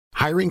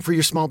Hiring for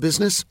your small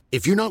business?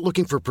 If you're not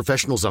looking for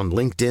professionals on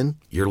LinkedIn,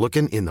 you're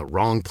looking in the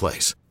wrong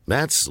place.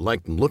 That's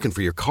like looking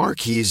for your car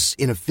keys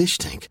in a fish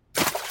tank.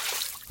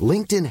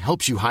 LinkedIn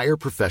helps you hire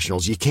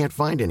professionals you can't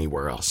find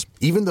anywhere else,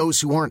 even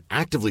those who aren't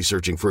actively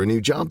searching for a new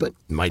job but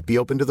might be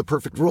open to the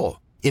perfect role.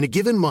 In a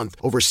given month,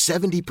 over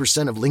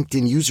 70% of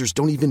LinkedIn users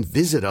don't even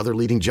visit other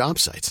leading job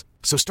sites.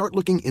 So start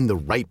looking in the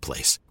right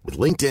place. With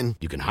LinkedIn,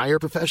 you can hire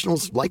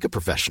professionals like a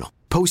professional.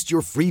 Post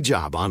your free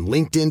job on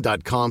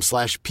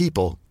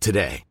linkedin.com/people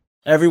today.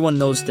 Everyone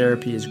knows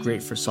therapy is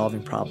great for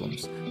solving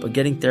problems, but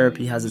getting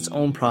therapy has its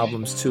own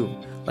problems too,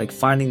 like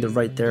finding the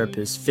right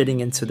therapist,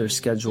 fitting into their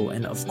schedule,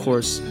 and of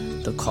course,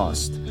 the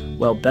cost.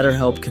 Well,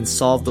 BetterHelp can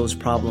solve those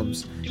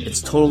problems. It's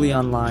totally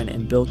online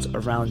and built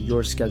around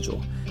your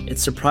schedule.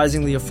 It's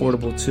surprisingly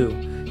affordable too.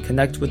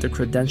 Connect with a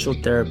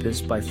credentialed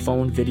therapist by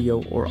phone,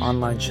 video, or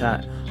online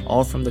chat,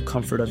 all from the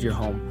comfort of your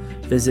home.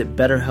 Visit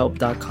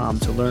BetterHelp.com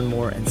to learn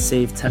more and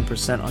save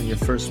 10% on your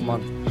first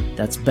month.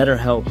 That's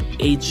BetterHelp,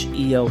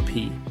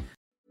 H-E-L-P.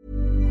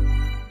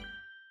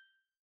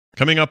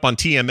 Coming up on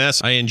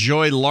TMS, I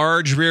enjoy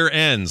large rear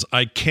ends.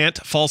 I can't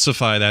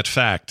falsify that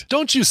fact.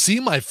 Don't you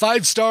see my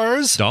 5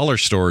 stars? Dollar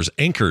stores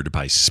anchored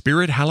by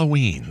Spirit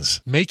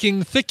Halloweens.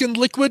 Making thick and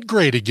liquid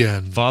great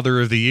again.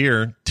 Father of the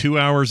Year, 2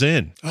 hours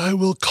in. I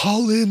will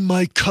call in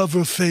my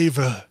cover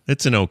favor.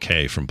 It's an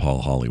okay from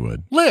Paul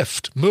Hollywood.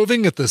 Lift,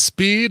 moving at the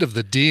speed of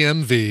the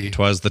DMV.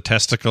 'Twas the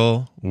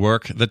testicle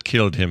work that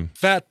killed him.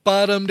 Fat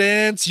bottom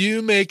dance,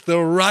 you make the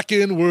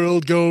rockin'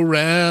 world go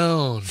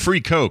round.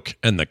 Free Coke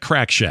and the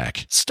Crack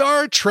Shack.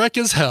 Star Trek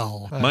is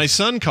hell. My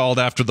son called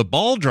after the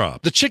ball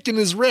dropped. The chicken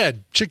is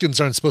red. Chickens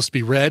aren't supposed to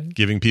be red.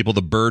 Giving people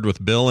the bird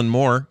with Bill and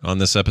more on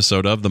this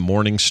episode of The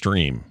Morning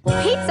Stream.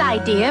 Pete's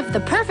idea of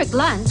the perfect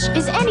lunch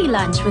is any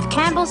lunch with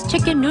Campbell's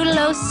Chicken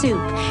Noodle-O Soup.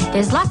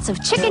 There's lots of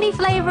chickeny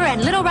flavor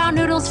and little round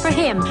noodles for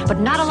him, but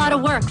not a lot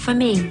of work for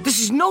me. This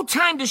is no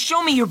time to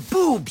show me your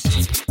boobs.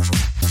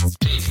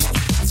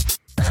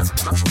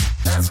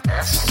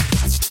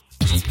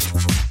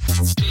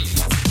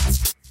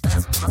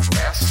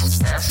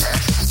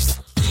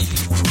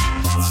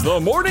 The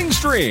Morning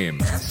Stream.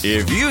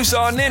 If you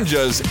saw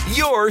ninjas,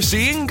 you're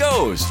seeing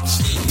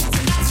ghosts.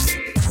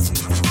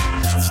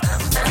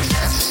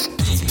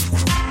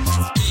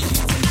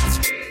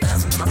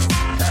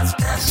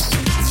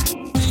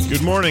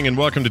 Good morning and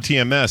welcome to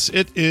TMS.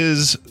 It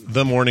is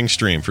The Morning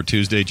Stream for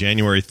Tuesday,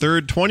 January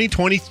 3rd,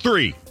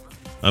 2023.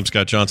 I'm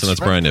Scott Johnson. That's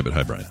Brian Ibbett.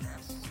 Hi, Brian.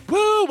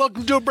 Woo!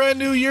 Welcome to a brand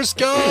new year,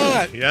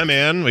 Scott. Yeah,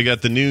 man. We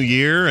got the new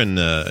year and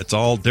it's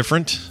all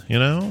different, you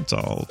know? It's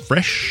all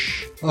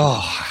fresh. Oh,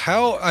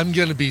 how I'm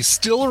going to be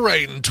still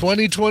writing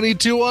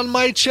 2022 on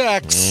my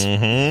checks.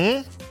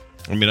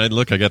 Mm-hmm. I mean, I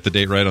got the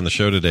date right on the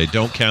show today.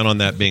 Don't count on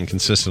that being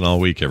consistent all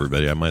week,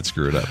 everybody. I might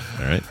screw it up,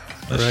 all right?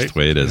 That's just the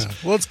way it is. Yeah.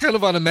 Well, it's kind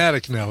of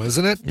automatic now,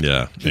 isn't it?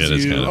 Yeah, it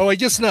is kind of. Oh, I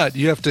guess not.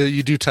 You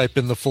do type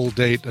in the full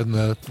date and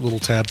the little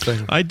tab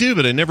thing. I do,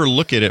 but I never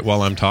look at it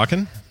while I'm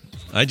talking.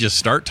 I just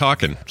start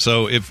talking.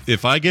 So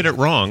if I get it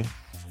wrong,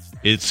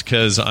 it's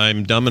because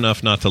I'm dumb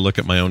enough not to look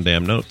at my own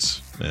damn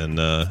notes. And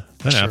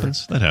that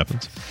happens. That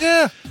happens.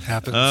 Yeah,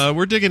 happens.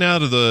 We're digging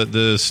out of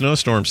the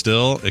snowstorm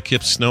still. It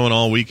keeps snowing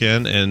all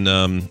weekend.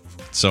 And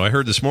so I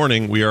heard this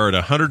morning we are at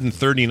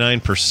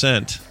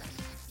 139%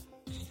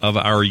 of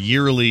our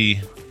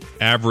yearly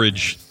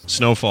average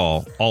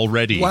snowfall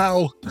already.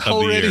 Wow.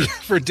 Already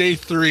for day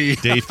 3.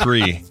 Day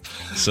 3.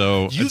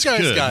 So you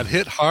guys good. Got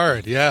hit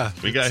hard, yeah.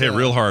 We got hit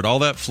real hard. All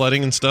that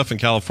flooding and stuff in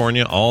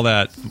California, all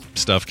that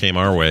stuff came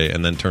our way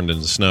and then turned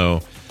into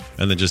snow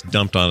and then just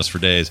dumped on us for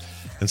days.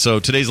 And so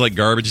today's like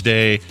garbage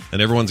day,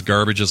 and everyone's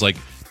garbage is like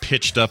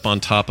pitched up on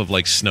top of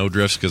like snow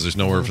drifts because there's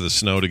nowhere for the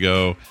snow to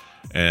go.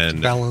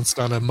 And balanced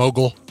on a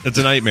mogul. It's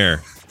a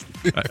nightmare.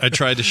 I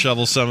tried to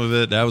shovel some of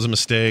it. That was a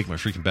mistake. My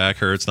freaking back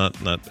hurts. Not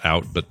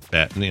out, but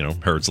that,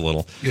 hurts a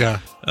little. Yeah.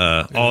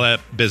 All that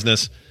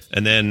business.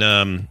 And then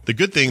the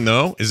good thing,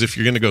 though, is if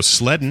you're going to go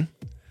sledding,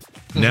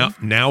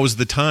 now is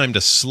the time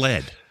to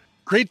sled.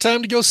 Great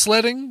time to go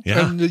sledding.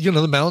 Yeah. And,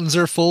 the mountains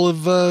are full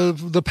of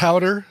the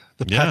powder,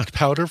 packed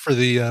powder for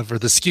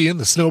the skiing,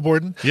 the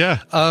snowboarding. Yeah.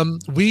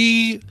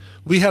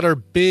 We had our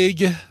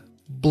big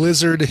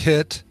blizzard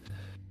hit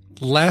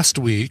last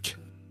week.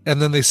 And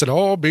then they said,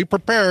 "Oh, be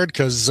prepared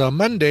because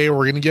Monday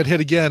we're going to get hit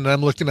again." And I'm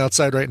looking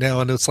outside right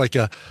now, and it's like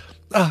a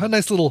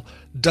nice little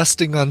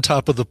dusting on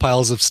top of the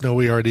piles of snow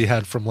we already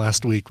had from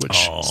last week,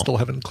 which still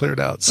haven't cleared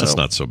out. So that's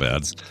not so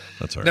bad.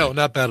 That's all right. No,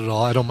 not bad at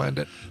all. I don't mind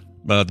it.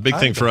 The big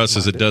thing for us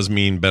is it does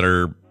mean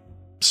better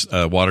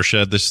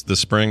watershed this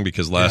spring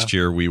because last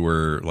year we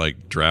were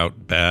like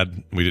drought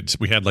bad. We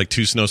had like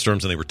 2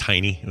 snowstorms and they were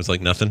tiny. It was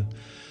like nothing.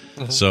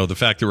 Mm-hmm. So the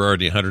fact that we're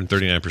already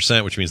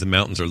 139%, which means the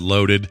mountains are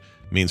loaded,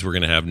 means we're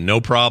going to have no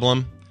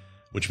problem,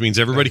 which means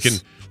everybody can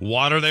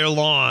water their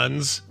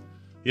lawns,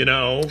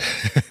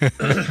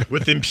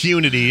 with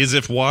impunity, as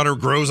if water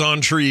grows on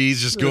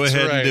trees. Just go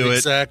ahead and do it.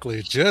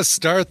 Exactly. Just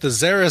start the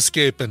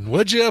xeriscaping.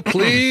 Would you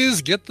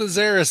please get the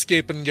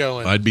xeriscaping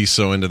going? I'd be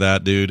so into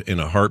that, dude. In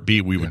a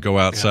heartbeat, we would go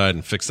outside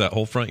and fix that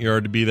whole front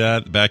yard to be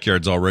that. The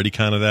backyard's already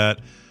kind of that.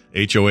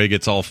 HOA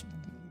gets all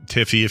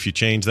tiffy if you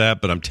change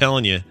that, but I'm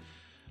telling you,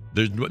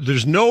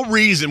 there's no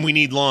reason we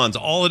need lawns.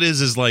 All it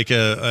is like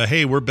a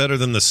hey, we're better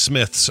than the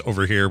Smiths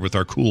over here with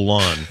our cool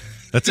lawn.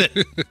 That's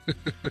it.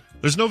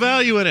 There's no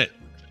value in it.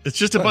 It's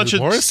just a bunch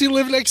of Morrissey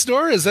live next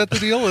door. Is that the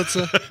deal? It's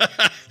a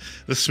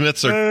the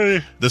Smiths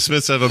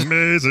have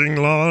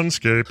amazing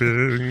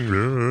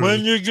landscaping.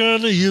 When you're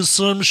gonna use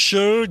some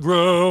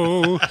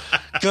sugar,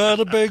 got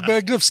a big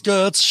bag of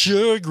Scott's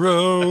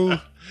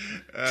sugar.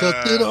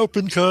 Cut it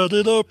open, cut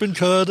it open,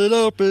 cut it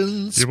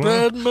open.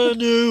 Spread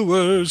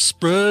manure,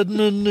 spread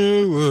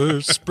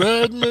manure,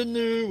 spread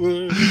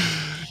manure.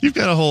 You've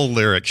got a whole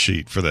lyric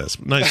sheet for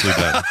this. Nicely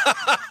done.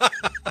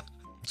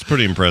 It's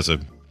pretty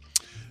impressive.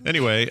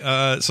 Anyway,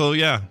 so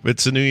yeah,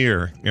 it's a new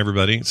year,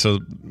 everybody. So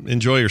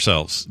enjoy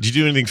yourselves. Did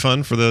you do anything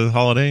fun for the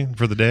holiday,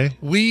 for the day?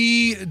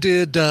 We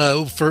did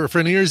for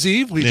New Year's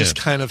Eve. We just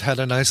kind of had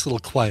a nice little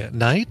quiet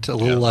night. A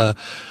little.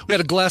 We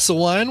had a glass of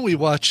wine. We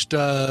watched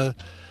Glass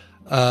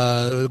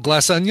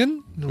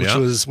Onion,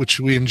 which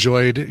we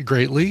enjoyed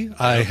greatly.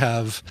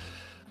 I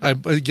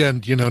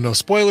again, no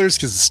spoilers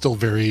because it's still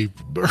very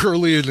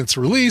early in its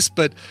release,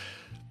 but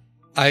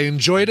I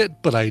enjoyed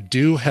it. But I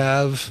do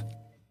have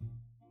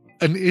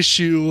an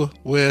issue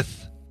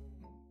with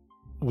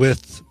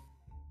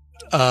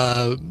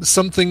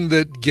something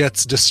that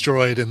gets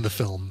destroyed in the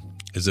film.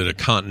 Is it a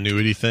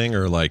continuity thing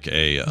or like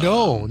a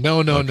No. And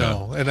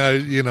I,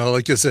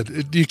 like I said,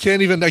 I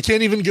can't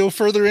even go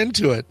further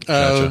into it.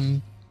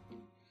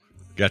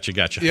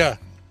 Gotcha. Yeah.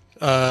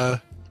 All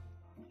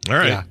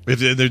right. Yeah.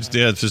 If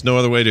there's no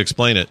other way to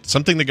explain it.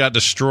 Something that got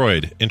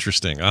destroyed.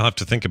 Interesting. I'll have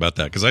to think about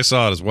that because I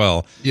saw it as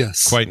well.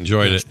 Yes. Quite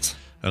enjoyed it.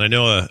 And I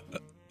know a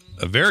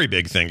very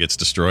big thing gets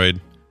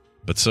destroyed,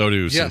 but so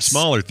do some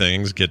smaller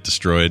things get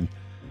destroyed.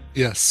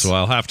 Yes. So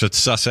I'll have to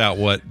suss out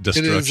what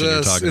destruction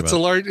you're talking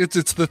about.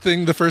 It's the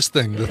thing, the first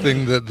thing,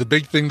 the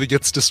big thing that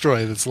gets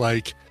destroyed. It's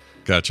like,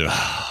 gotcha.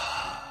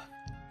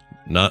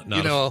 Not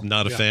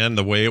a fan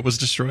the way it was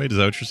destroyed. Is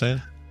that what you're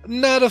saying?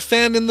 Not a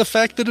fan in the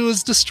fact that it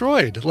was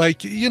destroyed.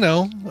 Like,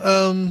 I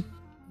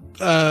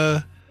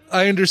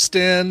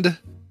understand.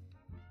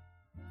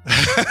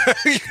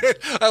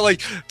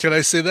 Can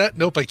I say that?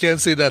 Nope, I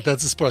can't say that.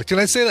 That's a spoiler. Can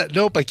I say that?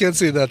 Nope, I can't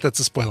say that. That's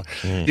a spoiler.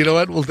 You know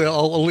what? Well,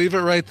 I'll leave it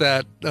right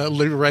there.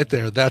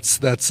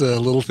 That's a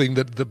little thing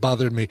that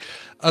bothered me.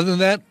 Other than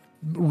that,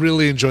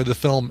 really enjoyed the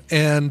film.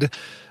 And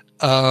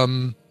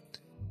a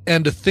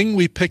thing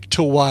we picked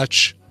to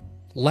watch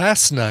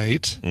last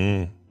night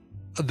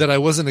that I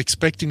wasn't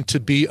expecting to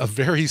be a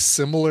very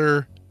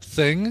similar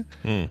thing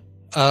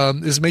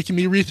is making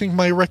me rethink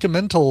my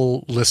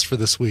recommendal list for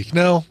this week.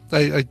 No,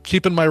 I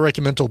keep in my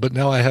recommendal, but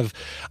now I have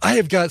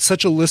got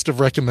such a list of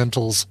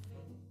recommendals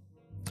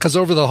because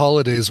over the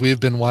holidays we've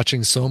been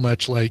watching so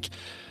much like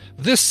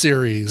this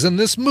series and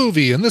this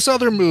movie and this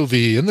other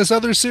movie and this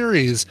other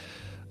series.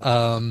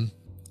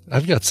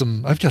 I've got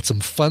some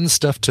fun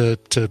stuff to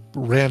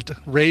rant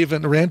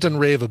and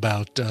rave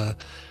about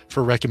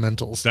for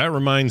recommendals. That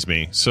reminds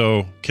me.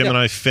 So Kim and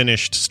I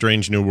finished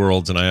Strange New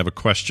Worlds, and I have a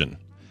question.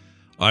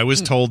 I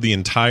was told the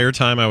entire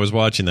time I was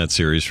watching that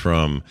series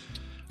from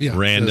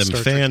random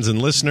fans and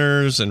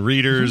listeners and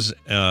readers,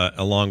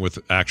 along with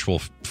actual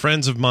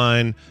friends of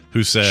mine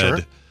who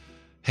said,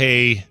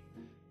 hey,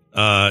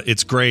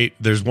 it's great.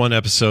 There's one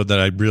episode that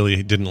I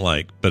really didn't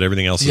like, but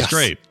everything else is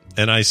great.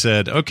 And I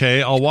said,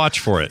 okay, I'll watch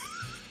for it.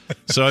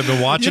 So I've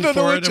been watching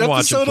for it and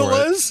watching for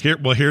it.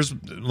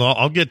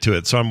 I'll get to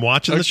it. So I'm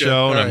watching the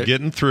show and I'm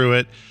getting through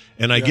it,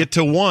 and I get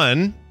to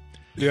one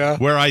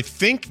where I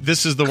think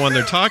this is the one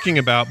they're talking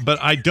about, but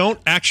I don't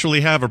actually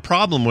have a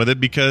problem with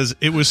it because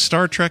it was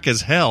Star Trek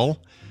as hell.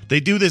 They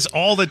do this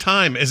all the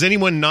time. Has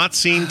anyone not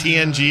seen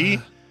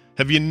TNG?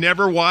 Have you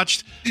never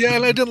watched? Yeah,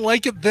 and I didn't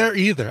like it there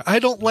either. I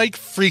don't like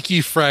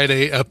Freaky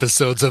Friday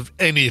episodes of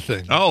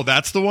anything. Oh,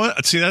 that's the one.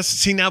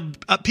 See now,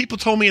 people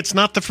told me it's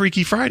not the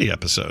Freaky Friday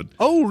episode.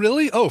 Oh,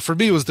 really? Oh, for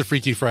me, it was the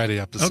Freaky Friday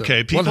episode.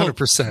 Okay,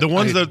 100%.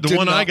 The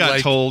one I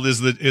got told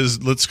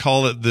is let's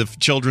call it the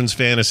children's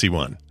fantasy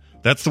one.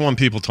 That's the one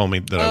people told me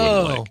that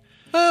I wouldn't like.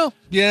 Oh,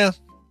 yeah.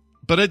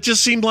 But it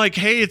just seemed like,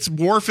 hey, it's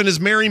Worf and his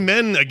merry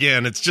men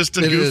again. It's just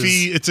a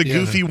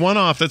goofy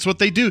one-off. That's what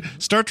they do.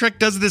 Star Trek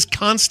does this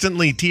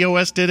constantly.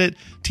 TOS did it.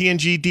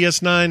 TNG,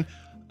 DS9.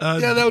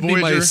 That would Voyager.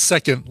 be my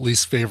second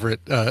least favorite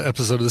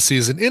episode of the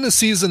season. In a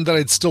season that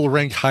I'd still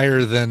rank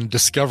higher than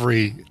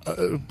Discovery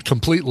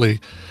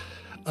completely.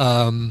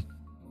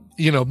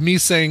 Me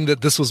saying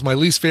that this was my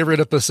least favorite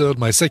episode,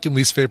 my second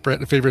least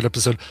favorite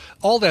episode,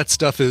 all that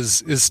stuff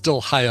is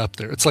still high up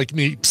there. It's like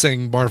me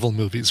saying Marvel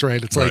movies,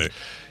 right? It's like,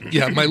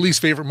 my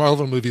least favorite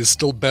Marvel movie is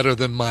still better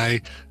than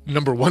my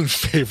number one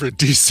favorite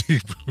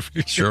DC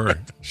movie. Sure.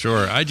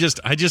 I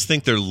just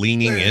think they're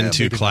leaning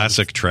into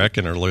classic Trek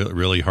in a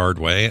really hard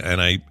way,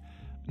 and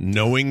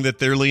knowing that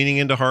they're leaning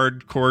into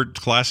hardcore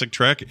classic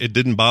Trek, it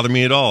didn't bother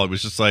me at all. It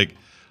was just like,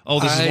 oh,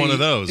 this is one of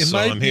those, so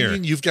I'm here.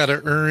 You've got to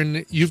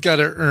earn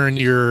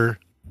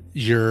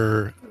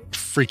your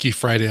Freaky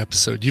Friday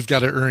episode. You've got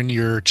to earn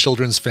your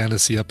children's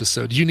fantasy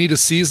episode. You need a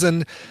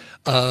season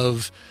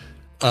of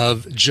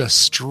of just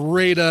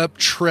straight up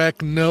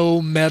Trek,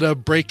 no meta,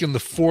 breaking the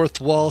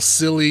fourth wall,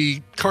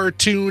 silly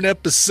cartoon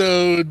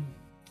episode,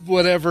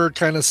 whatever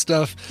kind of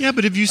stuff. Yeah,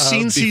 but have you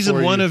seen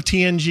season 1 of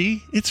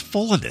TNG? It's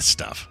full of this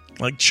stuff.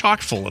 Like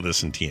chock full of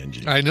this in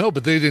TNG. I know,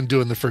 but they didn't do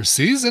it in the first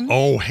season.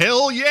 Oh,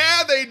 hell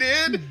yeah, they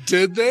did.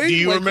 Did they? Do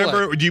you Like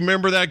remember? what? Do you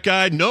remember that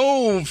guy?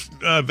 No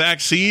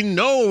vaccine,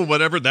 no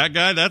whatever. That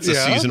guy, that's a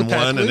season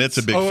 1, and it's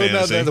a big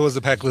fantasy. No, that was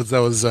the Packlids. That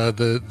was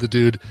the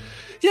dude.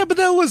 Yeah, but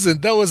that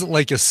wasn't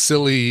like a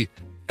silly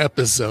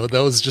episode.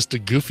 That was just a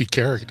goofy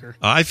character.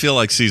 I feel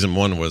like season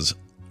 1 was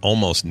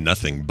almost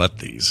nothing but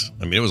these.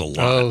 I mean, it was a lot.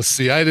 Oh,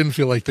 see, I didn't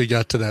feel like they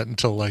got to that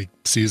until like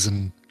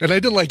season, and I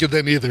didn't like it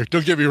then either.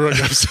 Don't get me wrong.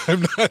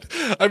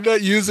 I'm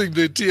not using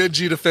the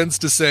TNG defense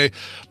to say,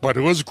 but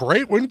it was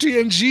great when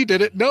TNG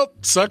did it.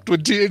 Nope, sucked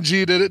when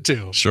TNG did it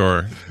too.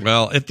 Sure.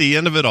 Well, at the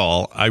end of it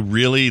all, I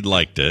really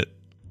liked it.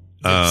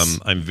 Yes.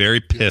 I'm very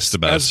pissed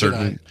about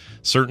a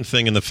certain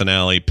thing in the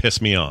finale.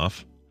 Pissed me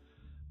off.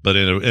 But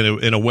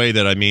in a way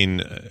that, I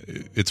mean,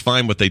 it's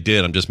fine what they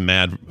did. I'm just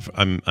mad.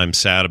 I'm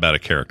sad about a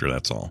character.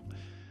 That's all.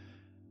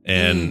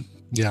 And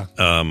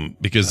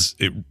because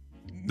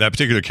that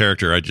particular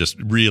character, I just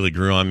really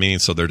grew on me.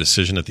 So their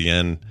decision at the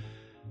end,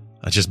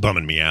 just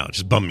bummed me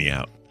out.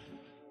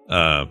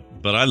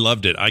 But I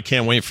loved it. I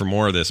can't wait for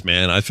more of this,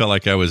 man. I felt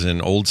like I was in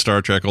old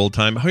Star Trek, old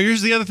time. Oh,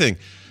 here's the other thing.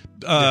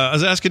 I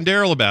was asking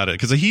Daryl about it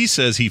because he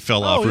says he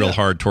fell off real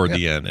hard toward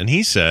the end, and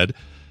he said,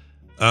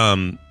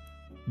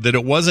 that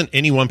it wasn't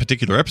any one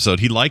particular episode.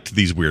 He liked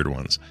these weird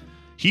ones.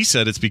 He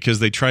said it's because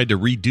they tried to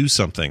redo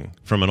something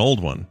from an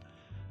old one.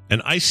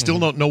 And I still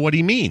don't know what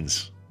he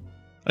means.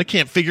 I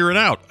can't figure it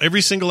out.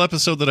 Every single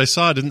episode that I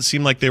saw didn't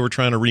seem like they were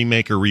trying to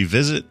remake or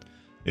revisit.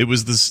 It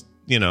was this,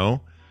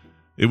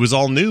 it was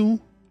all new,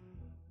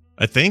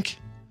 I think.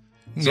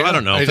 So I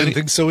don't know. I didn't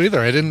think so either.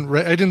 I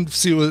didn't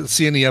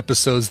see any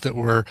episodes that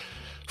were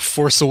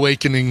Force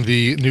Awakening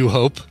the New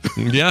Hope.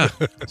 Yeah.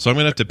 So I'm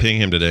going to have to ping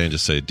him today and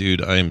just say,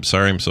 dude, I'm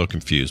sorry I'm so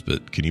confused,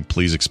 but can you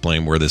please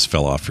explain where this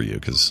fell off for you?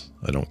 Because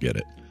I don't get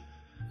it.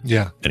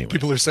 Yeah. Anyway.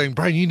 People are saying,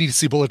 Brian, you need to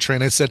see Bullet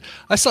Train. I said,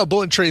 I saw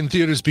Bullet Train in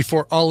theaters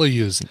before All I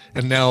Use.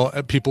 And now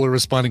people are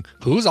responding,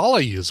 who's All I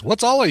Use?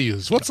 What's All I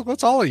Use? What's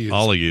All I Use?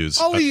 All I Use.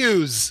 All I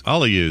Use.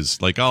 All I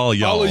Use. Like all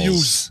y'all. All I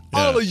Use.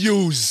 Yeah. All I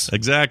Use.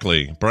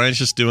 Exactly. Brian's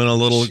just doing a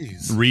little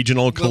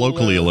regional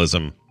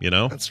colloquialism,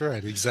 That's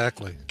right.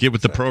 Exactly. Get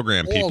with the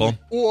program, people.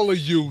 All I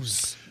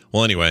Use.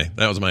 Well, anyway,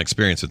 that was my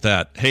experience with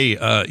that. Hey,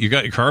 you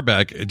got your car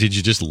back. Did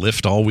you just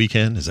lift all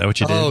weekend? Is that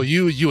what you did? Oh,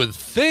 you would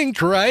think,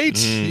 right?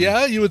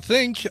 Yeah, you would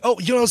think. Oh,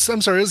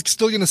 I'm sorry. I was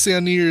still going to say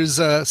on New Year's.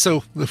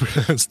 So we're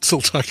still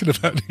talking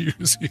about New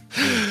Year's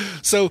Eve.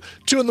 So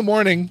 2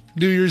 a.m,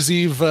 New Year's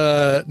Eve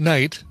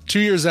night, 2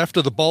 years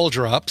after the ball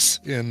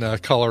drops in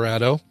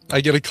Colorado,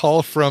 I get a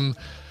call from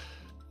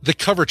the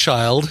cover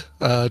child,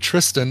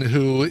 Tristan,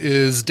 who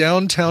is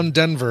downtown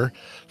Denver,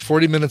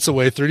 40 minutes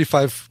away,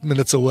 35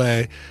 minutes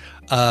away.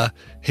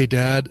 Hey,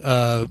 Dad,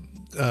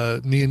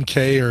 me and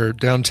Kay are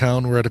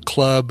downtown. We're at a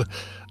club.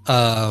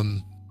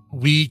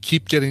 We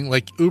keep getting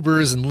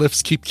Ubers and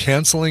Lyfts keep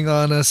canceling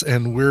on us,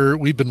 and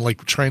we've been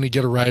trying to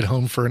get a ride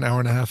home for an hour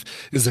and a half.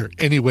 Is there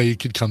any way you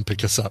could come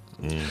pick us up?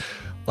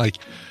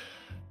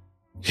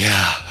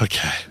 Yeah,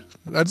 okay.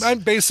 I'm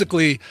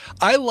basically,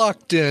 I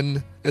locked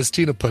in, as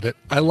Tina put it,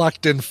 I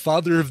locked in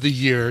Father of the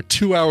Year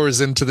 2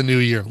 hours into the new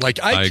year.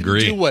 I can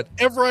do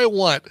whatever I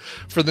want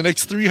for the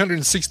next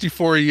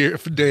 364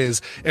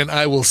 days, and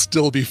I will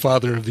still be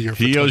Father of the Year.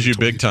 He owes you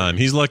big time.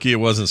 He's lucky it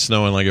wasn't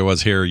snowing like it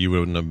was here. You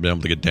wouldn't have been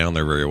able to get down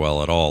there very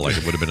well at all.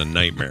 It would have been a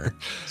nightmare.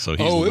 So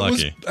he's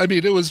lucky.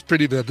 It was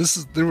pretty bad.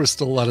 There was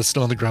still a lot of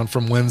snow on the ground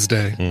from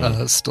Wednesday,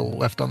 still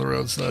left on the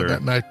roads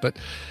that night, but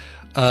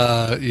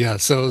so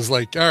it was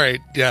all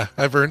right,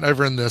 I've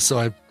earned this. So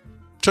I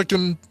took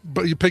them,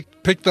 but you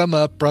picked them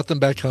up, brought them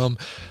back home.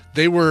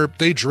 They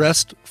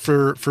dressed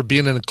for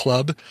being in a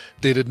club.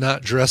 They did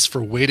not dress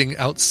for waiting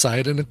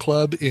outside in a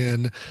club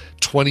in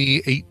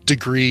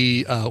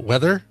 28-degree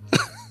weather.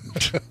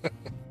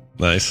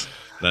 Nice.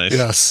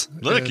 Yes.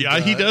 Look,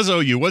 he does owe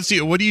you. What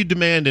do you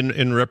demand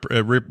in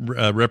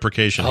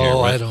replication here?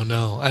 Oh, I don't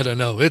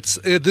know. This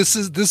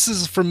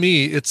is for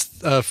me. It's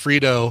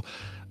Frito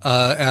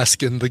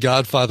asking the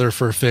Godfather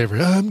for a favor.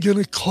 I'm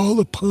gonna call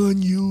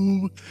upon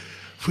you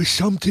for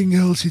something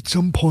else at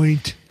some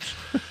point.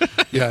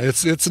 Yeah,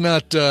 it's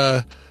not.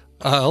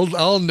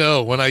 I'll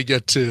know when I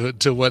get to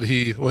what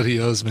he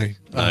owes me.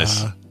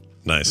 Nice.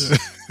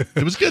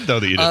 It was good though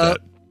that you did that.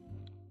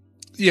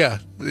 Yeah,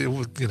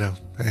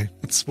 hey,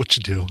 it's what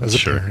you do as a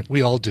parent.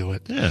 We all do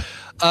it. Yeah.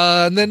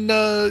 And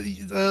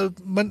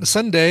then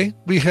Sunday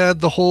we had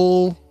the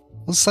whole.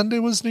 Sunday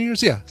was New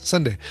Year's? Yeah,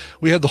 Sunday.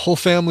 We had the whole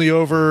family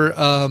over.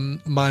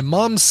 My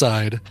mom's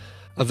side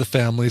of the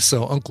family,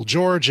 so Uncle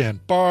George,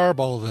 Aunt Barb,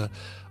 all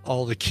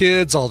the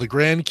kids, all the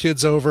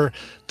grandkids over.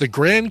 The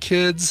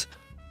grandkids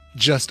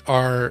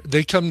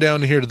they come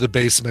down here to the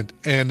basement,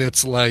 and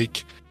it's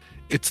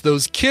it's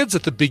those kids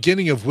at the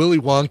beginning of Willy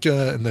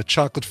Wonka and the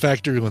Chocolate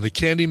Factory when the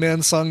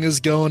Candyman song is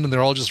going, and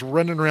they're all just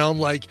running around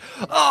like,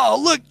 oh,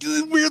 look,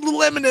 weird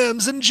little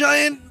M&Ms and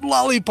giant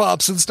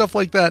lollipops and stuff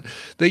like that.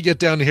 They get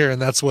down here,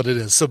 and that's what it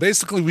is. So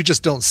basically, we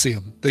just don't see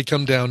them. They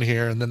come down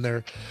here, and then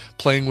they're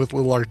playing with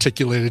little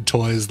articulated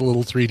toys, the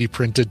little 3D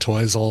printed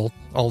toys all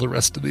the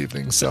rest of the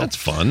evening. So that's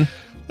fun.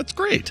 That's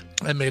great.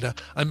 I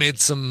made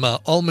some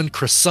almond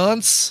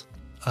croissants.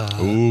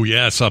 Oh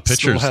yeah, I saw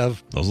pictures.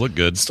 Those look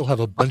good. Still have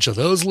a bunch of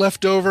those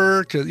left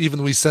over, because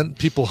even we sent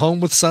people home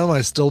with some.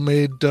 I still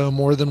made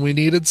more than we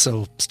needed,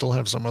 so still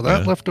have some of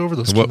that left over.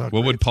 Those what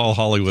would Paul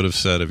Hollywood have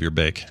said of your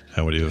bake?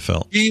 How would he have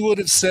felt? He would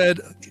have said,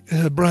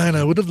 Brian,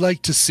 I would have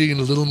liked to see a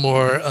little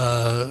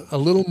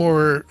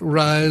more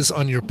rise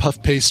on your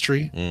puff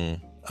pastry.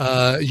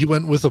 You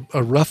went with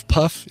a rough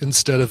puff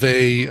instead of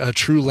a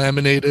true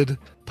laminated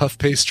puff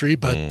pastry,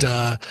 but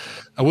I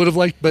would have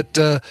liked, but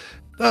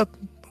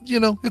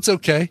it's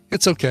okay.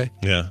 It's okay.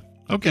 Yeah.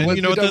 Okay. I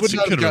would not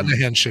have gotten a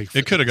handshake.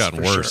 It could have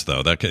gotten worse,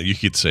 though. You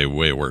could say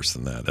way worse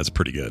than that. That's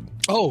pretty good.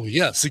 Oh,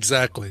 yes,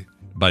 exactly.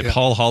 By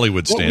Paul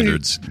Hollywood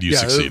standards, you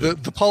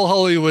succeeded. The Paul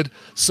Hollywood.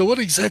 So what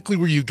exactly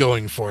were you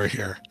going for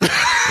here?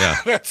 Yeah.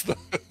 That's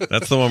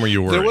the one where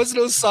you were. There was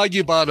no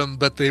soggy bottom,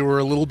 but they were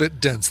a little bit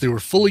dense. They were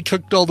fully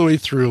cooked all the way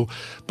through,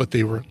 but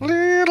they were a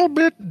little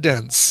bit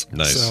dense.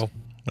 Nice. So, all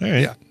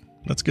right. Yeah.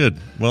 That's good.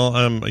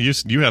 Well,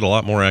 you had a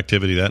lot more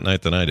activity that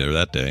night than I did, or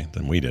that day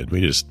than we did.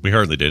 We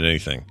hardly did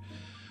anything.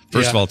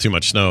 First of all, too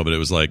much snow, but it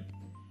was like,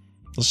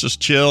 let's just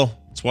chill.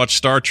 Let's watch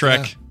Star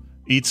Trek,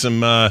 eat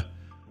some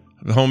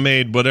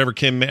homemade whatever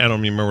Kim. I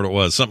don't even remember what it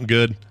was. Something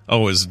good.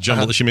 Oh, it was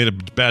jambalaya. She made a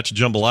batch of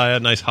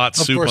jambalaya, nice hot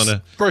soup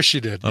of course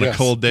she did. On a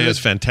cold day. It was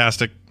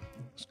fantastic.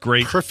 It's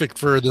great. Perfect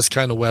for this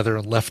kind of weather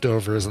and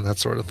leftovers and that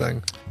sort of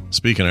thing.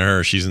 Speaking of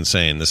her, she's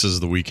insane. This is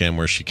the weekend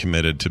where she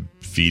committed to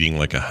feeding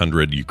like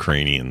 100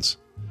 Ukrainians.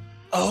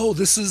 Oh,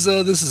 this is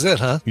it,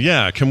 huh?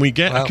 Yeah. Can we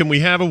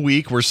have a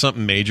week where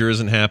something major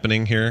isn't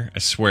happening here? I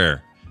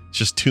swear, it's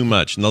just too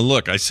much. Now,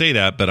 look, I say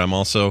that, but I'm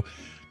also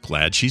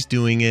glad she's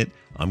doing it.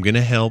 I'm going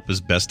to help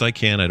as best I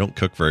can. I don't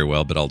cook very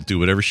well, but I'll do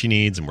whatever she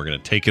needs, and we're going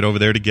to take it over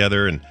there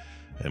together, and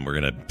we're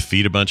going to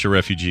feed a bunch of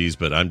refugees.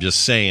 But I'm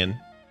just saying,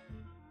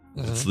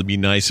 it'd be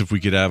nice if we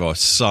could have a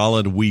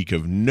solid week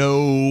of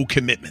no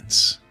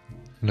commitments.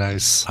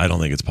 Nice. I don't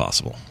think it's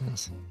possible.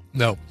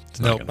 No,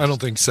 I don't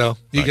think so.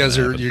 You guys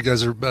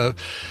are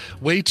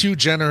way too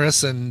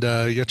generous, and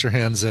you get your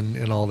hands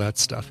in all that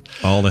stuff.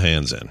 All the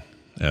hands in.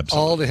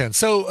 Absolutely. All the hands.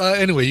 So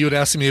anyway, you had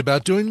asked me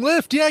about doing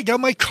Lyft. Yeah, I got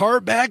my car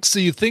back. So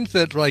you think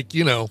that,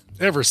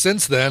 ever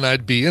since then,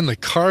 I'd be in the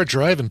car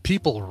driving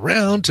people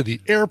around to the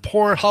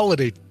airport,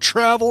 holiday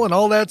travel, and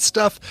all that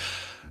stuff.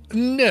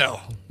 No,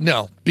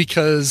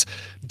 because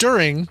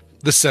during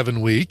the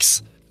 7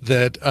 weeks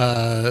that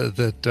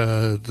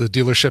the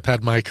dealership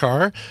had my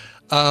car,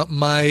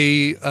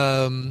 my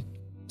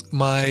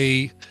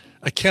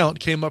account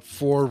came up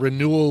for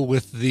renewal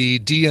with the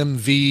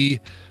DMV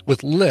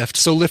with Lyft.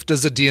 So Lyft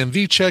does a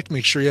DMV check,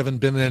 make sure you haven't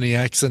been in any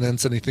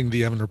accidents, anything that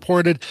you haven't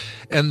reported.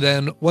 And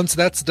then once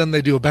that's done,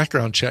 they do a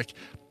background check.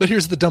 But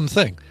here's the dumb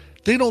thing.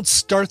 They don't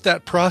start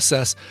that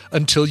process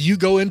until you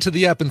go into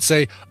the app and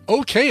say,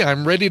 okay,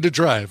 I'm ready to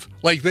drive.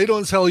 Like, they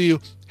don't tell you,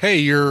 hey,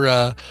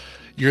 your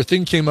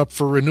thing came up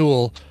for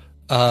renewal.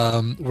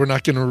 We're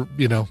not going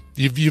to,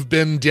 you've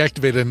been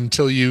deactivated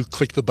until you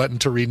click the button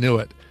to renew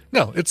it.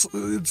 No, it's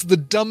the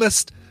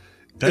dumbest.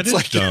 That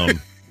is dumb.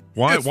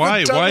 Why is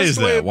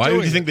that? Why do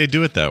you think they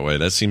do it that way?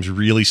 That seems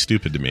really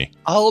stupid to me.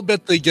 I'll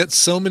bet they get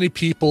so many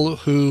people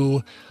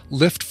who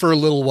Lyft for a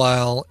little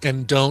while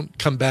and don't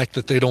come back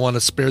that they don't want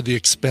to spare the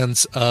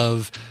expense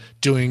of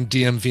doing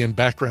DMV and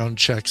background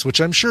checks, which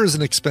I'm sure is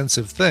an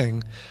expensive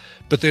thing,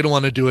 but they don't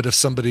want to do it if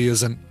somebody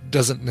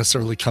doesn't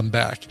necessarily come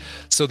back.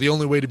 So the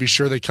only way to be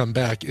sure they come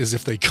back is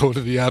if they go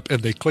to the app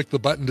and they click the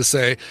button to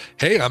say,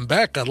 hey, I'm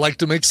back. I'd like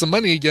to make some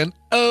money again.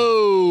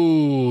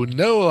 Oh,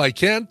 no, I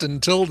can't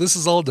until this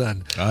is all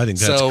done. I think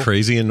that's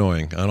crazy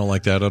annoying. I don't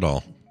like that at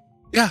all.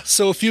 Yeah,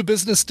 so a few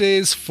business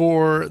days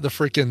for the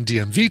freaking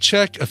DMV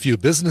check, a few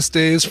business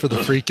days for the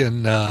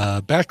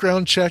freaking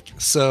background check.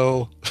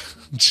 So,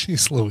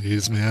 jeez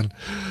Louise, man.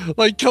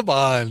 Like, come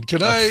on.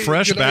 Can I...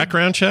 fresh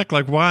background check?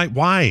 Like,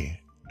 why?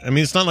 I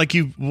mean, it's not like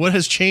what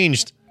has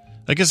changed?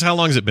 I guess how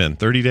long has it been?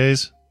 30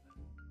 days?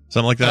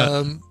 Something like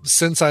that?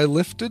 Since I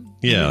lifted?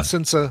 Yeah.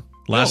 Since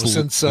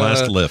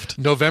last lift.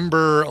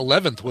 November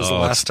 11th was the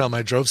last time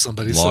I drove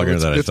somebody. Longer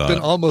so than it's been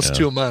almost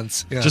 2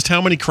 months. Yeah. Just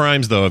how many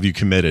crimes, though, have you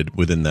committed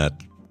within that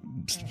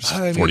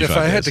 45 days? If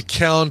I had to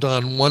count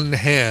on one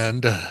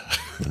hand...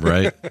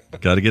 Right.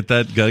 Got to get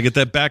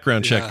that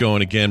background check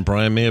going again.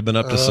 Brian may have been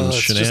up to some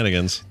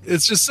shenanigans.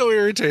 It's just so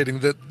irritating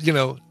that,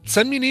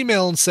 send me an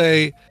email and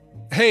say,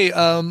 hey,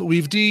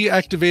 we've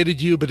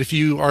deactivated you, but if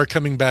you are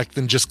coming back,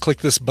 then just click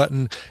this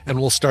button and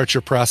we'll start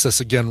your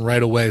process again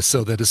right away,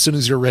 so that as soon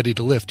as you're ready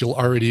to lift, you'll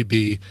already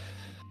be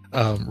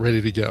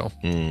ready to go.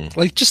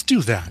 Like, just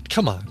do that.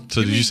 Come on.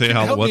 So did you say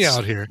help me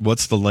out here?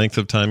 What's the length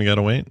of time you got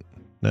to wait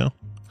now?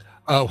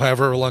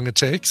 However long it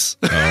takes.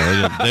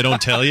 Oh, they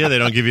don't tell you? They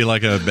don't give you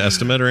like an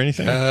estimate or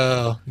anything?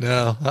 Oh,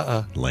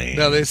 no. Lame.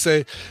 No, they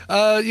say, 2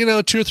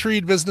 or 3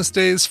 business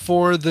days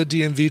for the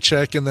DMV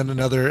check and then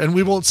another. And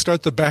we won't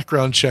start the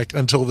background check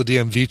until the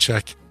DMV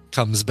check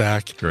comes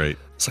back. Great.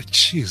 It's like,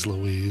 geez,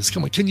 Louise,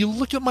 come on. Can you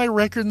look at my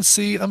record and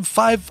see I'm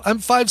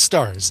 5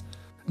 stars.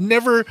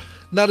 Never,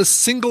 not a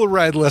single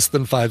ride less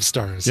than 5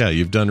 stars. Yeah,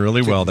 you've done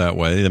really well that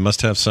way. They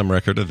must have some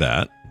record of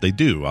that. They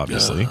do,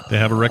 obviously. They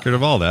have a record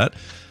of all that.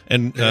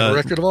 And a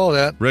record of all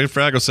that. Ray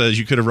Fraggle says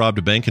you could have robbed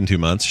a bank in 2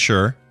 months.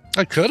 Sure.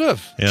 I could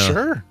have. Yeah.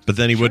 Sure. But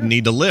then he wouldn't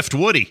need to lift,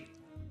 would he?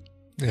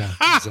 Yeah,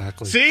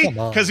 exactly. See?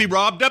 Because he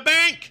robbed a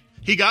bank.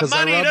 He got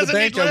money. He doesn't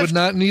need lift. I would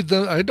not need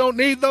the. I don't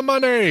need the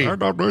money. I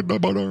don't need the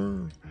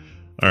money.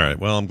 All right.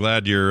 Well, I'm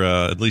glad you're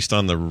at least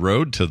on the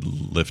road to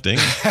lifting.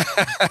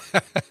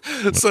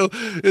 So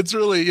it's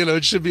really,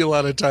 it should be a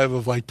lot of time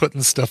of like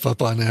putting stuff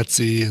up on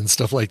Etsy and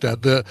stuff like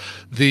that.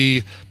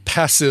 The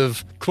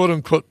passive, quote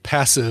unquote,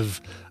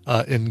 passive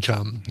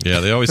income. Yeah,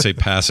 they always say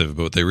passive,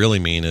 but what they really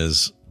mean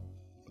is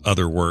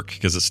other work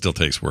because it still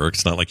takes work.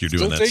 It's not like you're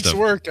doing that stuff. Still takes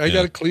work. I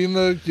got to clean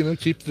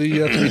keep the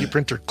 3D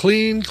printer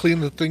clean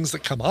the things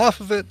that come off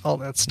of it, all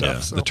that stuff. Yeah,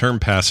 so. The term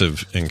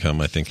passive income,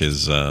 I think,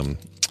 is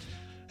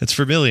it's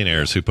for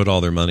millionaires who put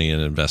all their money in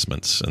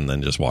investments and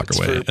then just walk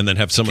away and then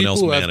have someone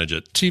else manage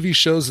it. TV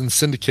shows and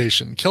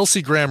syndication.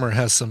 Kelsey Grammer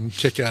has some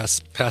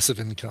kick-ass passive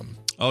income.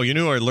 Oh,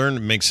 I learned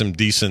to make some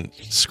decent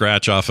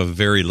scratch off of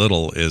very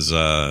little is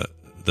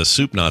the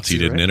Soup Nazi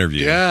did an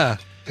interview. Yeah.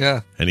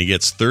 And he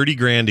gets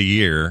 $30,000 a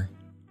year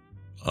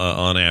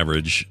on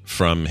average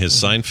from his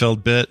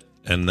Seinfeld bit,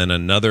 and then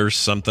another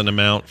something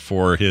amount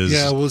for his.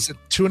 Yeah, was it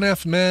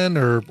 2.5 Men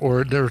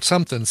or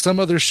something? Some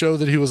other show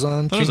that he was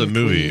on. That was a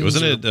movie,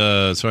 wasn't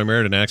it? So I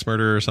Married an Axe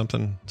Murderer or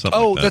something. Like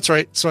that. That's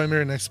right. So I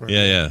Married an Axe Murderer.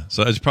 Yeah.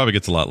 So it probably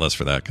gets a lot less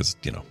for that because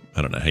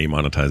I don't know how you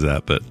monetize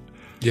that, but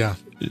yeah,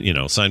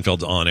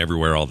 Seinfeld's on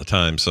everywhere all the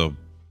time, so.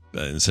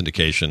 In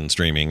syndication,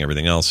 streaming,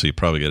 everything else, so you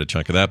probably get a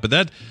chunk of that. But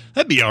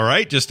that'd be all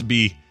right, just to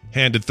be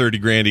handed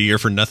 $30,000 a year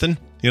for nothing,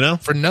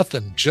 For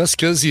nothing, just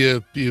because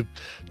you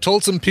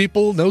told some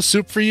people no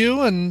soup for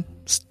you, and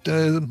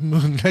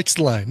next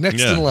line,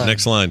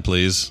 next line,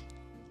 please.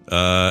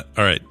 All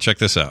right, check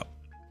this out.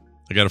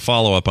 I got a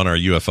follow up on our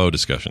UFO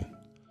discussion.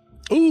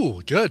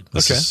 Ooh, good.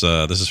 This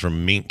is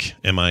from Mink,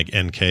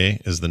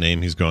 M-I-N-K is the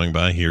name he's going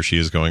by. He or she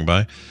is going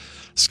by.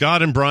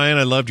 Scott and Brian,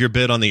 I loved your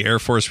bit on the Air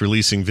Force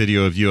releasing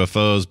video of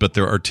UFOs, but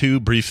there are 2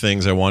 brief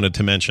things I wanted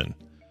to mention.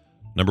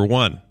 Number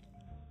 1,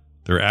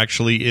 there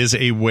actually is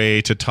a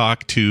way to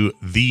talk to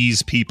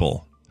these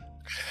people,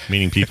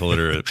 meaning people that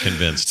are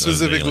convinced.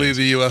 Specifically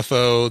the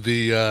UFO,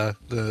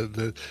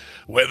 the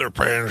weather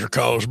patterns are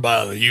caused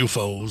by the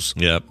UFOs.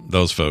 Yep,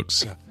 those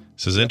folks. Yeah.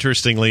 Says,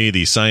 interestingly,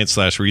 the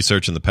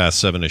science/research in the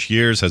past 7-ish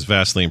years has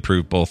vastly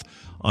improved both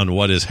on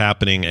what is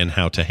happening and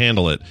how to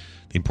handle it.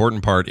 The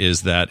important part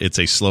is that it's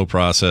a slow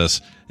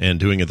process, and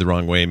doing it the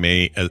wrong way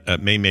may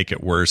make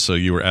it worse, so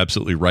you were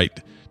absolutely right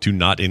to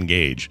not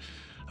engage.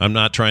 I'm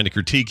not trying to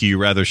critique you,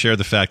 rather share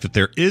the fact that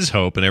there is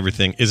hope and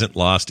everything isn't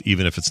lost,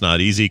 even if it's not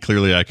easy.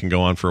 Clearly, I can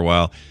go on for a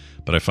while,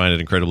 but I find it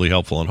incredibly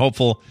helpful and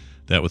hopeful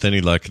that with any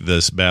luck,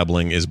 this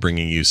babbling is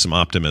bringing you some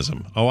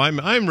optimism. Oh,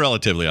 I'm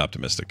relatively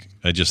optimistic.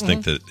 I just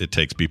think that it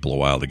takes people a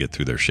while to get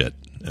through their shit,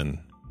 and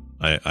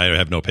I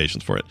have no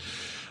patience for it.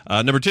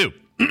 Number 2.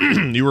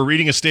 You were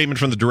reading a statement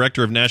from the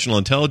Director of National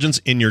Intelligence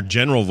in your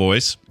general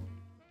voice.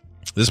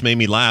 This made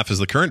me laugh, as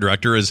the current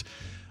director is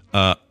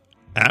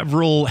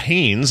Avril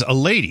Haines, a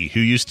lady who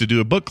used to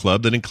do a book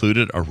club that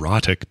included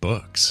erotic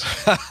books.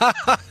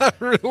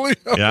 Really?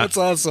 Oh, yeah. That's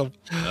awesome.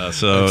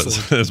 So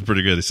that's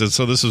pretty good. He says,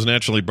 so this was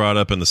naturally brought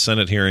up in the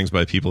Senate hearings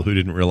by people who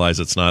didn't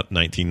realize it's not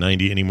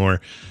 1990 anymore,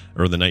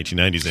 or the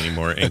 1990s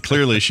anymore, and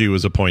clearly she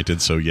was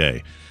appointed, so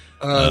yay.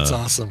 That's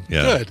awesome.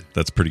 Yeah, good.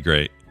 That's pretty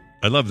great.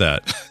 I love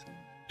that.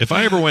 If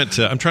I ever went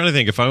to, I'm trying to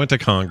think, if I went to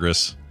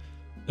Congress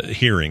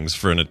hearings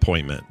for an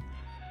appointment.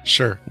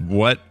 Sure.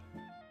 What,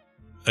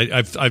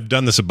 I've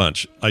done this a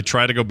bunch. I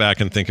try to go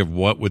back and think of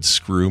what would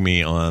screw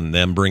me on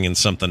them bringing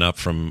something up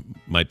from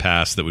my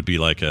past that would be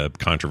like a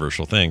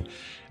controversial thing.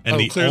 And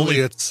the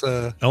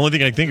only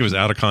thing I can think of is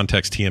out of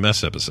context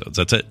TMS episodes.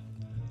 That's it.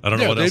 I don't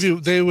know what else.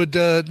 They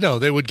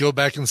would go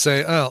back and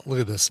say, oh, look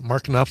at this.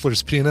 Mark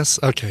Knopfler's penis.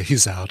 Okay,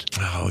 he's out.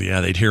 Oh,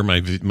 yeah. They'd hear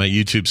my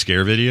YouTube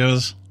scare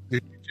videos.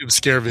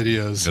 Scare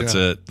videos. That's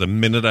it. The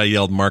minute I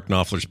yelled Mark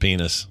Knopfler's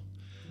penis,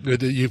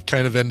 you've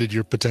kind of ended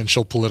your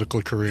potential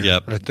political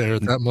career right there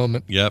at that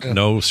moment. Yep. Yeah.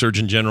 No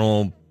Surgeon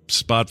General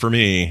spot for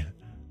me.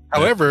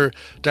 However,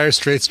 Dire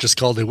Straits just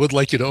called. They would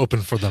like you to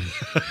open for them.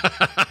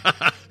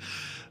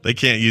 They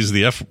can't use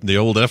the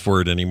old F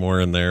word anymore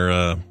in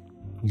their.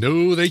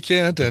 No, they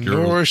can't, and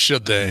nor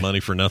should they. Money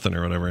for nothing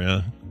or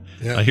whatever.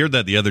 Yeah. I heard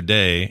that the other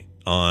day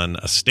on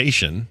a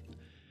station,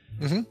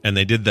 and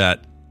they did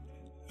that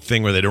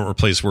thing where they don't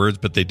replace words,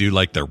 but they do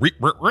like the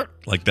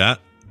like that,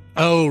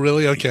 Oh,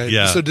 really? Okay.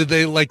 Yeah. So did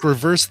they like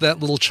reverse that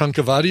little chunk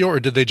of audio, or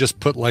did they just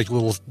put like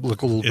little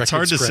It's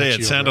hard to say.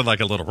 It sounded like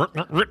a little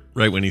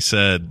right when he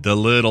said the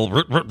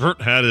little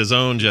had his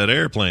own jet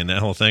airplane, that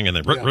whole thing, and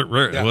then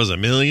it was a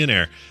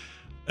millionaire.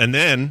 And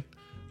then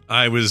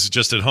I was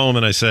just at home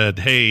and I said,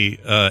 "Hey,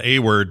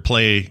 A-word,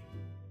 play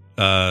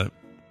Dire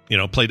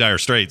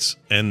Straits,"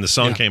 and the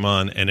song came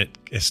on, and it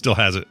still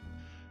has it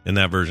in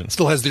that version.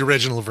 Still has the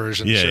original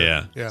version.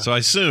 Yeah. So I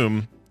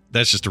assume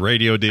that's just a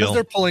radio deal.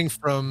 They're pulling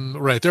from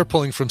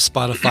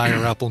Spotify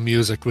or Apple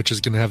Music, which is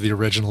going to have the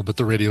original, but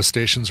the radio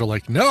stations are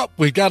like, nope,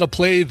 we got to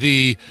play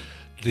the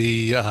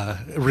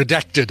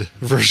redacted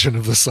version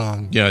of the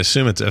song. Yeah, I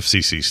assume it's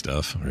FCC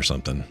stuff or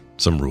something,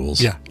 some rules.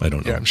 Yeah, I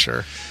don't know. Yeah, I'm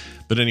sure.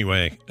 But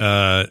anyway,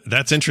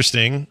 that's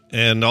interesting,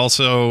 and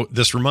also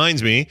this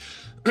reminds me,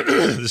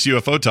 this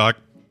UFO talk.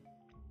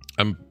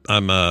 I'm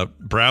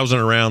browsing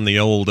around the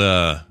old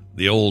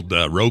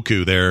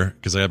Roku there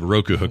because I have a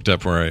Roku hooked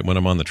up when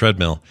I'm on the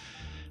treadmill,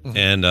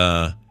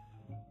 and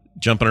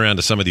jumping around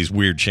to some of these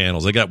weird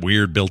channels. They got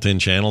weird built-in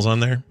channels on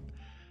there,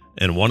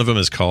 and one of them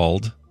is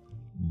called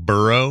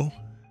Burrow,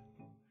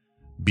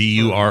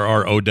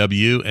 Burrow,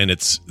 and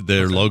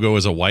their logo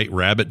is a white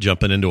rabbit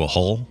jumping into a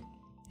hole.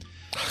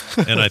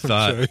 And I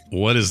thought,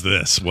 what is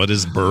this? What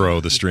is Burrow,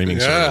 the streaming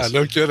service? Yeah,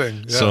 no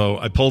kidding. Yeah. So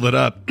I pulled it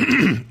up.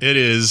 It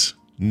is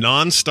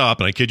nonstop,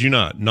 and I kid you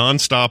not,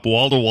 nonstop,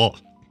 wall-to-wall,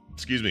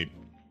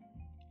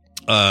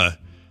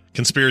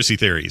 conspiracy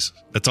theories.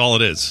 That's all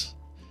it is.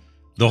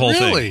 The whole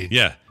thing.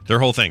 Yeah, their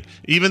whole thing.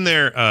 Even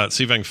their,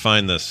 see if I can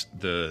find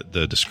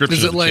the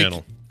description of the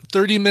channel.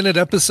 30-minute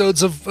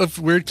episodes of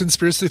weird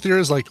conspiracy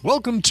theories, like,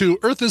 welcome to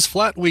Earth is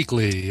Flat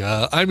Weekly.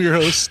 I'm your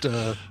host.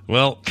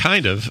 Well,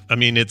 kind of. I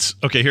mean,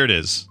 okay, here it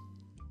is.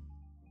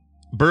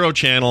 Burrow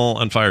channel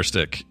on Fire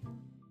Stick.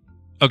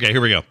 Okay,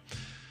 here we go.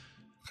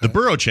 The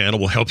Burrow channel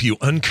will help you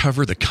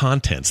uncover the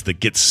contents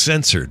that get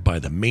censored by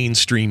the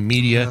mainstream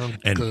media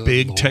and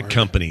big tech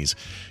companies.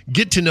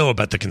 Get to know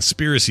about the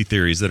conspiracy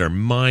theories that are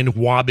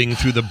mind-wobbing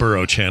through the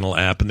Burrow channel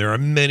app, and there are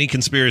many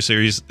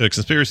conspiracy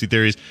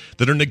theories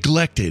that are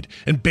neglected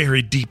and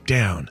buried deep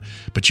down,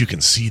 but you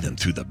can see them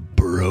through the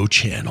Burrow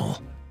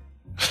channel.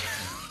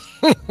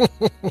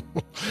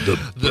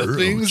 The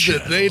things channel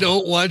that they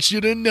don't want you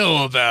to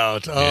know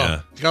about. Oh,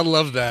 yeah. Gotta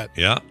love that.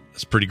 Yeah,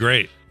 it's pretty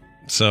great.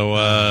 So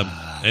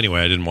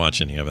anyway, I didn't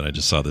watch any of it. I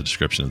just saw the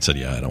description and said,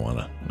 "Yeah, I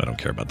don't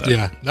care about that."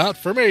 Yeah, not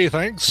for me,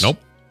 thanks. Nope.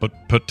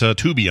 But put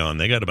Tubi on.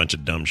 They got a bunch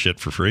of dumb shit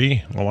for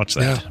free. I'll watch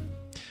that. Yeah.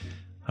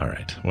 All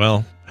right.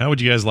 Well, how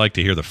would you guys like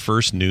to hear the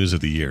first news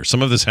of the year?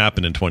 Some of this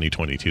happened in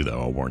 2022,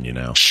 though. I'll warn you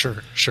now.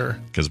 Sure.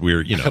 Because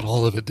we're,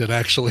 all of it did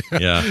actually.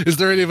 Yeah. Is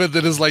there any of it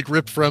that is like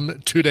ripped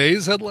from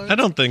today's headline? I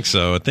don't think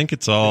so. I think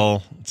it's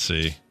all. Let's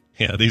see.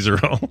 Yeah, these are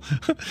all.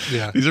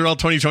 These are all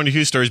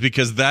 2022 stories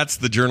because that's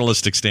the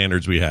journalistic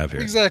standards we have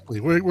here.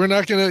 Exactly. We're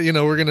not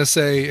gonna, we're gonna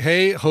say,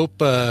 hey,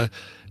 hope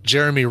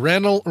Jeremy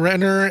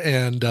Renner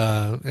and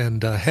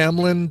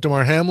Hamlin,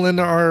 Damar Hamlin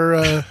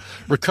are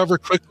recover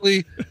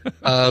quickly.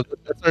 That's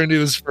our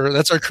news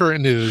that's our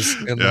current news,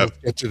 and we'll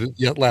get to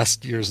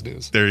last year's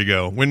news. There you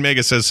go. Win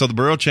Mega says, so the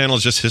Burrow channel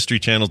is just History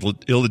Channel's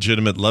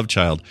illegitimate love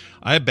child.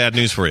 I have bad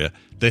news for you.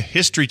 The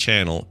History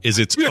Channel is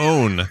its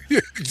own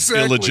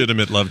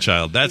illegitimate love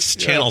child. That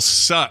channel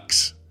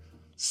sucks.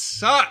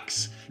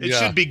 It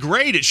should be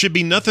great. It should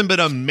be nothing but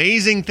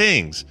amazing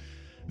things.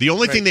 The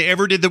only thing they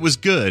ever did that was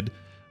good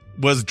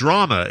was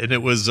drama, and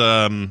it was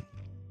oh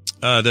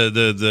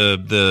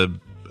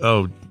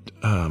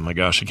my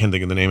gosh, I can't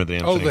think of the name of the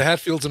damn thing. The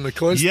Hatfields and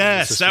McCoys.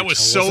 Yes, that was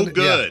so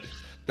good. Yeah,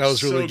 that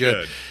was really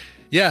good.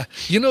 Yeah,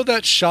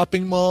 that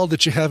shopping mall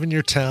that you have in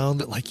your town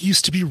that like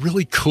used to be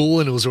really cool,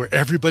 and it was where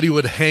everybody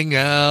would hang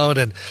out,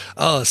 and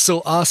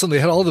so awesome. They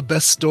had all the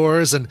best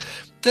stores, and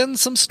then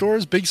some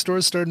big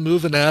stores started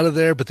moving out of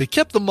there, but they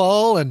kept them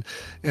all, and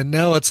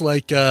now it's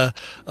like a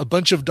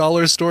bunch of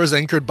dollar stores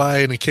anchored by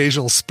an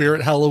occasional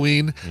Spirit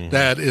Halloween. Mm-hmm.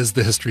 That is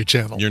the History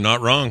Channel. You're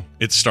not wrong.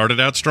 It started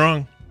out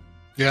strong.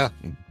 Yeah.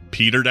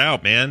 Petered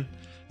out, man.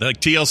 Like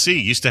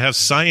TLC used to have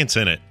science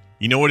in it.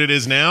 You know what it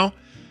is now?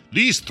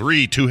 These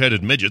 3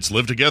 two-headed midgets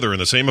live together in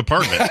the same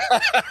apartment.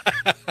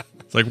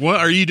 It's like, what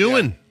are you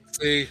doing? Yeah.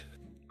 See?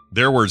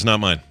 Their words,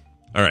 not mine.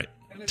 All right.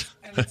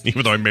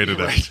 Even though I made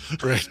it up.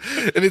 Right.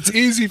 And it's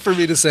easy for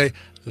me to say,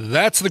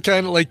 that's the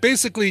kind of, like,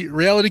 basically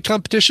reality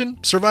competition,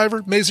 Survivor,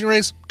 Amazing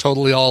Race,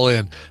 totally all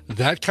in.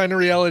 That kind of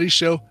reality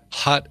show,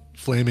 hot,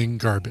 flaming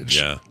garbage.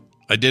 Yeah.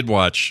 I did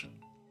watch,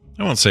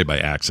 I won't say by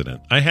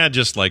accident. I had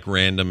just, like,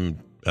 random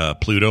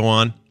Pluto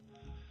on.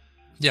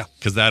 Yeah.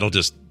 Because that'll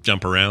just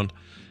jump around.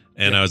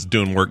 And I was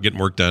getting work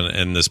done,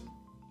 and this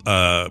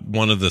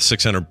one of the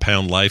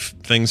 600-pound life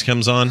things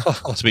comes on.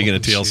 Speaking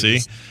of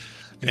TLC,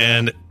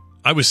 and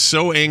I was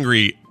so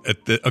angry at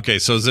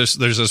so there's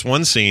this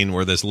one scene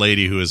where this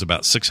lady who is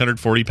about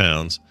 640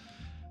 pounds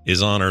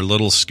is on her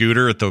little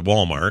scooter at the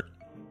Walmart.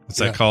 What's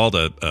that called?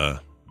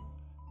 A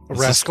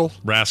rascal.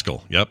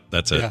 Rascal. Yep,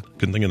 that's it.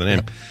 Couldn't think of the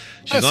name. Yeah.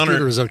 She's on her.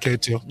 Scooter is okay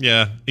too.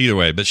 Yeah, either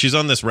way, but she's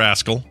on this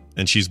rascal,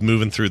 and she's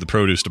moving through the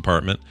produce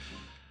department.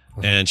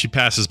 And she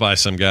passes by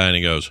some guy, and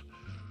he goes,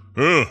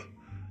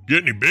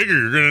 get any bigger,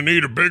 you're going to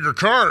need a bigger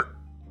cart.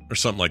 Or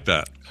something like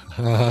that.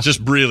 Just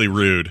really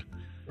rude.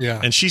 Yeah.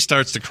 And she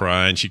starts to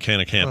cry, and she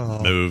kind of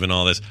can't move and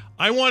all this.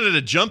 I wanted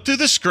to jump through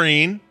the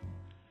screen,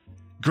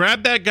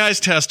 grab that guy's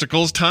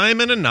testicles, tie him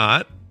in a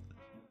knot,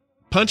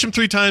 punch him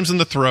 3 times in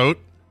the throat,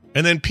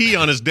 and then pee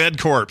on his dead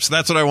corpse.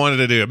 That's what I wanted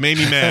to do. It made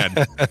me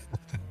mad.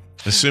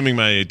 Assuming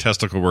my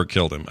testicle work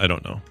killed him. I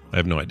don't know. I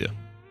have no idea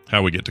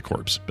how we get to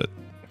corpse. But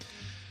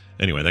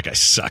anyway, that guy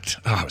sucked.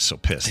 Oh, I was so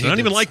pissed. I don't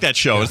even like that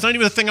show. Yeah. It's not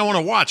even a thing I want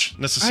to watch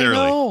necessarily.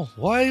 I know.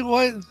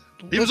 Why?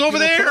 It was over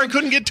there. I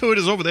couldn't get to it.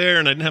 It was over there,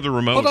 and I didn't have the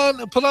remote.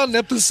 Put on an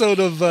episode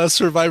of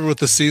Survivor with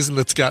the Season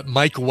that's got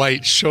Mike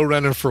White,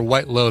 showrunner for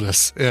White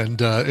Lotus, and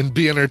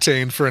be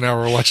entertained for an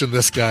hour watching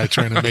this guy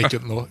trying to make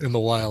it in the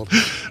wild.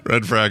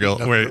 Red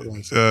Fraggle.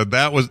 Wait,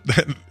 that was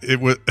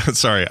it was.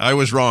 Sorry, I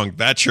was wrong.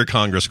 That's your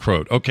Congress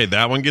quote. Okay,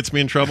 that one gets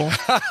me in trouble.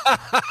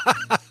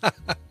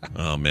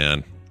 Oh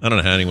man, I don't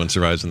know how anyone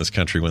survives in this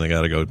country when they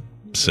got to go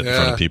sit in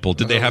front of people.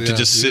 Did they have to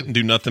just sit and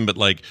do nothing but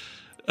like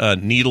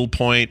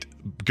needlepoint?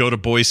 Go to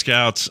Boy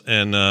Scouts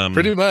and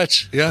pretty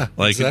much, yeah.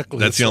 Like exactly.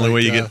 That's the only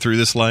way you get through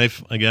this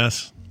life, I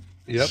guess.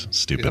 Yep.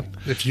 Stupid. Yep.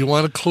 If you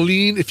want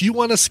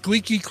a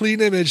squeaky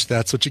clean image,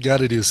 that's what you got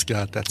to do,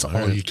 Scott. That's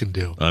all you can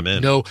do. I'm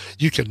in. No,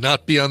 you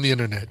cannot be on the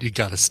internet. You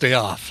got to stay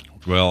off.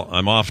 Well,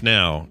 I'm off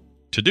now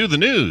to do the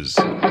news.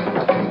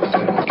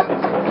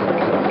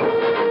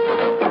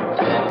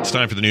 It's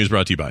time for the news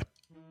brought to you by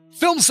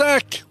Film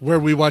Sack, where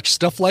we watch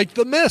stuff like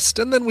The Mist,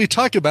 and then we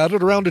talk about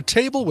it around a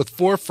table with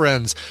 4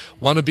 friends.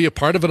 Want to be a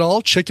part of it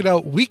all? Check it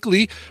out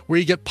weekly, where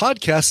you get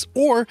podcasts,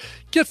 or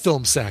get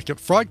Film Sack at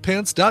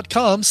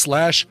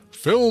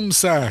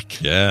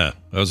frogpants.com/filmsack. Yeah,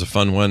 that was a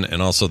fun one,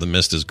 and also The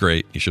Mist is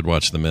great. You should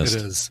watch The Mist.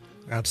 It is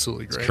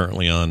absolutely great. It's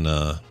currently on,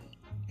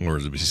 where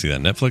did we see that,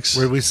 Netflix?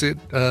 Where we see it?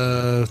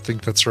 I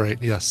think that's right,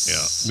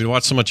 yes. Yeah, we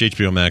watched so much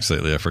HBO Max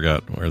lately, I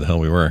forgot where the hell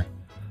we were.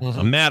 Mm-hmm.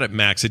 I'm mad at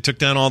Max. They took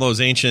down all those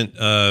ancient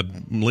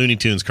Looney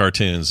Tunes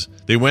cartoons.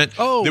 They went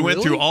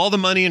through all the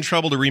money and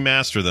trouble to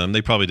remaster them.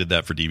 They probably did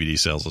that for DVD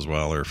sales as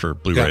well, or for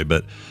Blu-ray.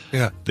 But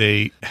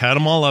they had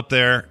them all up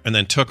there and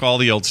then took all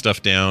the old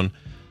stuff down.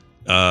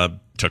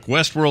 Took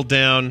Westworld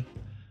down.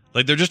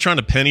 Like, they're just trying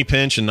to penny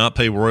pinch and not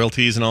pay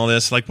royalties and all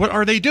this. Like, what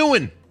are they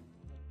doing?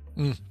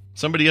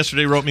 Somebody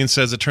yesterday wrote me and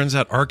says, it turns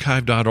out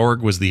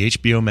archive.org was the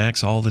HBO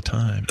Max all the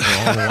time.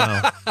 All the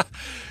while.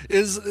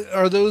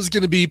 Are those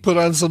going to be put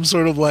on some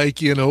sort of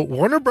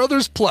Warner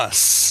Brothers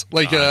Plus?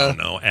 I don't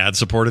know,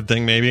 ad-supported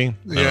thing maybe? I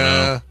don't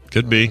know.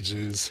 Could be.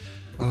 Geez.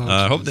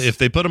 I hope if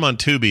they put them on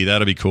Tubi,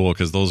 that'll be cool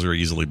because those are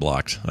easily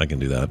blocked. I can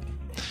do that.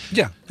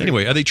 Yeah.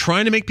 Anyway, are they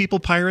trying to make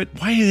people pirate?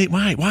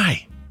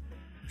 Why?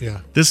 Yeah.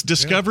 This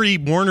Discovery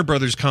Warner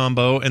Brothers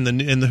combo and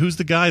the who's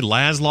the guy?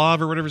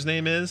 Laszlo or whatever his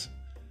name is?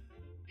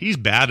 He's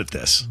bad at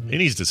this. He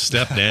needs to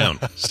step down.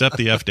 Step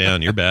the F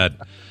down. You're bad.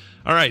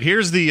 All right,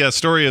 here's the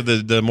story of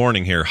the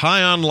morning here.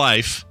 High on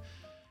Life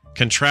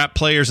can trap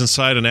players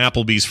inside an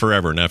Applebee's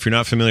forever. Now, if you're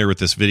not familiar with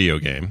this video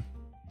game,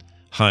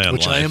 High on Life.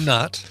 Which I am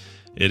not.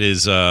 It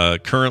is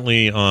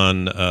currently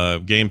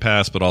on Game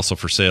Pass, but also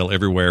for sale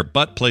everywhere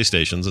but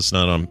PlayStations. It's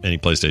not on any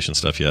PlayStation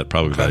stuff yet,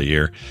 probably about a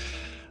year.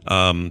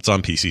 It's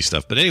on PC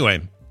stuff. But anyway,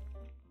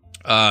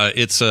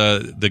 it's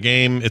the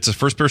game. It's a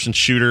first-person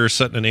shooter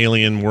set in an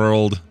alien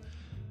world.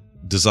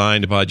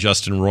 Designed by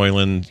Justin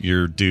Roiland,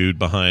 your dude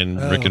behind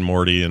Rick and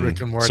Morty and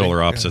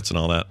Solar Opposites and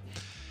all that.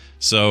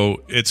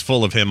 So it's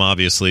full of him,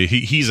 obviously.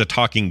 He's a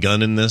talking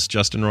gun in this,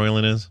 Justin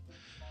Roiland is.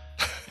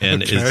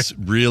 And it's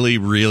really,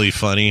 really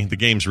funny. The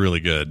game's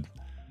really good.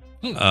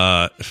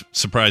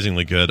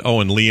 Surprisingly good. Oh,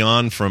 and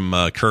Leon from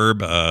Curb,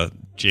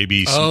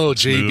 JB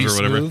Smooth or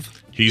whatever. Smooth.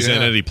 He's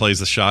in it. He plays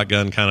the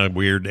shotgun kind of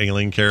weird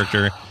alien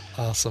character.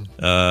 Awesome.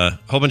 A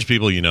whole bunch of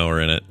people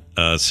are in it.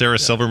 Sarah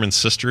Silverman's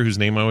sister, whose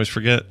name I always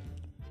forget.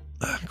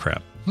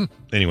 Crap.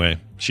 Anyway,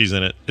 she's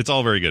in it. It's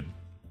all very good.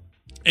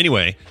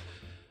 Anyway,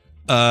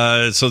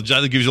 so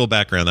that gives you a little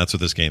background. That's what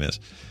this game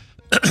is.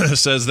 It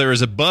says there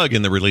is a bug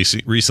in the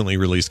recently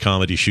released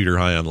comedy shooter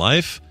High on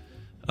Life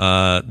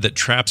that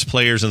traps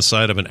players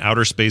inside of an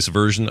outer space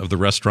version of the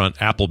restaurant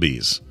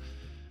Applebee's.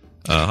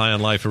 High on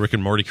Life, a Rick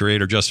and Morty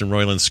creator, Justin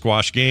Roiland's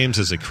Squash Games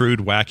is a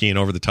crude, wacky, and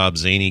over-the-top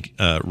zany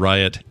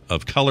riot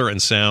of color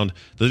and sound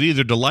that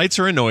either delights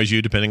or annoys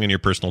you, depending on your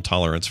personal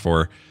tolerance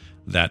for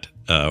that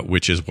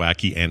which is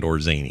wacky and or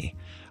zany.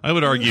 I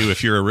would argue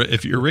if you're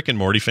a Rick and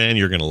Morty fan,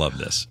 you're going to love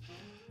this.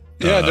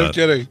 Yeah, no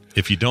kidding.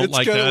 If you don't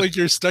like that, it's kind of like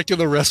you're stuck in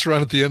the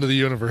restaurant at the end of the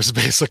universe,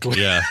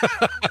 basically. Yeah,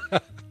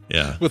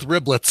 yeah, with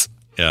riblets.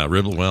 Yeah,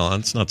 well,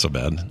 it's not so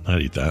bad.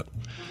 I'd eat that.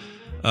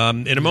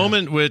 In a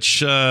moment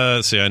which,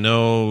 I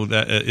know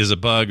that is a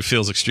bug,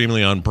 feels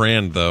extremely on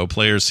brand, though.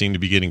 Players seem to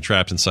be getting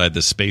trapped inside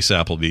this space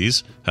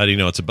Applebee's. How do you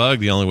know it's a bug?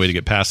 The only way to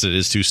get past it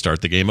is to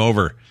start the game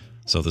over.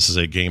 So this is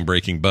a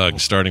game-breaking bug.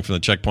 Starting from the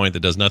checkpoint that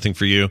does nothing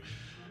for you.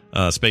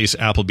 Space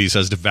Applebee's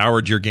has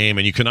devoured your game,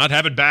 and you cannot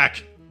have it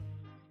back.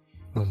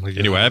 Oh my God.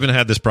 Anyway, I haven't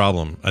had this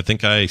problem. I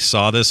think I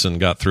saw this and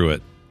got through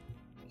it.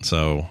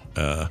 So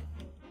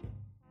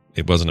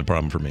it wasn't a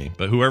problem for me.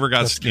 But whoever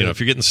got, if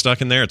you're getting stuck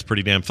in there, it's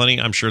pretty damn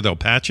funny. I'm sure they'll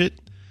patch it.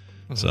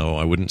 So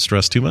I wouldn't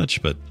stress too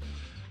much, but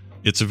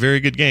it's a very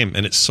good game,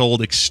 and it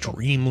sold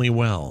extremely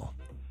well.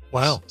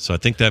 Wow. So I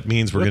think that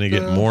means we're going to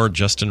get more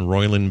Justin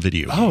Roiland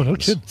video games. Oh, no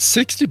kidding.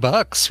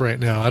 $60 right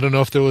now. I don't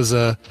know if there was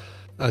a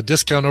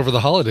discount over the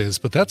holidays,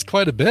 but that's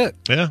quite a bit.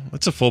 Yeah,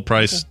 it's a full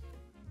price,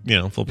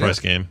 game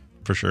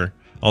for sure.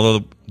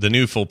 Although the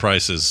new full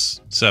price is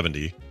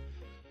 $70.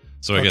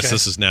 So I guess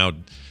this is now.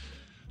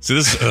 So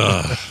this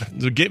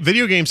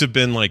video games have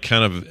been like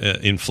kind of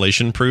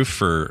inflation proof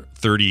for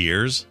 30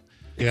 years.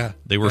 Yeah.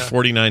 They were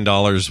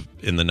 $49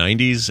 in the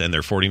 90s, and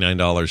they're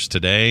 $49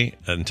 today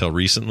until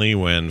recently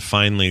when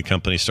finally the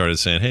company started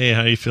saying, hey,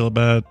 how do you feel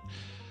about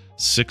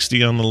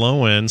 60 on the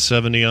low end,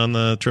 70 on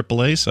the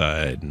AAA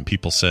side? And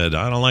people said,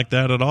 I don't like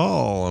that at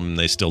all. And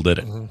they still did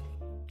it.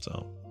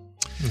 So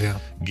yeah,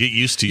 get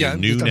used to your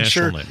new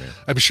national nightmare.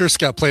 I'm sure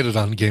Scott played it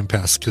on Game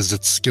Pass because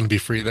it's going to be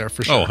free there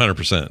for sure. Oh,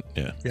 100%.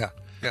 Yeah. Yeah.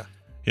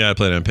 Yeah, I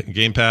played it on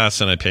Game Pass,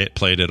 and I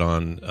played it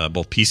on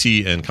both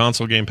PC and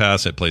console Game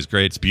Pass. It plays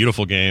great. It's a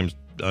beautiful game.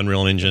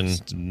 Unreal Engine,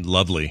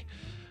 lovely,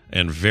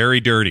 and very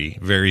dirty,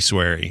 very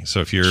sweary.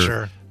 So if you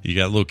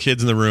got little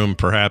kids in the room,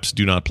 perhaps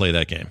do not play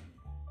that game.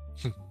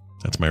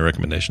 That's my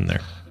recommendation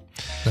there.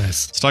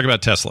 Nice. Let's talk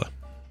about Tesla.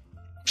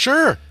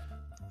 Sure.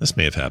 This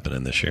may have happened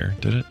in this year.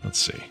 Did it? Let's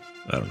see.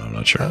 I don't know. I'm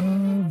not sure.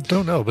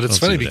 Don't know, but it's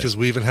funny because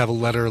we even have a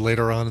letter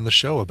later on in the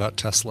show about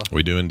Tesla.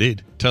 We do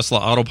indeed. Tesla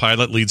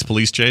autopilot leads to a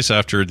police chase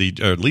after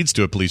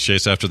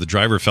the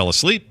driver fell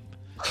asleep.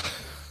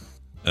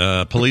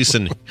 Police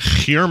in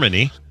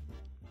Germany.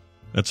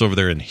 That's over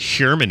there in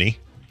Germany.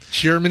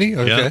 Germany?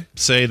 Okay. Yeah,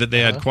 say that they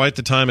had quite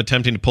the time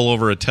attempting to pull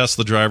over a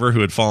Tesla driver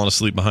who had fallen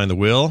asleep behind the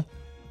wheel.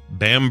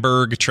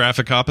 Bamberg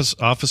traffic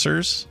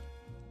officers.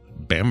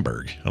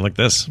 Bamberg. I like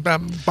this.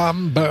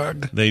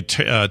 Bamberg. They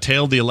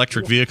tailed the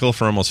electric vehicle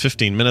for almost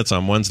 15 minutes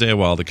on Wednesday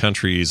while on the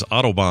country's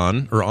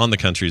Autobahn,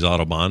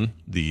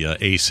 the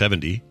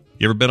A70.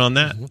 You ever been on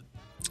that?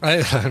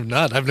 I have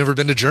not. I've never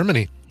been to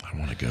Germany. I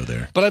want to go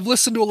there. But I've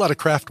listened to a lot of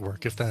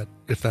Kraftwerk, if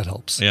that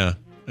helps. Yeah.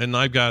 And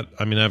I've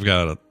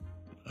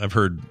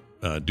heard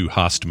Du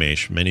hast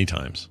mich many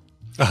times.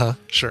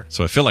 Sure.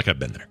 So I feel like I've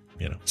been there.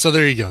 So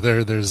there you go.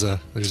 There's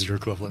your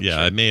equivalent.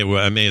 Yeah, sure.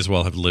 I may as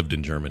well have lived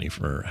in Germany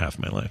for half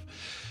my life.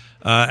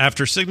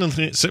 After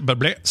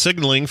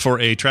signaling for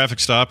a traffic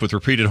stop with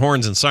repeated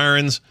horns and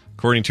sirens,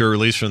 according to a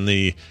release from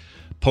the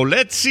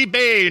Polizei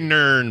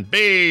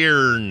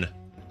Bayern,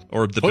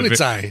 or the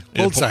Polizei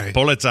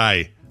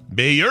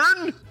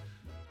Bayern,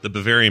 the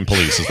Bavarian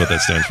police is what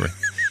that stands for.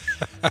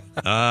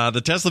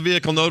 The Tesla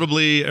vehicle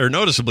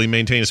noticeably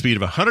maintained a speed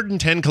of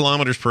 110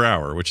 kilometers per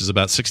hour, which is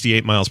about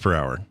 68 miles per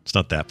hour. It's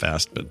not that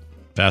fast, but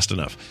fast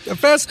enough.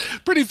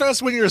 Pretty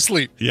fast when you're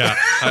asleep. Yeah,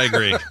 I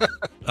agree.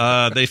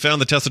 They found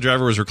the Tesla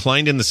driver was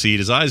reclined in the seat,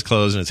 his eyes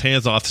closed, and his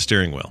hands off the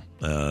steering wheel.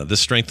 This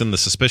strengthened the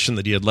suspicion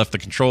that he had left the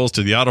controls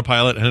to the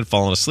autopilot and had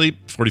fallen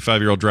asleep.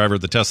 45-year-old driver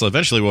of the Tesla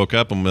eventually woke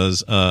up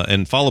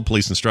and followed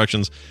police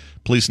instructions.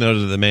 Police noted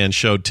that the man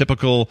showed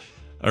drug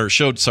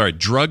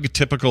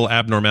typical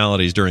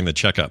abnormalities during the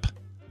checkup.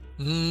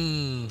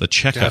 The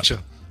checkup.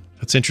 Gotcha.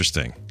 That's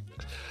interesting.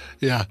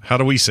 Yeah. How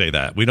do we say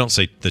that? We don't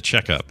say the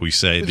checkup. We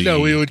say the.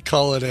 No, we would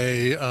call it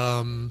a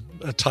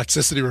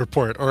toxicity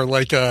report, or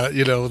like I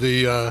don't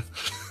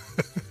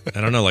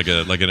know,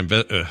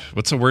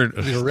 what's the word?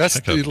 The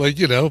arrest,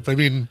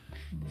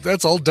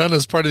 that's all done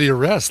as part of the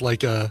arrest,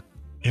 Yeah,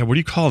 what do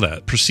you call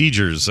that?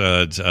 Procedures,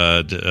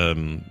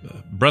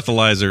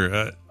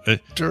 breathalyzer.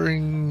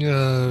 During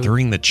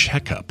the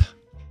checkup.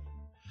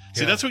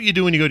 See, that's what you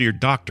do when you go to your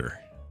doctor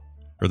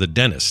or the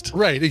dentist.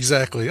 Right,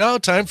 exactly. Oh,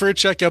 time for a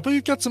checkup. Oh,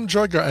 you've got some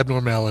drug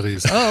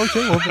abnormalities. Oh,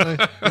 okay. Well, then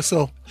I guess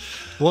I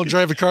won't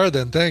drive a car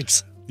then.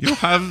 Thanks. You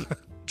have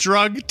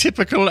drug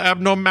typical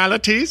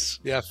abnormalities?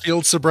 Yeah,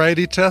 field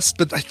sobriety test.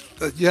 But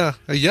yes.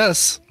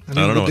 I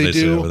don't know what they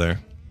say over there.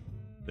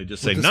 They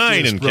just say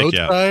 9 and kick you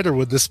out. Or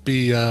would this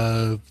be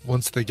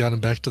once they got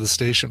him back to the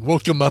station?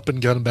 Woke him up and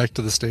got him back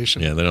to the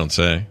station. Yeah, they don't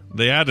say.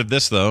 They added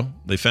this, though.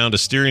 They found a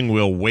steering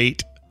wheel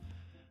weight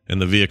in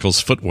the vehicle's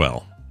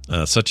footwell.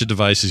 Such a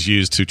device is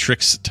used to trick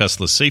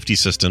Tesla's safety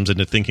systems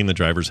into thinking the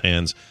driver's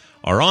hands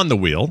are on the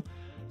wheel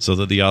so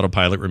that the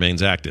autopilot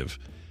remains active.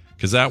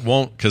 Because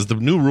the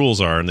new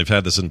rules are, and they've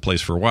had this in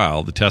place for a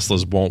while, the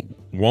Teslas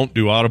won't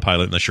do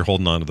autopilot unless you're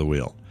holding onto the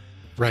wheel.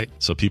 Right.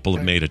 So people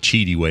have made a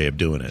cheaty way of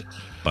doing it.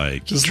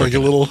 Just like a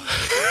little,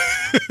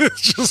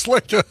 just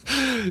like a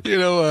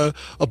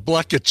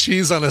block of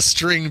cheese on a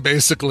string,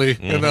 basically,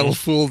 and that'll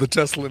fool the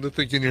Tesla into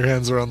thinking your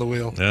hands are on the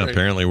wheel. Yeah, right.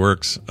 Apparently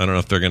works. I don't know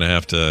if they're going to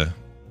have to.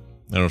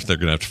 I don't know if they're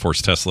going to have to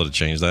force Tesla to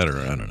change that,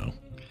 or I don't know.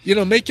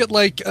 Make it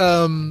like,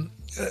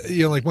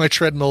 like my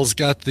treadmill's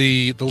got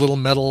the little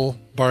metal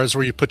bars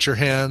where you put your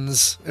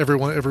hands every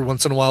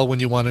once in a while when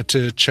you wanted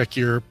to check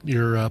your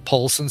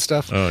pulse and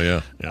stuff. Oh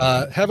yeah.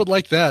 Have it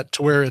like that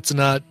to where it's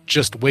not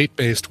just weight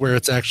based, where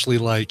it's actually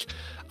like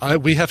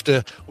we have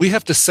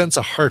to sense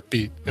a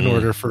heartbeat in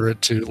order for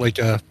it to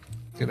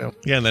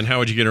Yeah, and then how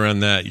would you get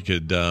around that? You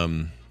could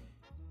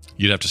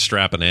you'd have to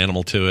strap an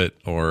animal to it,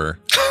 or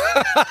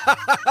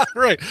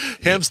Right.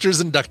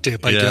 Hamsters and duct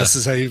tape, I guess,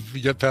 is how you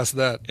get past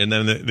that. And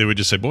then they would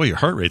just say, boy, your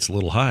heart rate's a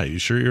little high. You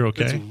sure you're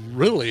okay? It's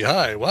really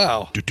high.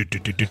 Wow. And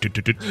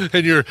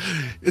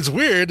it's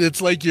weird.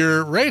 It's like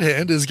your right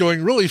hand is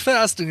going really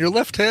fast and your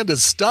left hand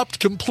is stopped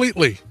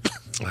completely.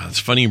 It's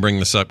funny you bring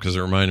this up because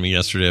it reminded me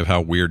yesterday of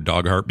how weird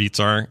dog heartbeats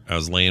are. I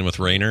was laying with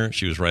Rainer.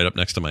 She was right up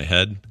next to my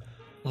head.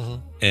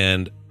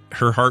 And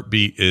her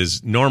heartbeat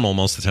is normal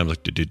most of the time,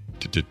 like,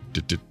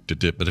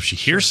 but if she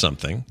hears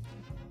something,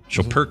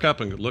 she'll perk up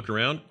and look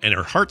around, and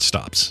her heart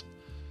stops.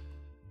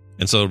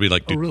 And so it'll be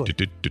like, it's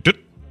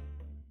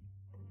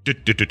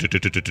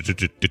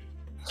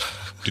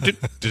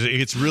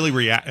really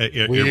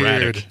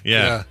erratic.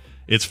 Yeah.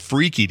 It's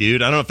freaky,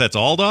 dude. I don't know if that's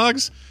all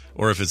dogs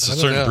or if it's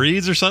certain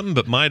breeds or something,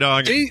 but my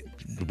dog,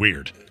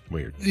 weird.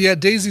 Yeah,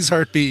 Daisy's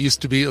heartbeat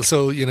used to be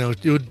so,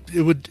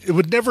 it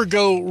would never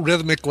go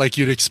rhythmic like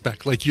you'd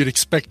expect. Like you'd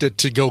expect it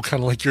to go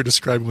kind of like you're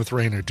describing with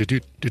Rainer.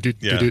 It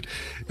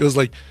was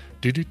like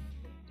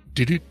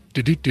yeah.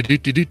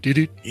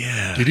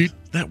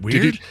 That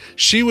weird.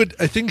 She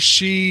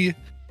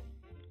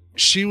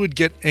would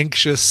get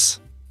anxious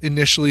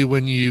initially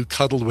when you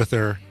cuddled with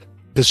her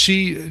because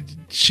she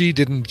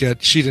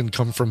didn't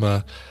come from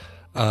a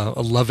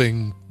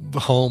loving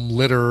home,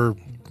 litter,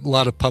 a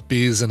lot of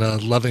puppies and a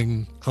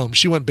loving home.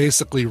 She went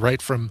basically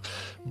right from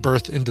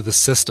birth into the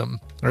system,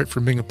 right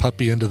from being a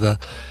puppy into the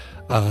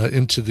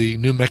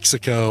New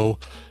Mexico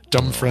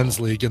Dumb Friends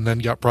League, and then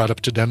got brought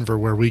up to Denver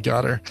where we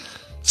got her.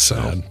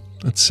 So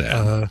that's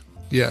sad.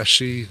 Yeah,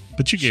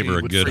 but you gave her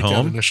a good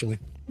home initially.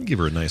 You gave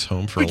her a nice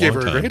home for a long time.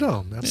 We gave her a great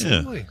home.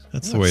 Absolutely. Yeah,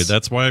 that's the way.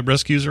 That's why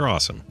rescues are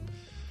awesome.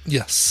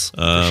 Yes,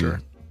 for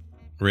sure.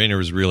 Rainer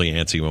was really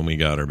antsy when we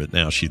got her, but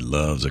now she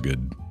loves a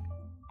good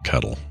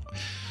cuddle.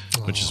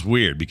 Which is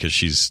weird because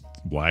she's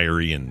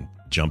wiry and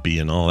jumpy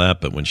and all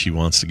that, but when she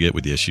wants to get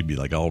with you, she'd be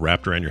like all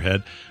wrapped around your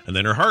head, and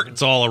then her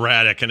heart's all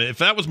erratic. And if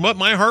that was what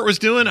my heart was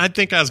doing, I'd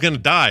think I was going to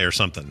die or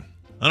something.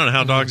 I don't know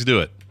how dogs do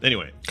it.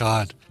 Anyway,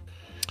 God,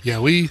 yeah,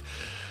 we've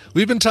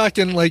been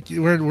talking like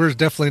we're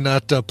definitely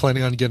not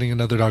planning on getting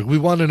another dog. We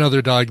want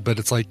another dog, but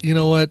it's like, you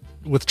know what?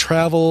 With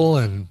travel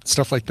and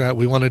stuff like that,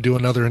 we want to do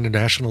another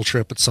international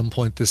trip at some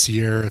point this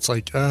year. It's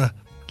like,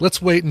 let's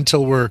wait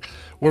until we're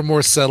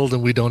more settled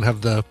and we don't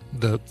have the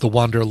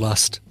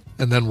wanderlust,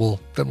 and then we'll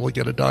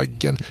get a dog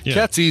again. Yeah.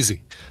 Cat's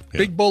easy. Yeah.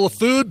 Big bowl of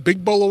food,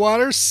 big bowl of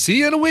water. See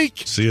you in a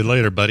week. See you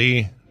later,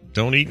 buddy.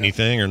 Don't eat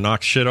anything or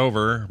knock shit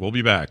over. We'll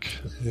be back.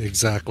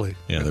 Exactly.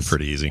 Yeah, yes. They're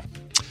pretty easy.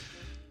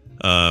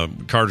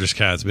 Carter's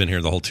cat's been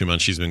here the whole 2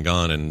 months she's been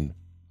gone, and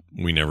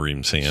we never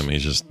even see him.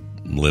 He's just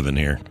living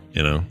here,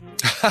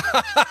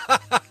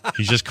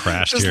 He's just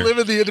crashed just here.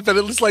 Living the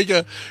independent. It's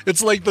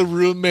like the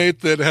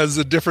roommate that has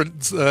a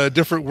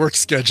different work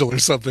schedule or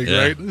something,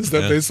 right? Is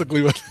that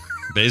basically what?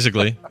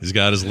 Basically, he's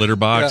got his litter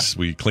box. Yeah.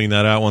 We clean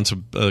that out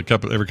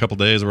every couple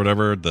days or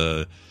whatever.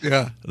 The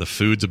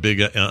food's a big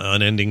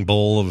unending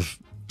bowl of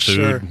food.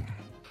 Sure.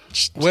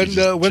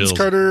 When's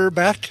Carter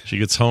back? She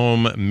gets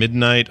home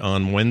midnight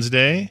on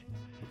Wednesday.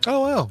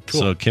 Oh, wow.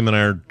 Cool. So Kim and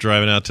I are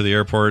driving out to the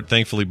airport.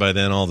 Thankfully, by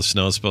then, all the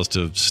snow is supposed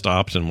to have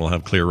stopped and we'll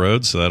have clear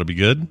roads, so that'll be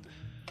good.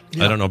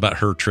 Yeah. I don't know about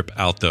her trip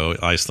out, though.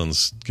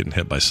 Iceland's getting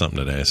hit by something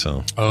today.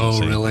 So. Oh,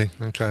 really?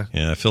 Okay.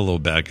 Yeah, I feel a little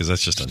bad because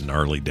that's just a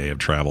gnarly day of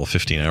travel,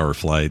 15-hour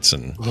flights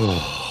and a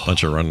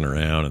bunch of running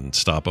around and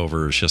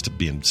stopovers. She has to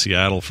be in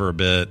Seattle for a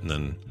bit and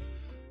then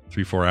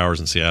 3-4 hours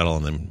in Seattle,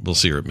 and then we'll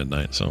see her at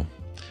midnight. So,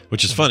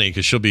 which is funny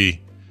because she'll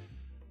be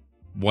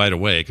wide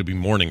awake. It'll be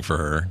morning for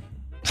her.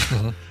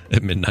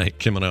 At midnight,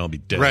 Kim and I will be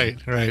dead. Right.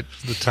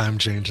 The time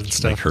change and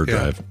stuff. Make her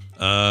drive.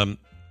 All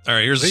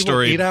right, here's the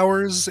story. 8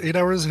 hours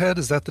ahead?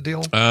 Is that the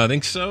deal? I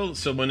think so.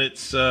 So when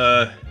it's...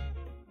 is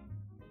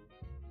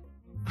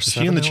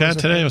she in the chat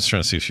today? I was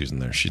trying to see if she's in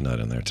there. She's not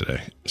in there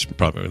today.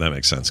 Probably that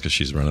makes sense because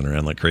she's running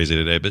around like crazy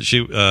today. But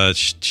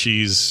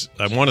she's...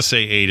 I want to say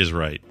 8 is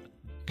right.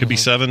 Could be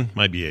 7,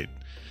 might be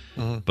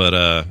 8.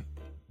 But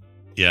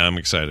yeah, I'm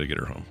excited to get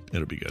her home.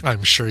 It'll be good.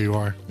 I'm sure you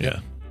are.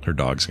 Yeah. Her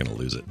dog's going to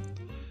lose it.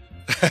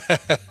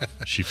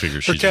 She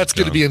figures her cat's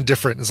going to be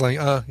indifferent. It's like,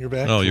 you're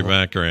back. Oh, you're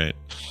back. All right.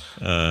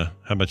 How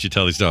about you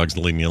tell these dogs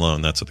to leave me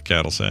alone? That's what the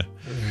cat will say.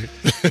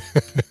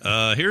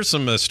 Right. Here's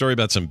some story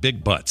about some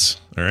big butts.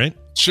 All right.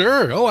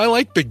 Sure. Oh, I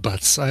like big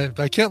butts.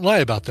 I can't lie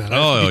about that.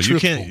 You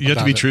can't. You have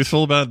to be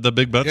truthful about the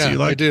big butts you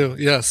like. I do.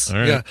 Yes. All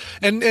right. Yeah.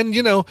 And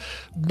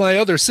my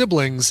other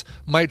siblings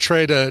might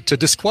try to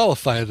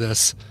disqualify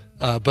this.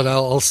 But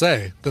I'll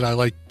say that I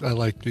like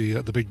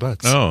the big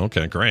butts. Oh,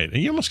 okay, great.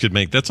 You almost could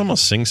make that's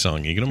almost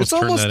sing-song. You can almost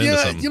turn that into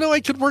something. I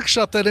could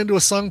workbutt that into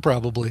a song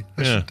probably.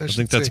 I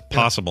think that's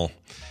possible.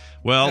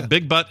 Well,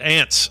 big butt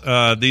ants.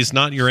 These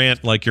not your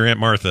aunt like your Aunt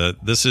Martha.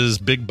 This is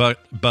big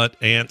butt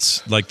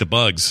ants like the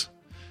bugs.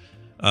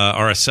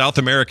 Are a South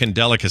American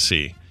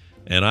delicacy,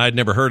 and I'd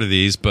never heard of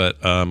these,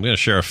 but I'm going to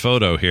share a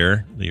photo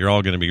here. You're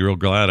all going to be real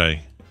glad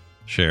I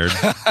shared.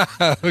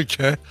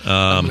 Okay.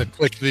 I'm going to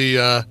click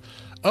the.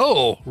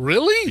 Oh,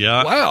 really?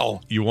 Yeah.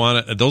 Wow. You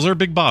want to? Those are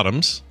big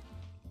bottoms.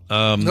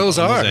 Those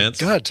are. Ants.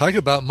 God, talk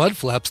about mud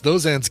flaps.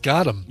 Those ants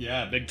got them.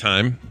 Yeah, big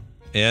time.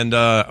 And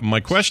my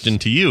question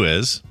to you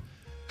is,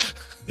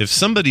 if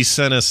somebody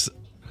sent us,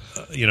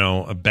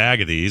 a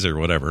bag of these or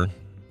whatever,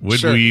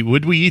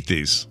 would we eat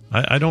these?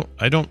 I don't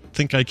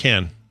think I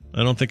can.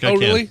 I don't think I can.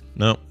 Really?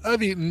 No.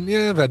 I've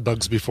had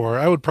bugs before.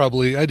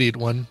 I'd eat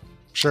one.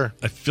 Sure.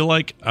 I feel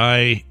like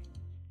what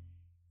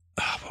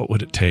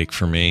would it take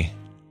for me?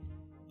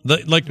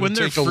 When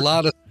take a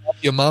lot of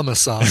slap your mama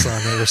sauce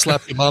on it, or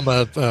slap your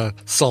mama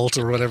salt,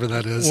 or whatever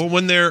that is. Well,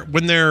 when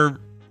they're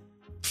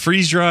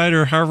freeze dried,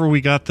 or however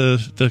we got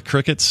the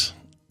crickets,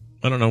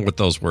 I don't know what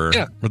those were.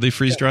 Yeah. Were they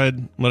freeze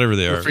dried? Whatever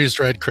they are. Freeze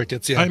dried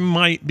crickets. Yeah. I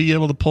might be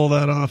able to pull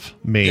that off.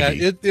 Maybe.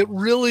 Yeah. It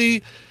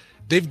really.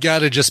 They've got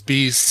to just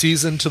be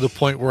seasoned to the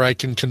point where I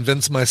can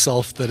convince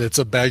myself that it's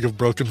a bag of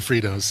broken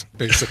Fritos,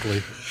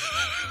 basically.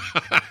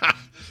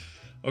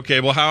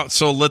 Okay, well,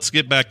 so let's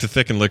get back to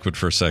thick and liquid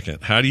for a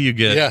second. How do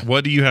you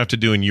what do you have to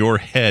do in your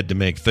head to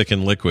make thick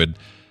and liquid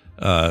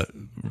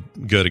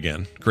great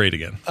again?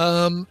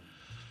 All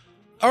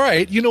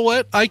right, you know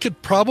what? I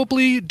could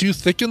probably do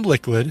thick and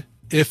liquid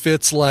if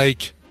it's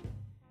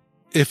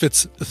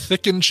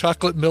thickened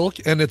chocolate milk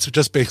and it's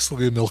just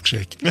basically a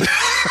milkshake.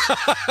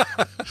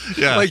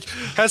 Yeah.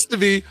 Has to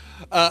be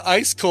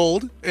ice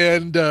cold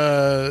and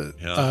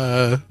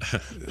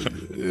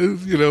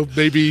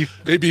maybe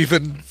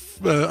even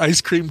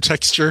ice cream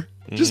texture.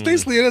 Just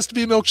basically it has to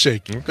be a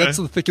milkshake. Okay. That's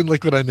the thick and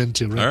liquid I'm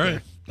into. All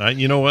right.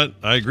 You know what?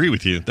 I agree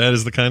with you. That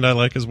is the kind I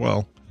like as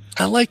well.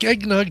 I like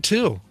eggnog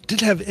too.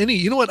 Didn't have any.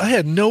 You know what? I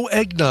had no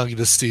eggnog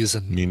this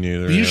season. Me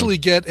neither. We usually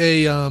get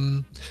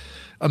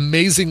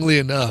amazingly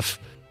enough,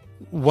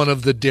 one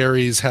of the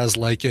dairies has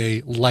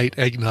a light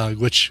eggnog,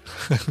 which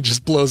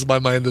just blows my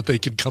mind that they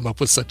could come up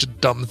with such a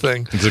dumb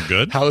thing. Is it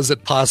good? How is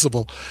it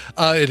possible?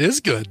 It is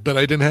good, but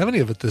I didn't have any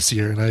of it this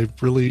year, and I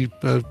really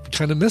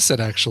kind of miss it,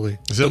 actually.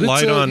 Is it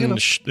light on?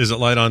 Is it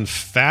light on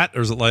fat,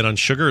 or is it light on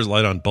sugar, or is it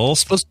light on both?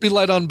 It's supposed to be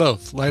light on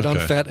both, on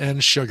fat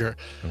and sugar.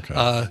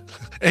 Okay.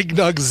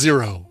 Nog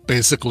Zero,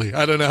 basically.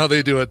 I don't know how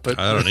they do it, but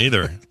I don't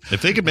either.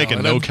 If they could make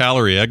a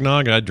no-calorie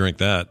eggnog, I'd drink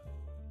that.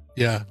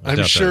 Yeah,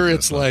 I'm sure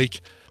it's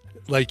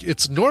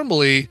it's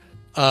normally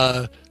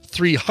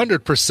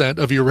 300%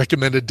 of your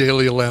recommended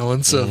daily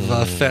allowance of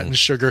fat and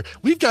sugar.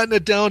 We've gotten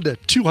it down to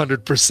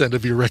 200%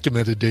 of your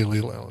recommended daily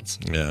allowance.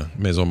 Yeah,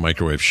 may as well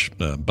microwave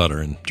butter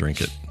and drink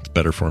it. It's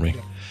better for me.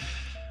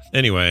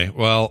 Anyway,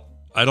 well,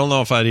 I don't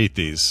know if I'd eat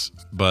these,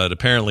 but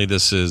apparently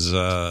this is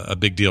a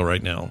big deal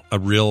right now, a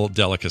real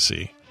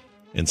delicacy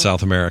in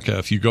South America.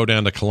 If you go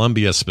down to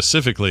Colombia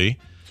specifically,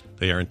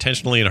 they are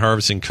intentionally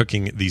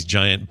cooking these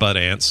giant bud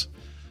ants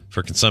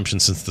for consumption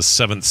since the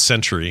 7th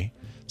century,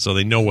 so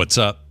they know what's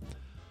up.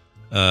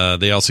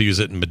 They also use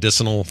it in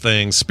medicinal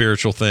things,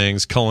 spiritual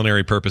things,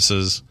 culinary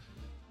purposes.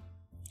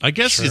 I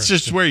guess it's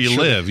just where you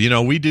live.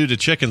 We do to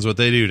chickens what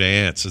they do to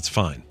ants. It's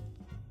fine.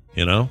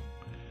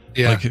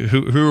 Yeah.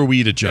 Who are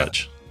we to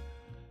judge?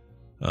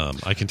 Yeah.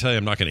 I can tell you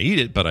I'm not going to eat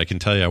it, but I can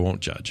tell you I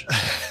won't judge.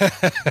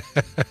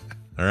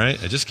 All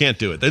right? I just can't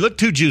do it. They look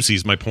too juicy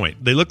is my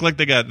point. They look like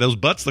those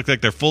butts look like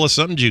they're full of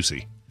something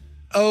juicy.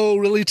 Oh,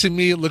 really? To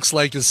me, it looks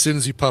like as soon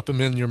as you pop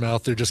them in your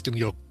mouth, they're just going to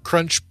go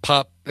crunch,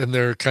 pop, and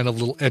they're kind of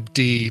little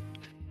empty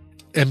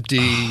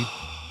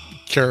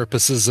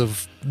carapaces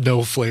of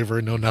no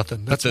flavor, no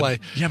nothing. That's why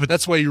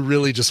you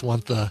really just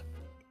want the.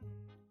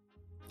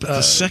 But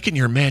the second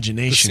your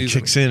imagination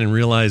kicks in and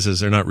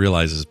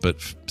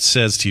but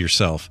says to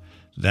yourself,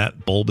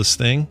 that bulbous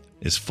thing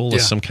is full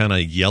of some kind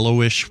of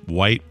yellowish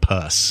white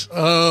pus.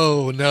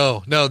 Oh,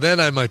 no,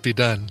 then I might be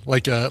done.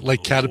 Like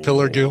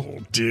caterpillar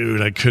goo.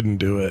 Dude, I couldn't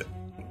do it.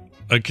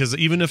 Because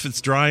even if it's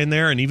dry in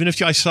there, and even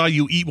if I saw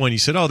you eat one, you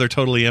said, oh, they're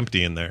totally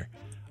empty in there.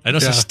 I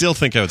still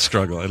think I would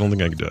struggle. I don't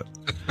think I could do it.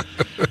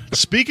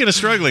 Speaking of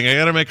struggling, I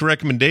got to make a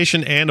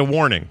recommendation and a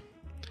warning.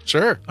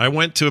 Sure. I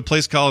went to a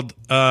place called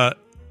the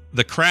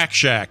Crack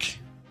Shack.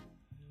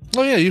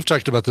 Oh, yeah, you've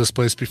talked about this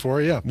place before,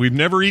 yeah. We've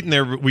never eaten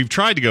there. We've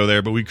tried to go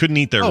there, but we couldn't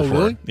eat there before.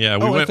 Really? Yeah,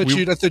 I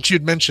thought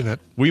you'd mention it.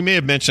 We may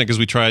have mentioned it because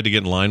we tried to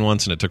get in line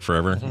once, and it took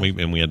forever, and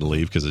we had to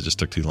leave because it just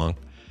took too long.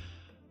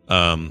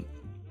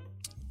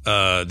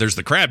 There's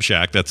the Crab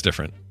Shack. That's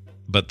different.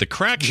 But the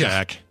Crack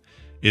Shack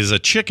is a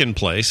chicken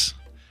place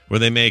where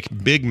they make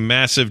big,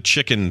 massive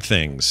chicken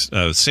things,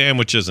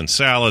 sandwiches and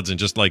salads,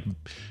 and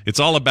it's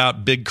all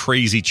about big,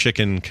 crazy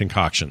chicken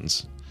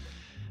concoctions.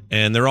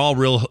 And they're all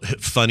real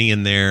funny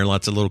in there.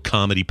 Lots of little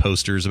comedy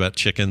posters about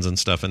chickens and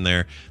stuff in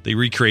there. They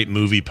recreate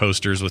movie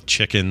posters with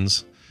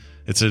chickens.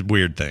 It's a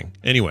weird thing.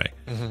 Anyway,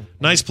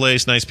 nice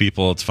place, nice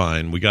people. It's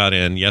fine. We got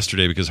in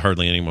yesterday because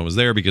hardly anyone was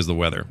there because of the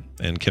weather.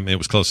 And it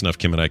was close enough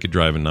Kim and I could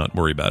drive and not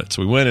worry about it.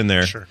 So we went in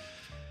there. Sure.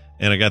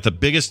 And I got the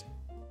biggest,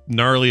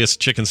 gnarliest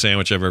chicken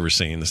sandwich I've ever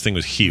seen. This thing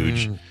was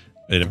huge. And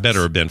it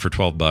better have been for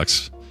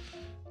 $12.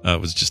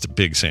 It was just a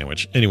big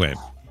sandwich. Anyway.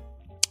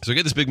 So I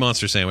get this big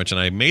monster sandwich,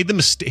 and I made the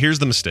mistake. Here's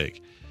the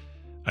mistake.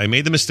 I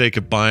made the mistake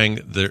of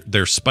buying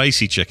their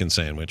spicy chicken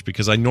sandwich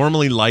because I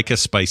normally like a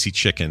spicy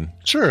chicken.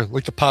 Sure,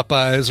 like the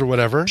Popeyes or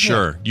whatever.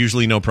 Sure,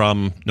 usually no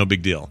problem, no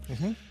big deal.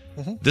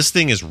 This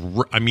thing is,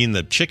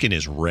 the chicken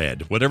is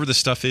red. Whatever the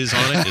stuff is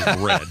on it is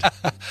red.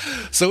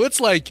 So it's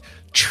like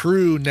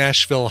true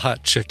Nashville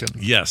hot chicken.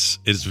 Yes,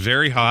 it's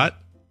very hot.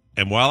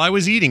 And while I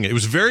was eating it, it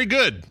was very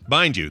good,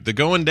 mind you. The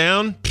going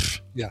down,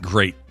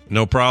 great.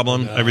 No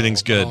problem. No.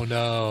 Everything's good. Oh,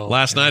 no.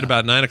 Last night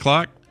about 9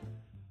 o'clock,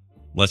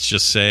 let's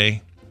just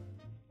say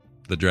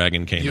the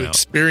dragon came You out.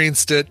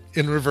 experienced it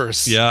in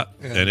reverse. Yeah,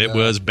 and it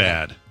was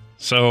bad.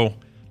 So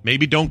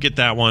maybe don't get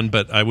that one,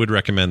 but I would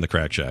recommend the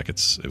Crack Shack. It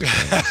was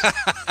very nice.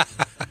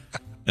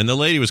 And the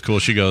lady was cool.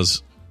 She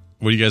goes,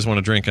 what do you guys want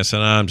to drink? I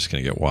said, I'm just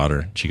going to get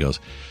water. She goes,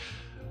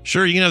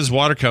 sure, you can have this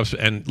water cup.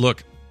 And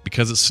look,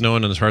 because it's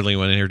snowing and there's hardly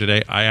anyone in here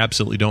today, I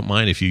absolutely don't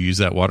mind if you use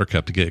that water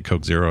cup to get a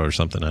Coke Zero or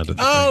something out of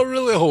the thing.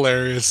 Really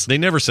hilarious. They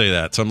never say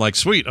that. So I'm like,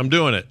 sweet, I'm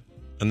doing it.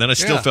 And then I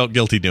still felt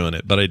guilty doing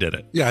it, but I did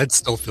it. Yeah, I'd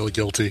still feel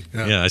guilty.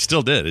 Yeah, I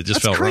still did. It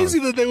just felt crazy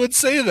wrong. that they would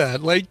say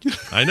that. Like,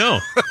 I know.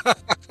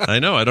 I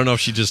don't know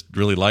if she just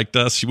really liked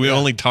us. We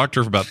only talked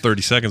to her for about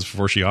 30 seconds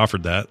before she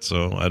offered that,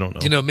 so I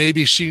don't know.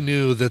 Maybe she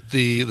knew that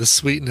the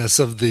sweetness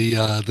of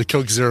the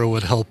Coke Zero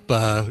would help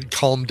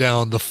calm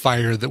down the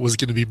fire that was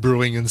going to be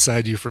brewing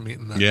inside you from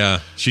eating that. Yeah,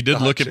 she did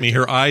look at me.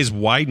 Her eyes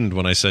widened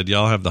when I said, "Yeah,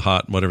 I'll have the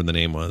hot whatever the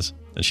name was,"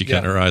 and she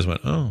kind of her eyes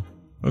went, "Oh,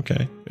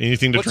 okay.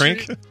 Anything to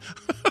drink?"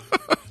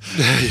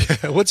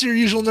 What's your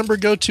usual number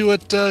go to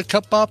at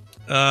Cup Pop?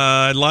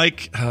 I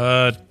like,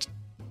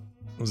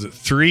 was it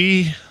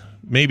 3,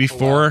 maybe 4?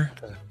 Wow.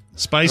 Okay.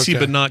 Spicy,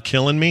 but not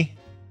killing me.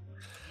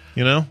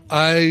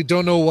 I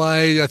don't know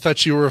why. I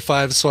thought you were a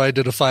 5, so I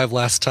did a 5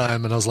 last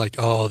time, and I was like,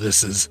 "Oh,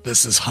 this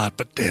is hot,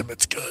 but damn,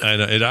 it's good." I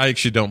know. I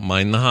actually don't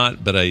mind the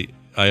hot, but I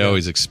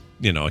always,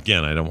 again,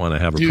 I don't want to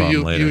have a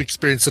problem later. You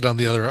experience it on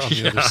the other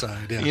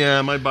side.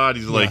 Yeah, my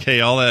body's like, hey,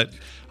 all that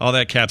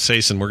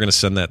capsaicin, we're going to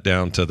send that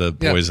down to the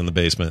boys in the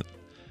basement.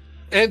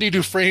 Andy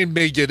Dufresne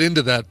may get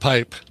into that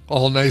pipe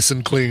all nice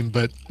and clean,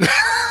 but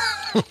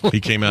he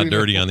came out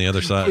dirty on the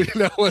other side.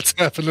 We know what's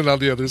happening on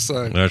the other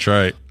side. That's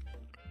right.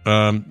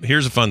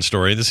 Here's a fun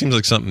story. This seems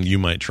like something you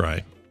might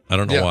try. I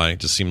don't know why. It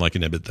just seemed like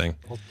an Ibbot thing.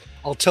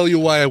 I'll tell you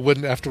why I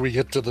wouldn't after we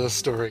get to the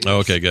story. Oh,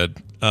 okay, good.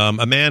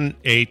 A man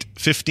ate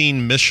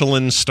 15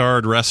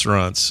 Michelin-starred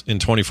restaurants in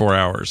 24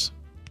 hours.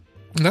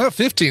 Not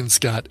 15,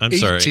 Scott. I'm 18.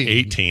 sorry,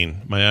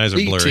 18. My eyes are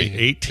blurry.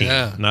 18.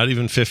 Yeah. Not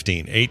even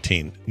 15.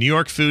 18. New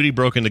York foodie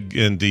broke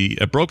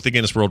the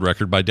Guinness World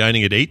Record by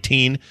dining at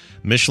 18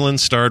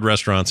 Michelin-starred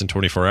restaurants in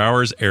 24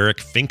 hours. Eric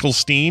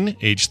Finkelstein,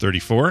 age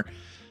 34,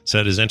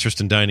 said his interest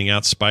in dining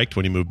out spiked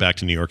when he moved back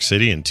to New York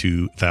City in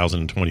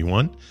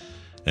 2021.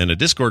 And a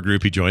Discord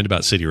group he joined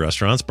about city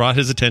restaurants brought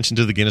his attention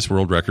to the Guinness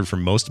World Record for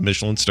most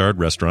Michelin-starred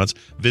restaurants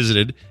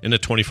visited in a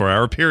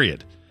 24-hour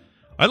period.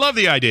 I love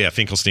the idea,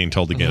 Finkelstein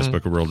told the Guinness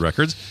Book of World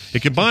Records.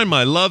 It combined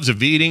my loves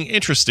of eating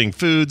interesting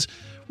foods,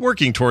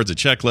 working towards a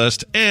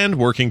checklist, and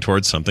working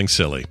towards something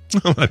silly.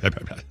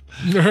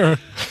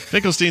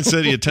 Finkelstein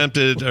said he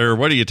attempted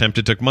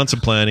took months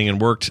of planning and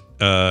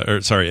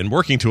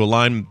working to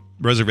align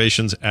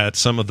reservations at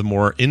some of the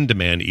more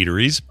in-demand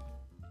eateries.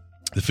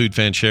 The food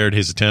fan shared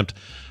his attempt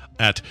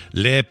at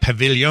Le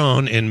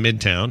Pavillon in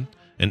Midtown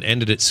and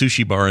ended at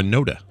Sushi Bar in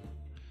Noda.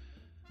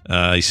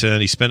 He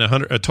said he spent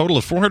a total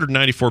of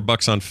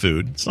 $494 on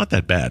food. It's not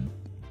that bad.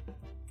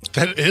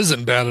 That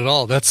isn't bad at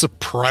all. That's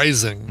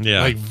surprising.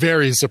 Yeah. Like,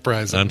 very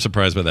surprising. I'm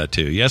surprised by that,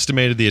 too. He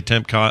estimated the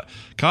attempt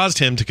caused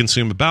him to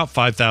consume about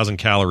 5,000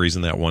 calories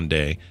in that one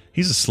day.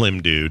 He's a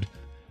slim dude.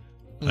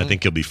 I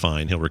think he'll be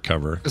fine. He'll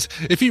recover.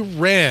 If he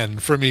ran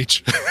from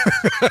each...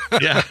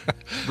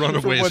 Run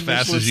away as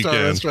fast as you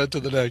can. Restaurant to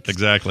the next.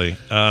 Exactly.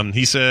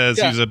 He says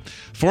he's a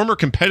former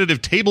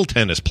competitive table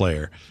tennis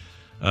player.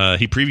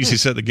 He previously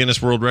set the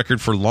Guinness World Record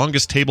for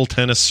longest table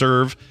tennis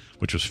serve,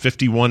 which was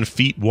 51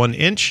 feet 1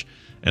 inch,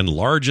 and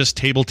largest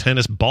table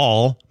tennis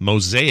ball,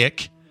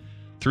 mosaic,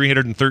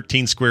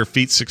 313 square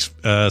feet, 6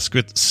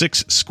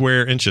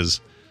 square inches.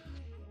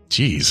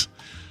 Jeez.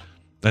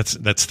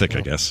 That's thick,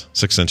 I guess.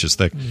 6 inches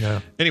thick.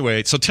 Yeah.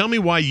 Anyway, so tell me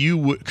why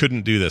you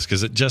couldn't do this,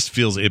 because it just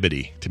feels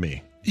Ibbity to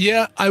me.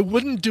 Yeah, I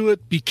wouldn't do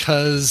it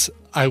because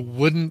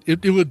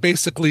it would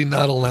basically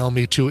not allow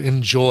me to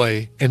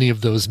enjoy any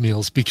of those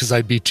meals because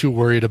I'd be too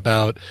worried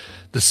about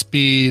the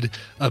speed,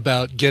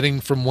 about getting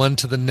from one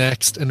to the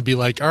next, and be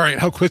like, all right,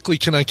 how quickly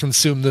can I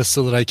consume this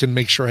so that I can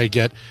make sure I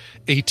get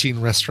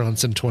 18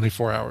 restaurants in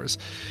 24 hours?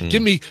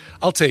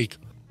 I'll take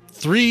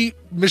 3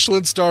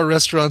 Michelin star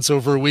restaurants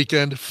over a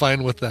weekend,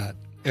 fine with that.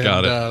 And,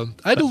 Got it.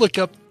 I had to look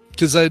up,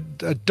 because I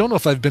don't know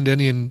if I've been to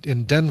any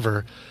in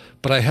Denver,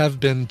 but I have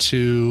been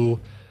to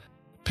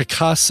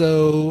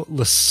Picasso,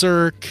 Le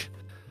Cirque,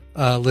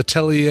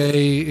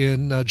 L'Atelier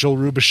in Joel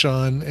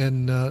Robuchon,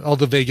 and all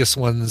the Vegas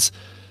ones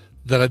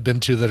that I've been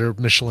to that are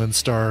Michelin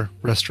star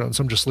restaurants.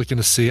 I'm just looking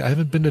to see. I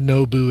haven't been to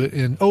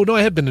Nobu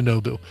I have been to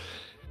Nobu.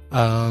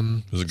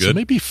 Was it good? So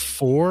maybe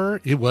 4.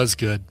 It was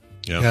good.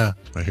 Yeah.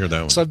 I hear that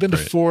one. So I've been to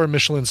 4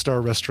 Michelin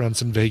star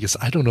restaurants in Vegas.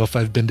 I don't know if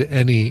I've been to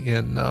any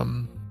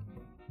in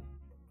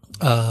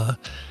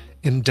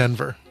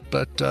Denver,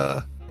 but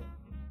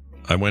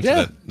I went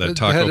to that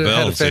Taco Bell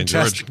had a in St.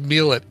 fantastic George.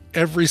 meal at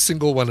every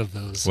single one of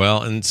those.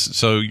 Well, and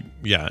so,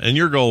 yeah, and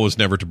your goal was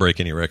never to break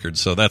any records,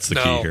 so that's the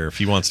key here. If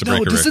he wants to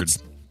break a record.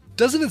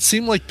 Doesn't it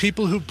seem like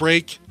people who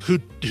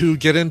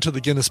get into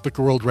the Guinness Book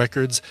of World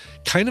Records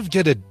kind of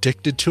get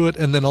addicted to it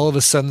and then all of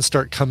a sudden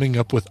start coming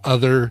up with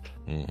other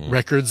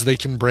records they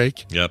can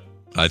break? Yep,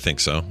 I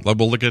think so. Well,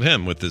 look at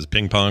him with his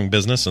ping pong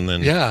business and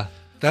then... Yeah,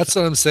 that's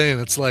what I'm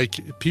saying. It's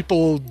like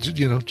people,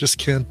 just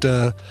can't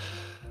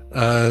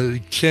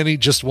eat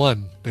just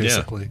one,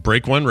 basically. Yeah.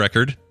 Break one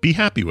record, be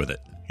happy with it,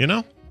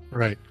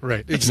 Right.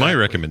 That's my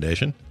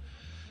recommendation.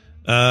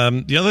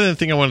 The other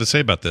thing I wanted to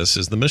say about this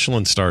is the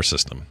Michelin star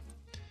system.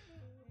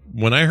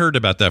 When I heard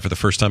about that for the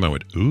first time, I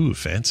went, ooh,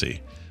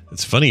 fancy.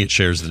 It's funny it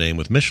shares the name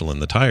with Michelin,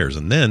 the tires.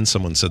 And then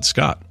someone said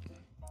Scott.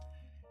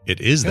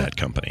 It is that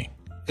company.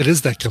 It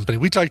is that company.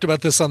 We talked about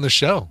this on the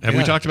show. Have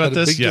we talked about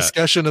this? Big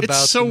discussion about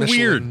it's so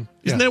weird.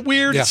 Isn't that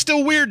weird? Yeah. It's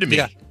still weird to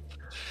me.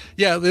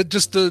 Yeah,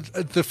 just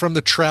the from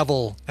the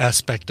travel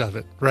aspect of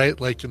it,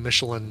 right? Like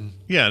Michelin.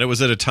 Yeah, and it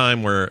was at a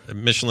time where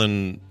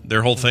Michelin,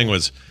 their whole thing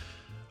was,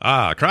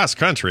 cross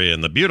country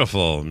and the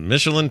beautiful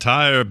Michelin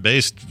tire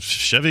based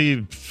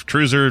Chevy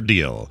Cruiser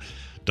deal.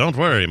 Don't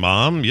worry,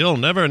 Mom, you'll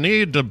never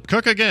need to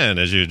cook again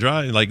as you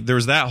drive. Like there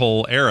was that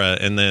whole era,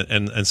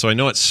 and so I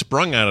know it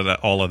sprung out of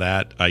all of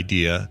that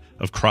idea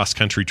of cross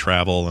country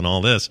travel and all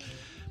this,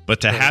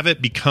 but to have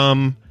it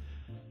become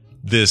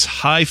this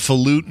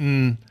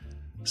highfalutin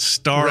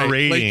star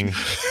rating,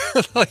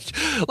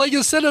 like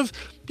instead of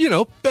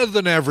better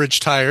than average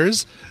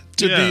tires,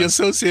 to be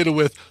associated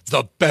with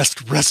the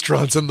best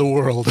restaurants in the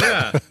world.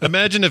 Yeah.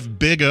 Imagine if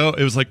Big O,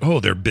 it was like,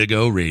 their Big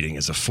O rating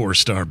is a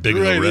 4-star Big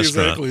O restaurant.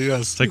 Exactly,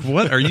 yes. It's like,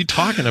 what are you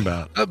talking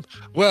about?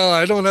 Well,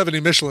 I don't have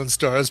any Michelin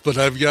stars, but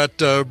I've got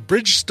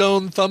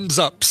Bridgestone thumbs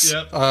ups.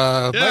 Yep.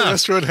 My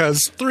restaurant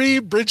has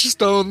 3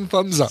 Bridgestone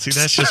thumbs ups. See,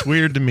 that's just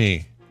weird to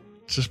me.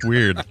 It's just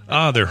weird.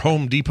 They're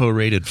Home Depot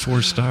rated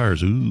 4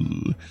 stars.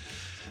 Ooh.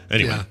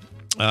 Anyway,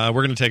 we're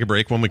going to take a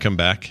break. When we come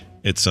back,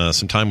 it's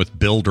some time with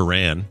Bill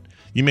Duran.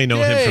 You may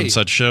know him from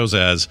such shows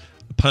as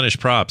Punished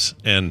Props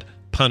and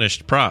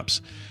Punished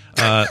Props.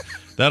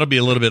 That'll be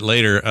a little bit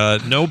later.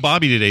 No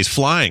Bobby today. He's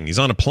flying. He's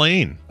on a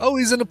plane. Oh,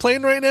 he's in a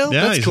plane right now?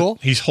 Yeah, that's cool.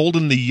 He's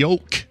holding the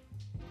yoke,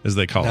 as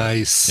they call it.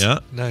 Nice. Yeah.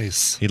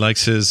 Nice. He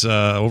likes his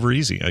over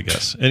easy, I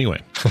guess.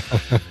 Anyway.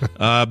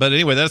 But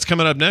anyway, that's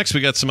coming up next. We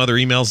got some other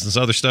emails and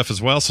some other stuff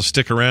as well, so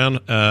stick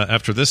around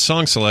after this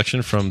song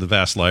selection from the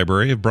vast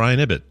library of Brian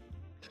Ibbett.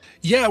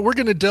 Yeah, we're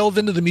going to delve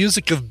into the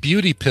music of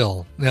Beauty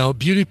Pill. Now,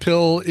 Beauty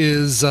Pill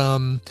is,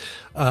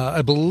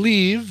 I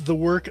believe, the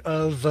work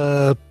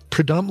of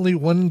predominantly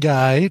one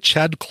guy,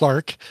 Chad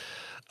Clark,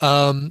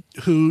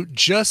 who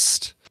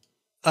just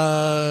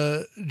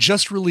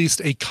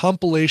released a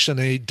compilation,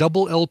 a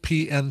double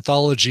LP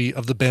anthology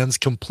of the band's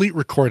complete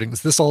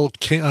recordings. This all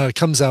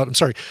comes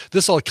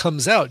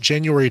out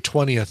January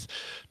 20th.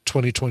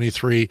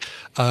 2023,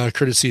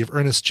 courtesy of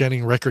Ernest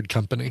Jennings Record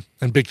Company.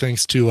 And big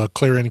thanks to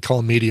Clarion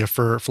Call Media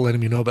for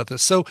letting me know about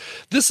this. So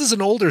this is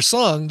an older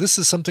song. This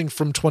is something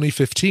from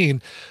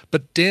 2015,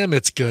 but damn,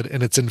 it's good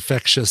and it's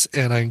infectious.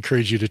 And I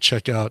encourage you to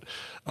check out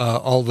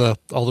all the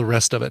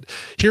rest of it.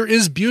 Here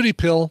is Beauty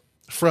Pill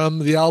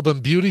from the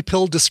album Beauty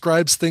Pill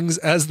Describes Things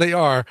as They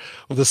Are,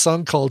 with a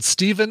song called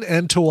Stephen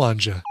and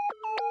Tawanja.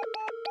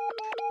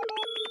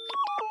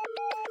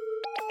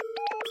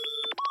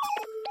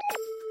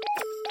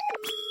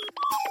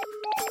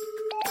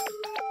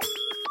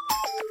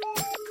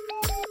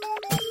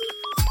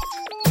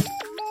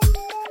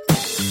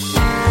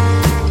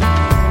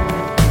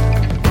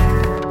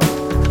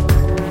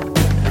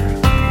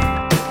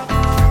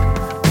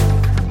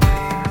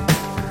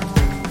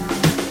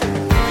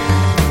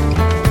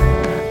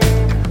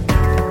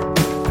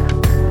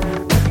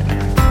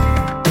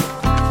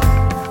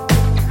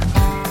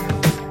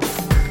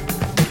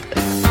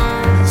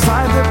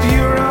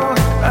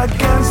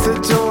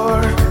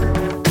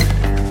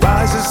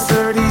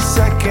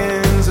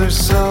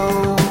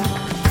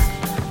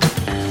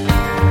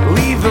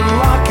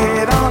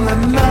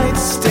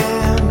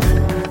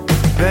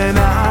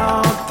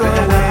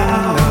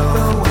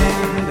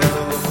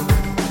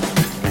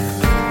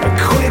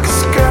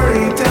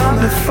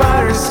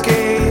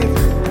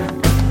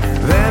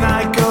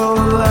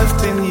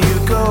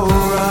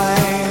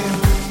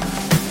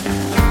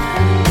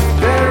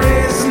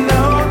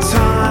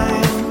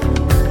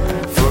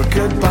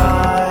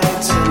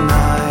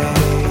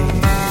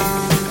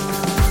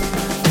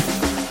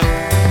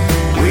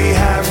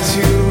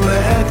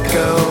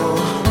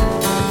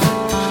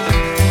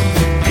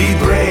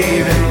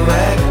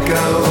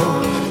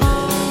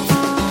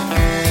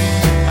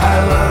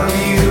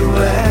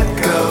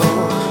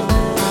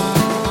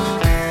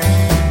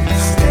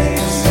 Stay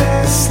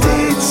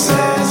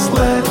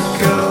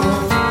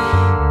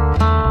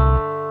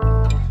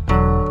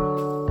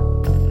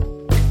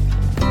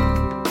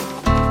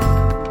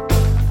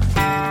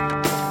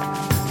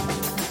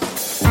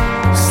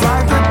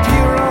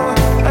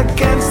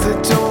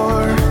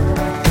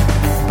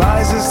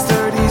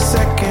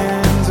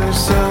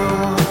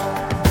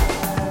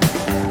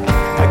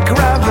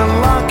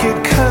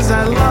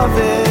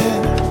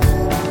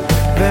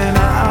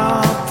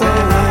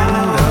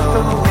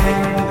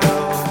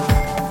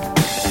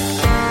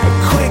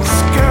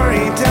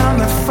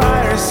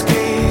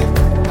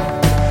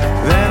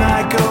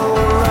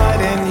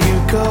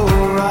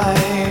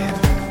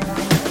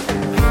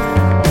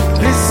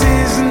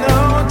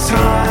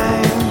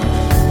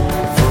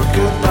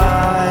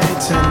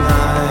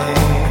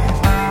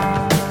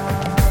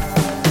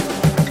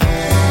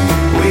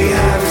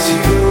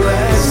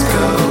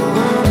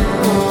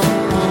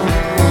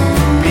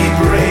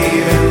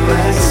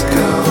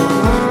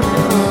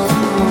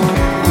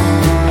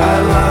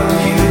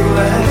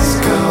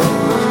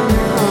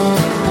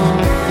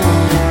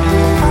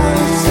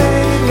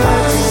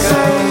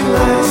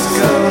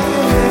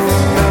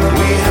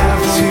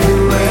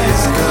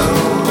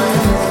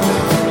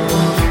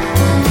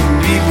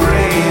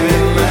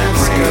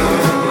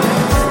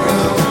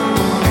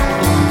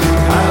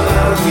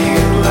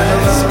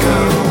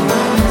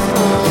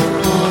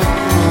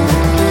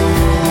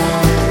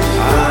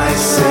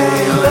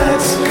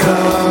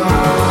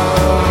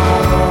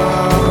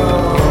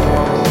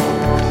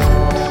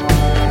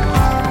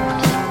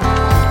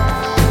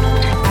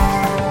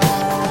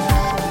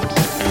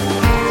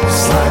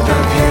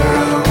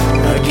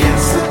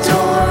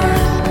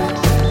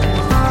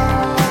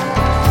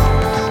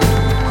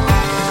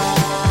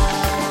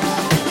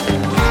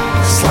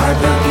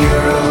Slide the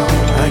bureau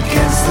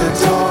against the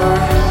door.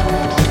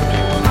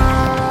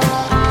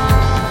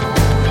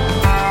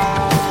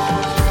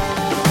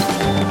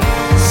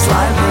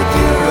 Slide the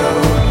bureau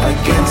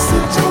against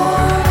the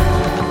door.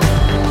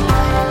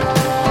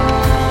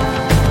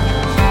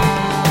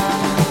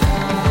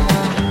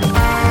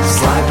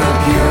 Slide the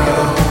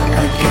bureau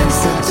against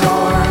the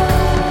door.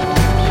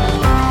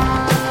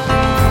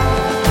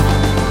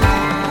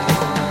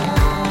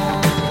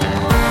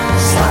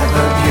 Slide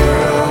the bureau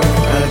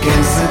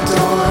against the door.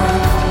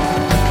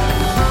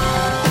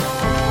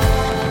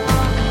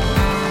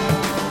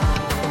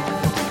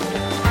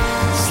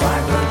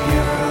 Slide the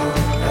bureau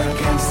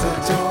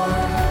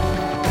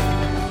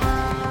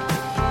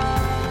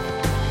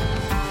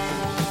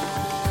against the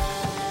door.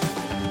 Slide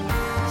the bureau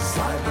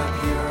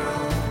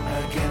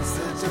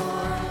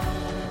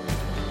against the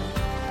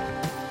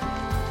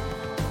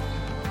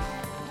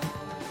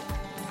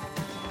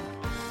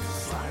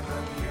door. Slide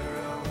the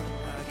bureau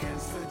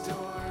against the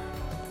door.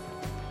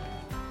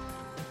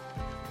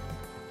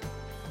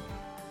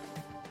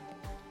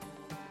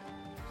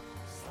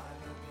 Slide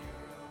the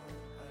bureau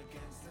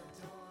against the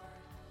door.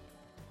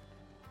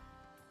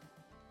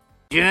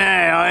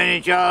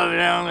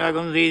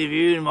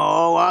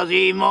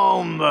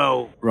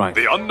 Right.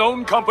 The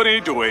unknown company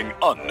doing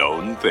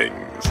unknown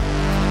things.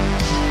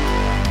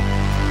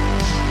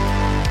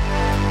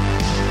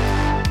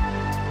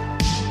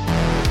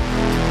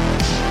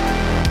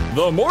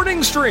 The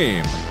morning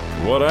stream.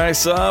 What I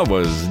saw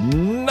was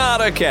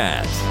not a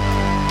cat.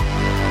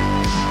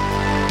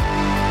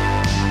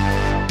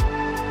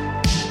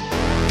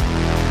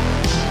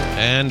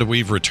 And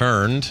we've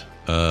returned.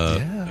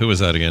 Who was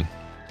that again?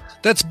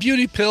 That's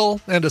Beauty Pill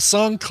and a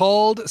song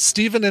called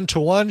Stephen and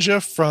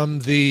Tawanja from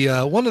the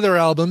one of their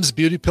albums.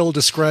 Beauty Pill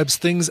describes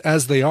things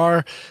as they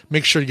are.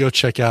 Make sure to go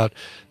check out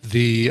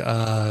the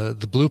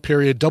Blue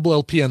Period double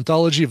LP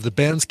anthology of the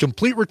band's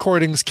complete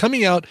recordings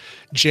coming out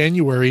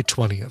January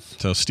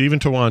 20th. So Stephen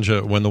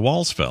Tawanja, When the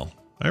Walls Fell.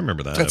 I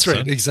remember that. That's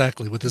episode. right,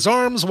 exactly. With his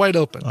arms wide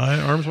open.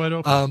 Arms wide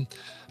open.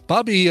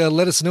 Bobby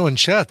let us know in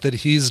chat that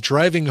he's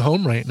driving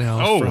home right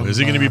now. Oh, is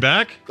he going to be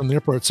back from the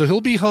airport? So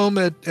he'll be home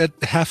at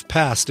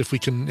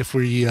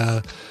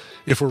 1:30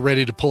 if we're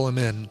ready to pull him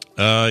in.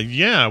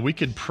 Yeah, we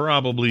could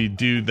probably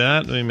do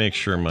that. Let me make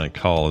sure my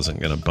call isn't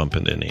going to bump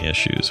into any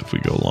issues if we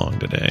go long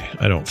today.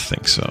 I don't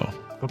think so.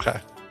 Okay.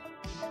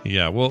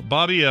 Yeah. Well,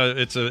 Bobby,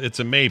 it's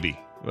a maybe.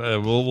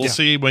 We'll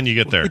see when you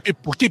get there.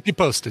 We'll keep you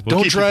posted. We'll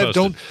don't keep you drive.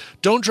 posted.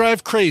 Don't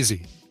drive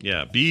crazy.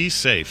 Yeah. Be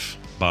safe,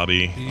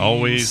 Bobby.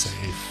 Always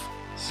safe.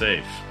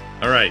 Safe.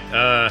 All right.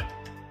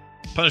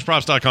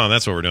 Punishprops.com.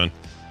 That's what we're doing.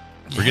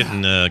 We're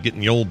getting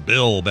the old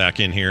Bill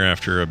back in here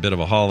after a bit of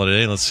a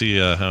holiday. Let's see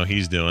how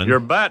he's doing. Your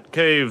bat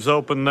cave's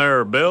open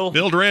there, Bill.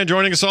 Bill Duran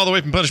joining us all the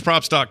way from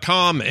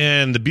punishprops.com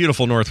and the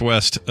beautiful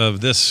northwest of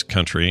this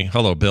country.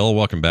 Hello, Bill.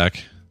 Welcome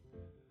back.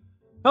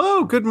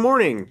 Hello. Good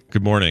morning.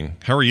 Good morning.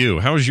 How are you?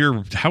 How was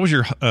your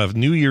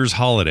New Year's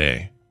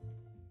holiday?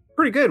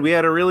 Pretty good. We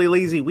had a really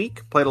lazy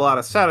week. Played a lot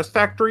of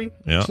Satisfactory.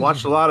 Yeah.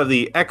 Watched a lot of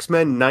the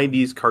X-Men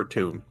 90s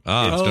cartoon.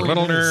 That's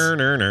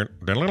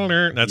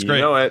great.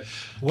 You know it.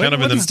 When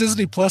does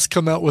Disney Plus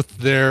come out with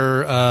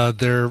their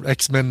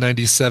X-Men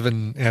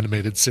 97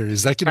 animated series?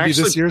 Is that going to be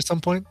this year at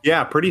some point?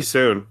 Yeah, pretty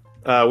soon.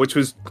 Which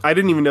was, I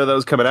didn't even know that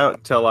was coming out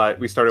until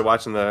we started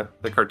watching the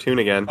cartoon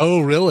again.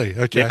 Oh, really?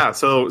 Okay. Yeah,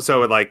 so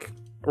like,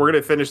 we're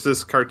going to finish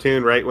this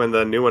cartoon right when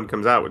the new one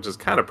comes out, which is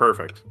kind of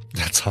perfect.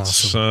 That's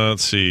awesome. So,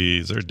 let's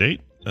see. Is there a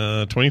date?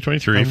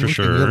 2023 for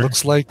sure. It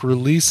looks like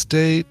release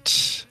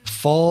date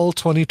fall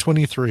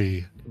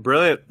 2023.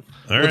 Brilliant.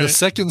 All With right. the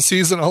second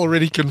season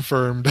already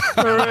confirmed.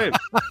 All right.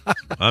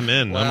 I'm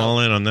in. Wow. I'm all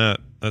in on that.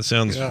 That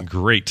sounds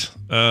great.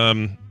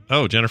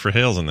 Jennifer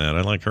Hale's in that.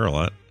 I like her a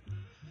lot.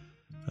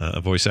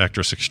 A voice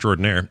actress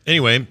extraordinaire.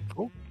 Anyway,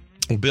 cool.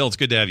 Bill, it's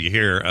good to have you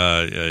here.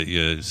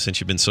 Since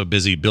you've been so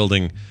busy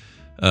building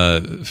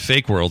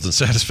fake worlds and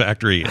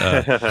Satisfactory,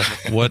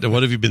 what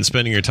have you been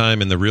spending your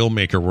time in the real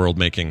maker world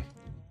making?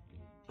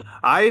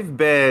 I've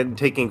been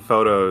taking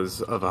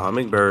photos of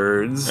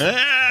hummingbirds.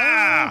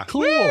 Ah,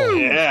 cool.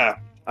 Yeah.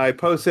 I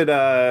posted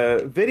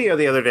a video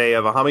the other day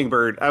of a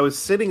hummingbird. I was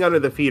sitting under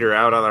the feeder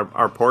out on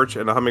our porch,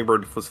 and a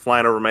hummingbird was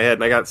flying over my head,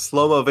 and I got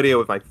slow-mo video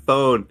with my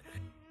phone,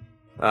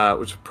 which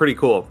was pretty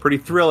cool. Pretty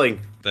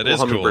thrilling. That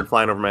is hummingbird cool.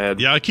 Flying over my head.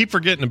 Yeah, I keep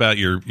forgetting about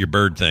your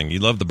bird thing. You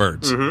love the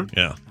birds. Mm-hmm.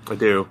 Yeah, I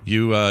do.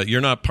 You're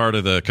not part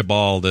of the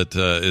cabal that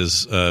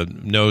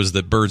knows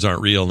that birds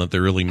aren't real and that they're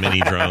really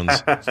mini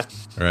drones,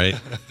 right?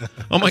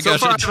 Oh my gosh!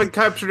 So far, I haven't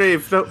captured any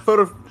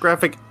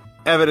photographic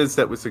evidence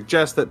that would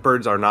suggest that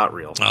birds are not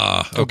real.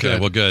 Okay.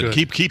 Well, good.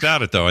 Keep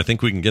at it though. I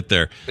think we can get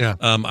there. Yeah.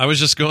 I was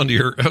just going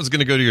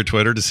to go to your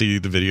Twitter to see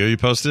the video you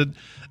posted,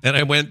 and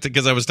I went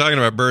because I was talking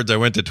about birds. I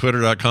went to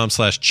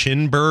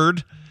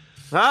twitter.com/chinbird.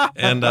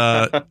 And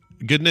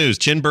good news.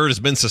 Chinbird has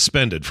been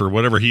suspended for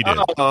whatever he did.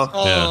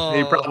 Oh,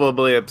 he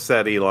probably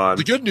upset Elon.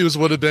 The good news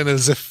would have been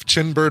as if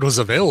Chinbird was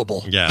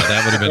available. Yeah,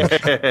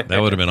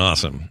 that would have been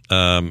awesome.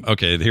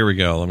 Okay, here we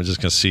go. I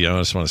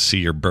just want to see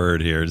your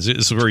bird here. This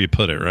is where you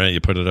put it, right?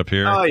 You put it up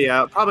here. Oh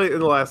yeah, probably in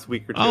the last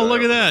week or two. Oh,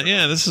 look at that!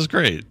 Yeah, this is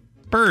great.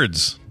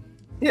 Birds.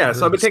 Yeah,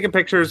 so I've been taking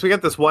pictures. We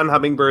got this one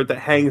hummingbird that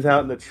hangs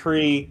out in the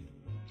tree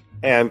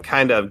and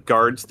kind of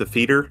guards the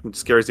feeder and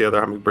scares the other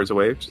hummingbirds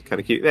away, which is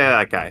kind of cute. Yeah,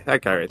 that guy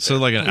right there. So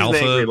like an alpha,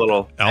 angry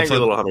little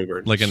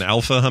hummingbird. Like an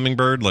alpha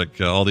hummingbird, like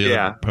all the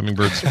other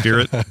hummingbirds fear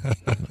it.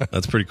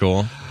 That's pretty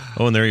cool.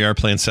 Oh, and there you are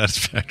playing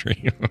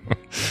Satisfactory.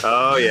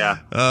 Oh yeah.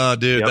 Oh,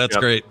 dude, that's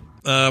great.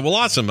 Well,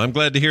 awesome. I'm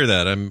glad to hear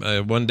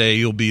that. One day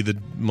you'll be the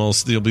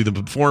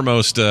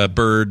foremost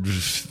bird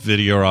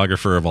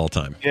videographer of all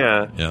time.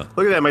 Yeah.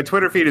 Look at that. My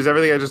Twitter feed is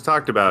everything I just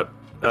talked about.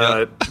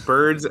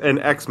 Birds and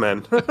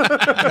X-Men.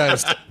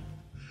 Nice.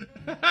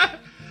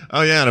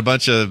 Oh yeah, and a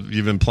bunch of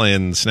you've been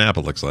playing Snap.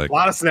 It looks like a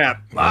lot of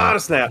Snap.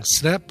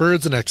 Snap,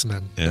 birds, and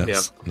X-Men.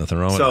 Yeah, nothing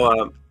wrong with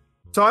that.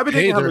 So I've been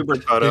taking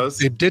hummingbird photos.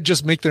 They did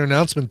just make their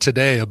announcement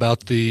today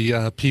about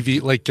the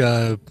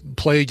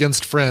Play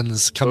Against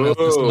Friends coming out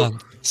this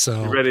month.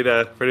 So you ready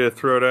to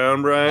throw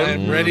down,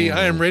 Brian?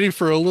 I am ready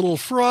for a little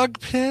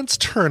Frog Pants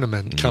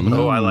tournament coming up.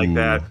 Oh, I like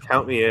that.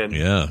 Count me in.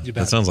 Yeah,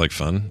 that sounds like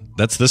fun.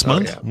 That's this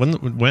month. Yeah.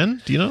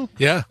 When? Do you know?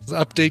 Yeah, the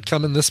update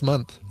coming this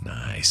month.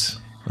 Nice.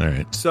 All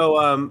right.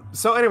 So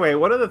anyway,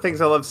 one of the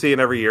things I love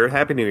seeing every year.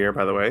 Happy New Year,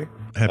 by the way.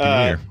 Happy New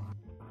Year.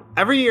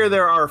 Every year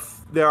there are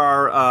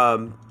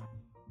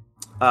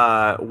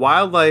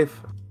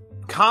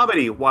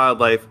comedy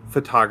wildlife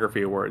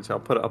photography awards. I'll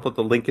put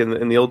the link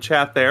in the old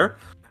chat there.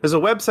 There's a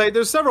website.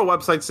 There's several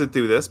websites that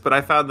do this, but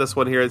I found this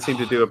one here that seemed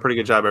to do a pretty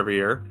good job every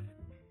year.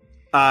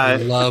 I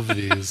love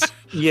these.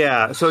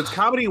 Yeah, so it's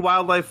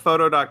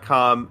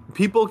comedywildlifephoto.com.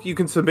 People, you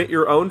can submit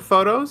your own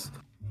photos.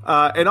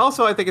 And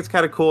also, I think it's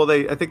kind of cool.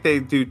 I think they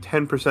do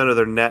 10% of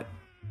their net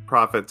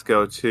profits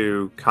go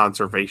to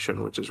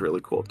conservation, which is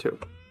really cool too.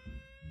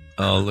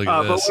 Oh, look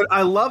at this. But what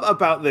I love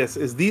about this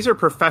is these are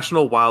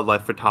professional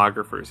wildlife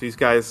photographers. These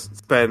guys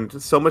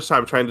spend so much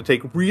time trying to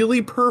take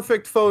really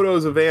perfect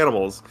photos of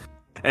animals.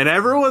 And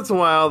every once in a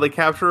while, they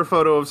capture a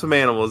photo of some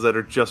animals that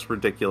are just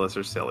ridiculous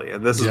or silly.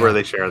 And this is where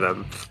they share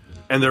them.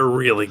 And they're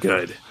really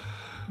good.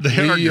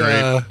 They are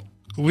great.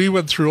 We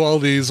went through all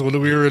these when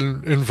we were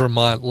in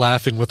Vermont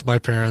laughing with my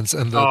parents.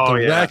 And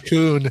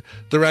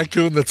the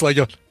raccoon that's like,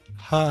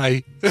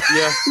 hi.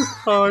 Yeah.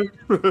 Hi.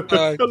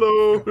 Hi.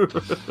 Hello.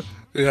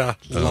 Yeah.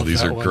 Oh,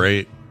 these are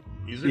great.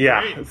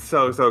 Great. It's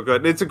so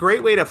good. It's a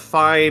great way to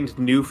find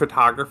new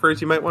photographers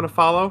you might want to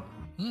follow.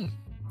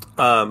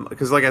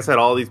 Because like I said,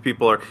 all these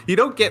people you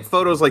don't get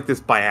photos like this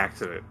by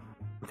accident.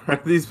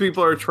 Right? These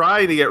people are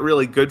trying to get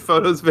really good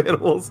photos of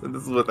animals, and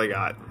this is what they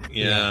got.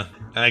 Yeah.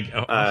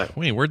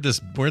 Wait, where'd this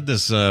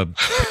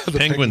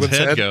penguin's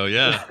head go?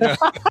 Yeah.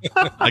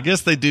 I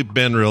guess they do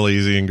bend real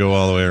easy and go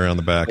all the way around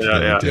the back.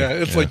 Yeah,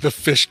 it's like the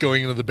fish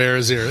going into the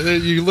bear's ear.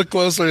 You look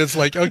closer, it's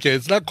like, okay,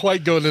 it's not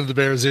quite going into the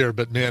bear's ear,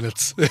 but man,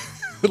 it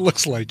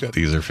looks like it.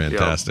 These are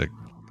fantastic. Yep.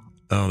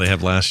 Oh, they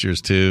have last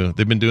year's too.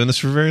 They've been doing this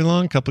for very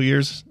long, couple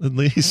years at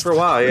least. For a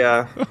while,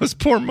 yeah. This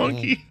poor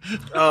monkey.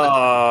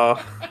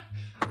 Oh.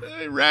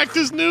 He racked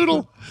his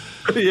noodle.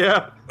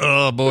 Yeah.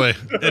 Oh boy.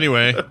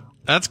 Anyway,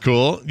 that's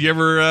cool. You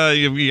ever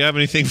you have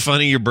anything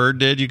funny your bird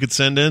did you could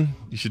send in?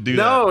 You should do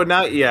that. No,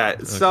 not yet.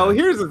 Okay. So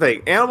here's the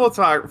thing. Animal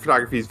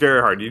photography is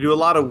very hard. You do a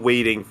lot of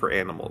waiting for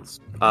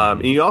animals.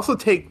 And you also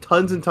take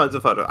tons and tons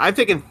of photos. I've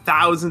taken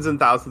thousands and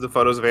thousands of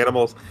photos of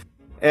animals,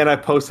 and I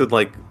posted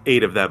like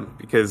 8 of them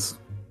because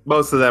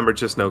most of them are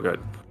just no good.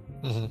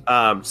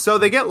 Mm-hmm. So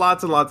they get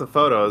lots and lots of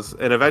photos,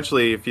 and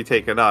eventually, if you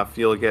take enough,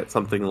 you'll get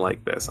something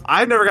like this.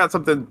 I've never got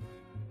something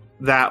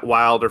that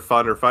wild or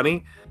fun or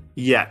funny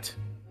yet.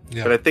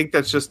 Yeah. But I think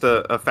that's just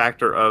a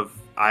factor of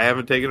I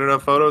haven't taken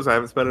enough photos. I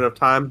haven't spent enough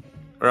time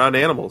around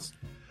animals.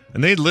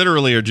 And they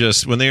literally are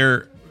just, when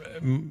they're,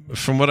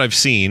 from what I've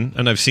seen,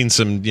 and I've seen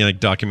some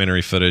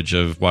documentary footage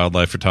of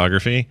wildlife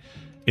photography,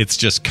 it's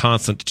just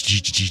constant,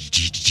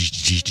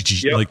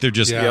 like they're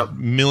just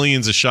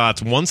millions of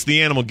shots. Once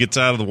the animal gets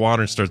out of the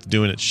water and starts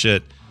doing its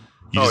shit,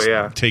 you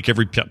just take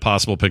every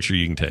possible picture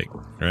you can take,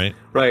 right?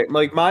 Right.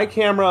 Like my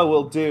camera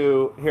will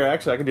do, here,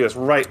 actually I can do this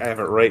right, I have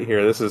it right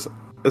here. This is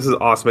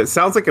awesome. It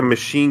sounds like a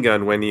machine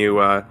gun when you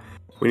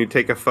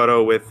take a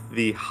photo with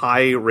the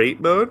high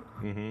rate mode.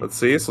 Mm-hmm. Let's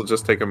see, so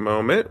just take a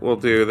moment. We'll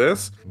do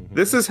this. Mm-hmm.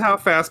 This is how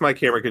fast my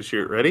camera can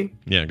shoot. Ready?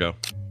 Yeah, go.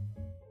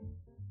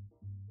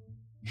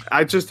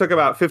 I just took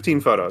about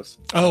 15 photos.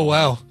 Oh,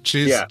 wow.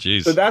 Jeez. Yeah.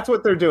 Jeez. So that's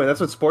what they're doing. That's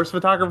what sports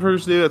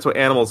photographers do. That's what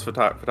animals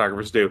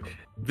photographers do.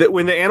 That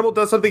when the animal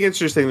does something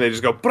interesting, they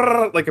just go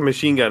like a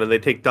machine gun, and they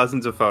take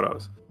dozens of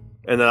photos.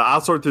 And then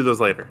I'll sort through those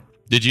later.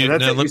 Did you?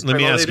 Now, let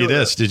me ask you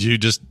this: Did you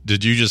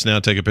just now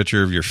take a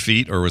picture of your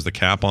feet, or was the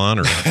cap on,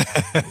 or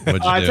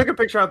what? I took a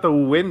picture out the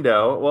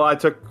window. Well, I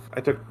took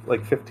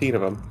like 15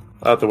 of them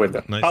out the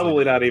window. Nicely.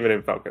 Probably not even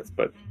in focus,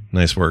 but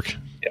nice work.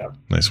 Yeah,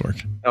 nice work.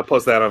 I'll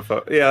post that on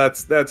photo. Yeah,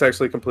 that's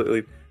actually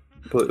completely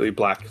completely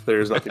black.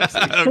 There's nothing to see.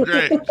 Oh,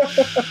 great.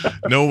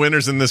 No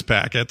winners in this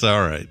pack. That's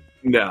all right.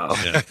 No.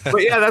 Yeah.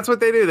 But yeah, that's what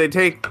they do. They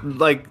take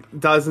like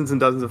dozens and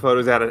dozens of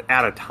photos at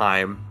a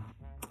time.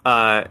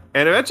 And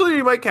eventually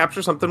you might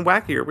capture something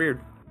wacky or weird.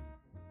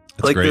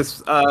 That's like great.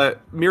 This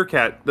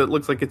meerkat that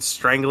looks like it's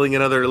strangling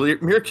another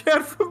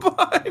meerkat from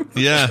behind.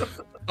 Yeah.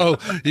 Oh,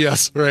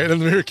 yes, right.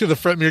 And the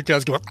front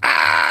meerkat's going,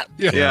 ah!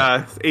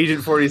 Yeah,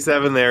 Agent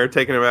 47 there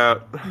taking him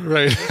out.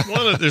 Right.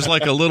 There's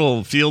like a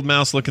little field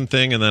mouse looking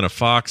thing and then a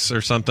fox or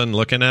something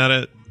looking at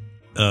it.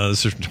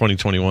 This is from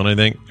 2021, I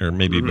think, or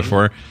maybe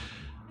before.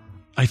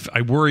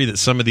 I worry that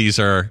some of these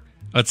are,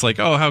 it's like,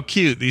 oh, how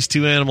cute. These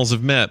two animals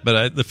have met.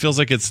 But it feels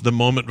like it's the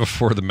moment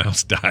before the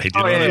mouse died.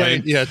 You know what I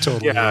mean? Yeah,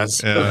 totally. Yeah. Is.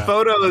 The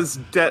photos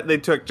that they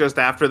took just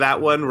after that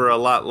one were a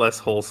lot less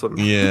wholesome.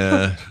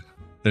 Yeah.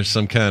 There's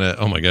some kind of,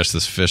 oh my gosh,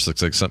 this fish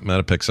looks like something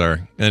out of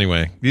Pixar.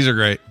 Anyway, these are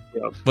great.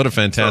 Yep. What a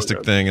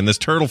fantastic thing. And this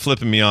turtle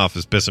flipping me off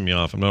is pissing me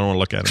off. I don't want to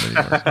look at him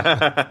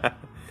anymore.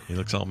 He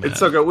looks all mad. It's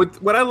so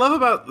good. What I love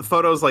about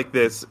photos like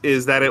this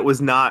is that it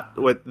was not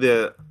what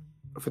the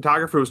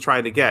photographer was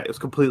trying to get. It was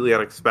completely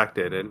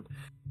unexpected.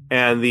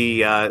 And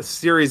the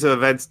series of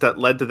events that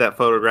led to that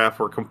photograph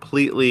were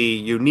completely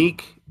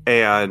unique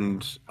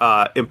and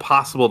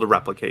impossible to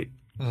replicate.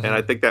 And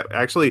I think that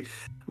actually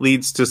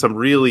leads to some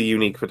really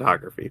unique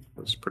photography,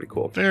 which is pretty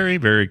cool. Very,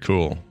 very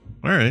cool.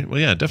 All right. Well,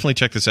 yeah, definitely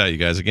check this out, you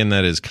guys. Again,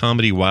 that is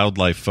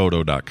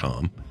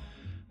comedywildlifephoto.com.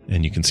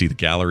 And you can see the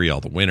gallery,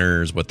 all the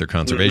winners, what their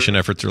conservation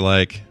efforts are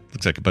like.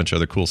 Looks like a bunch of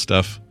other cool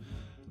stuff.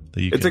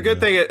 It's a good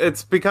thing.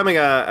 It's becoming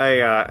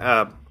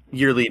a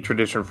yearly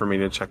tradition for me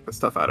to check this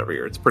stuff out every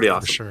year. It's pretty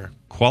awesome. For sure.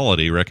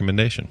 Quality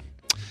recommendation.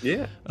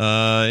 Yeah.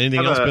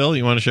 Anything else, Bill,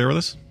 you want to share with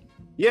us?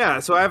 Yeah,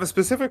 so I have a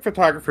specific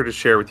photographer to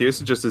share with you.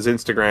 This is just his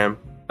Instagram.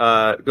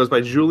 It goes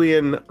by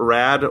Julian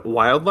Rad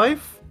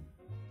Wildlife.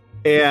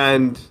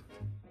 And,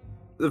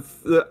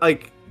 I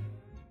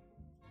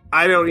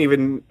don't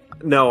even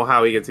know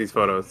how he gets these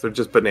photos. They're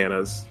just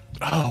bananas.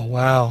 Oh,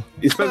 wow.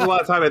 He spends a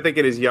lot of time, I think,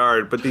 in his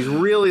yard, but these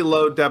really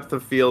low depth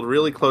of field,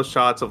 really close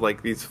shots of,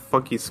 like, these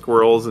funky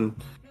squirrels. And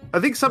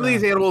I think some of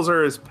these animals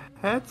are his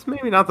pets.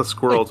 Maybe not the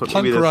squirrels. Like but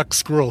punk maybe rock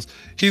squirrels.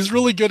 He's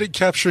really good at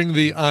capturing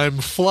the I'm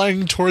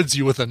flying towards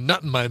you with a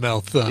nut in my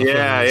mouth.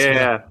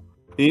 Yeah.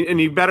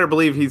 And you better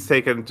believe he's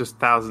taken just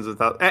thousands of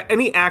thousands.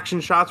 Any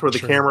action shots where the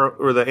camera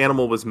or the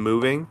animal was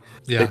moving,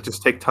 they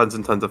just take tons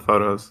and tons of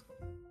photos.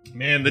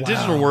 Man, the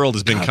digital world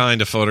has been kind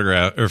to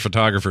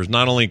photographers.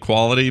 Not only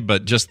quality,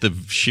 but just the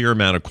sheer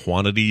amount of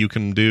quantity you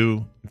can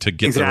do to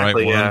get the right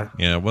one.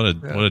 Yeah, what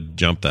a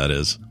jump that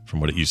is from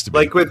what it used to be.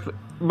 Like with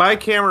my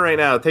camera right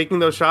now, taking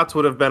those shots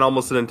would have been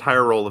almost an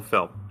entire roll of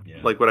film.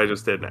 Like what I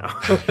just did now.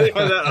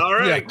 All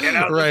right, get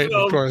out right, the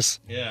film. of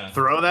course. Yeah.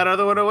 Throw that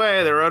other one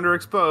away. They were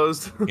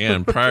underexposed. Yeah,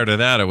 and prior to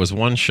that, it was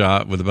one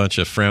shot with a bunch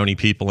of frowny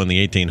people in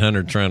the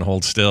 1800s trying to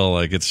hold still.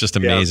 Like, it's just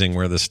amazing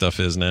where this stuff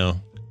is now.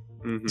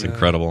 It's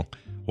incredible.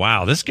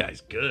 Wow, this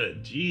guy's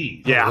good.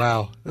 Jeez. Yeah.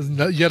 Oh,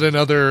 wow. Yet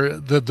another,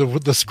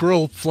 the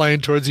squirrel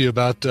flying towards you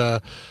about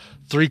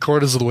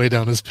 3/4 of the way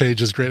down his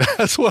page is great,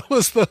 as well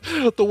as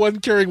the one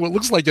carrying what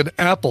looks like an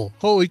apple.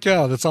 Holy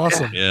cow, that's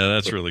awesome. Yeah,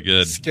 that's really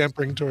good.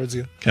 Scampering towards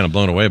you. Kind of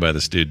blown away by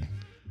this dude. I'm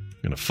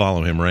going to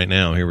follow him right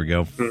now. Here we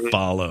go.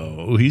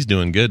 Follow. Oh, he's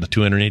doing good.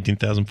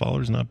 218,000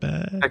 followers. Not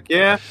bad. Heck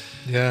yeah.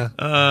 Yeah.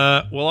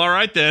 Well, all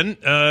right then.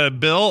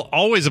 Bill,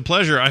 always a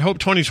pleasure. I hope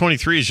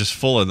 2023 is just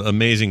full of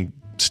amazing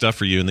stuff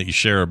for you and that you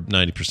share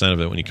 90% of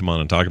it when you come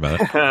on and talk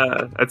about it.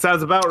 That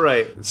sounds about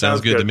right.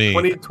 Sounds good to me.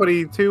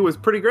 2022 was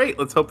pretty great.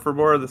 Let's hope for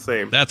more of the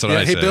same. That's what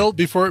I say. Hey, Bill,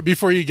 before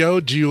you go,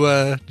 did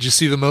you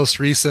see the most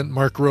recent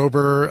Mark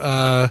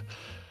Rober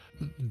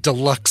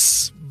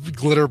deluxe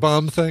glitter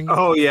bomb thing?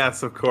 Oh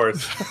yes, of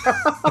course.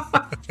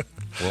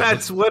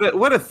 That's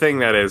what a thing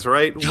that is,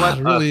 right? God,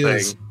 it really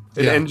is.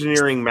 An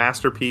engineering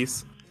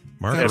masterpiece.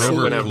 Mark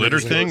Rober glitter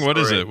thing? What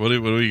is it? What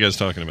are you guys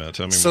talking about?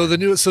 Tell me more.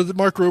 The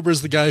Mark Rober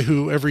is the guy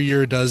who every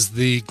year does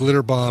the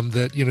glitter bomb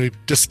that,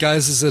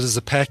 disguises it as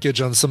a package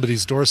on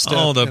somebody's doorstep.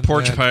 Oh, the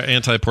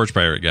anti-porch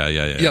pirate guy.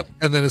 Yeah. Yep.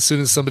 And then as soon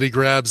as somebody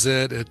grabs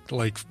it, it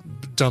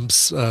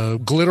dumps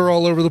glitter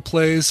all over the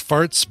place,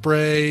 fart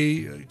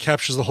spray,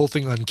 captures the whole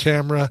thing on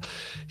camera.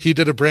 He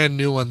did a brand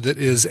new one that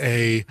is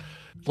the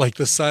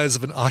size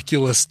of an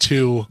Oculus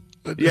 2.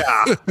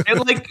 Yeah.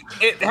 And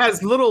it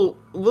has little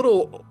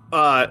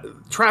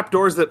trap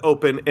doors that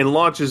open and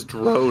launches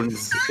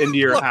drones into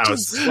your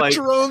house.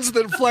 Drones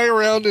that fly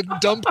around and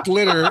dump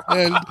glitter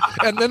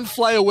and then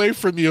fly away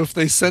from you if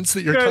they sense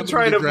that you're coming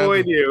trying to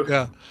avoid you.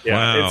 Yeah.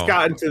 Wow. It's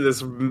gotten to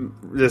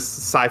this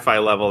sci-fi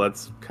level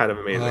that's kind of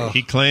amazing.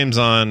 He claims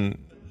on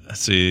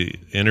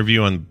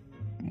interview on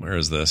where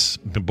is this?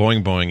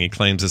 Boing. He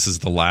claims this is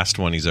the last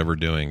one he's ever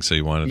doing, so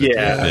he wanted it to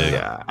be big.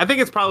 Yeah. I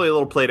think it's probably a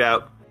little played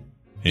out.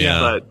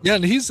 Yeah.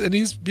 And he's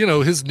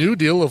his new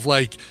deal of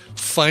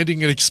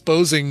finding and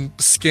exposing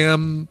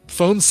scam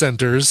phone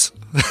centers.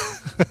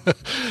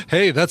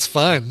 Hey, that's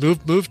fine.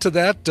 Move to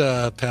that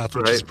path,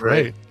 which is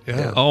great.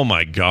 Yeah. Oh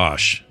my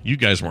gosh, you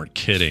guys weren't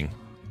kidding.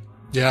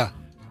 Yeah.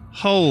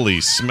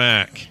 Holy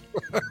smack.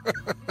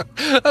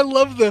 I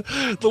love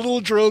the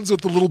little drones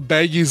with the little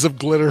baggies of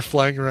glitter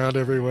flying around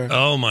everywhere.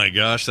 Oh my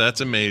gosh,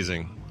 that's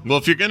amazing. Well,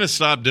 if you're going to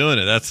stop doing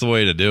it, that's the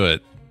way to do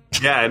it.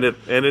 Yeah, and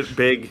it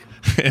big.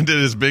 And it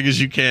as big as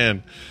you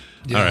can.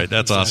 Yeah, all right,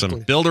 that's exactly.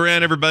 awesome. Bill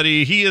Duran,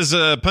 everybody. He is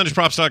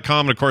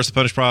punishprops.com, and of course the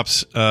Punish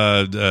Props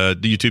the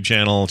YouTube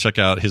channel. Check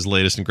out his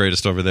latest and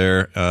greatest over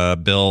there.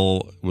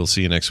 Bill, we'll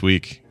see you next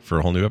week for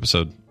a whole new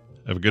episode.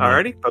 Have a good one.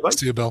 Alrighty, bye-bye.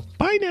 See you, Bill.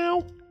 Bye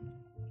now.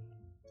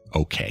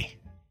 Okay.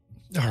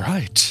 All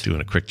right.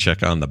 Doing a quick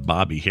check on the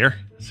Bobby here.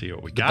 See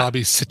what we got.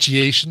 Bobby's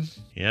situation.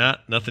 Yeah,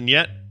 nothing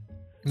yet.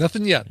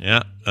 Nothing yet.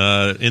 Yeah.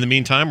 In the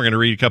meantime, we're going to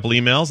read a couple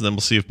emails, and then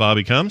we'll see if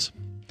Bobby comes.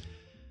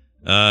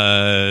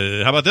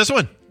 How about this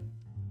one?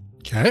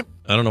 Okay.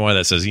 I don't know why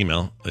that says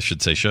email. I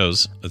should say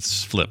shows.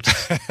 It's flipped.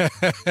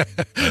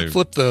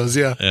 Flip those,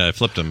 yeah. Yeah, I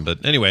flipped them.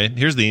 But anyway,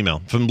 here's the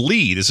email from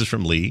Lee. This is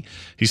from Lee.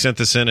 He sent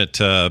this in at,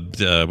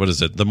 what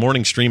is it?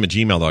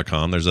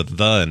 themorningstream@gmail.com. There's a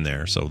the in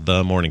there. So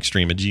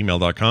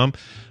themorningstream@gmail.com.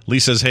 Lee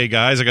says, hey,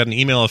 guys, I got an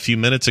email a few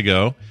minutes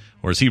ago,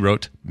 or as he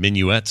wrote,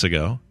 minuets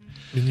ago,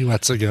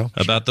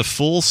 about the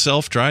full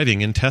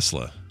self-driving in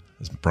Tesla.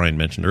 As Brian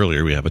mentioned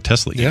earlier, we have a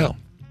Tesla email. Yeah.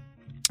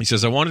 He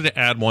says, I wanted to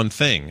add one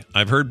thing.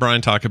 I've heard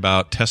Brian talk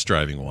about test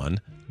driving one.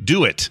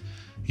 Do it.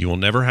 You will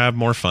never have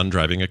more fun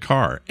driving a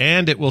car,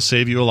 and it will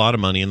save you a lot of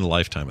money in the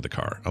lifetime of the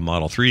car. A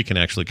Model 3 can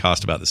actually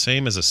cost about the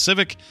same as a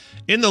Civic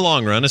in the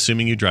long run,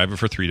 assuming you drive it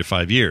for 3 to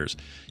 5 years.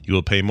 You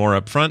will pay more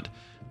up front,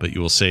 but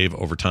you will save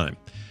over time.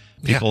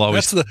 People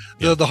always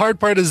the hard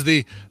part is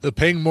the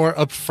paying more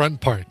upfront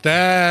part.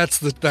 That's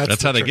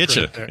how they get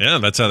you. Yeah,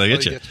 that's how they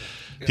get you. Yeah.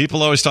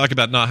 People always talk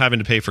about not having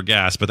to pay for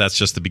gas, but that's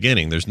just the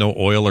beginning. There's no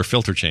oil or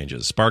filter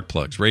changes, spark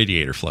plugs,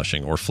 radiator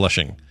flushing,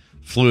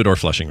 fluid or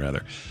flushing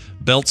rather,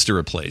 belts to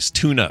replace,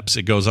 tune-ups.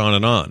 It goes on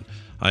and on.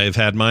 I have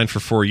had mine for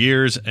 4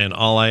 years, and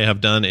all I have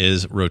done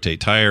is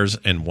rotate tires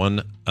and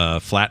one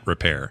flat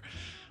repair.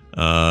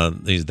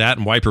 That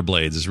and wiper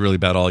blades is really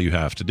about all you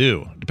have to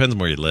do. Depends on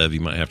where you live. You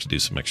might have to do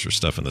some extra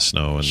stuff in the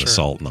snow and the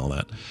salt and all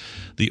that.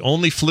 The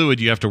only fluid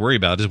you have to worry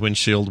about is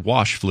windshield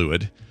wash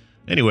fluid.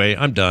 Anyway,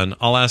 I'm done.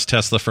 I'll ask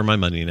Tesla for my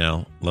money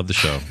now. Love the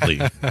show.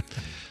 Lee.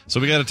 So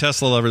we got a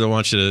Tesla lover that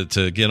wants you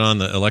to get on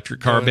the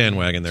electric car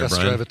bandwagon there,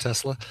 Brian. Drive a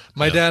Tesla.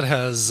 My dad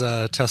has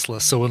Tesla,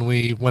 so when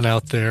we went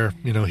out there,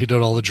 he did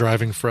all the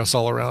driving for us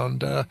all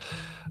around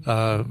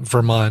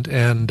Vermont,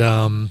 and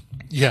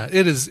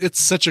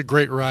it's such a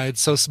great ride,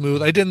 so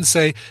smooth. I didn't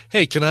say,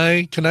 hey, can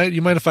I,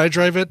 you mind if I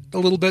drive it a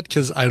little bit?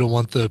 Because I don't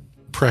want the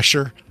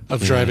pressure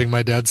of driving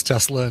my dad's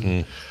Tesla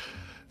and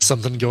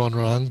something going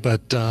wrong.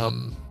 But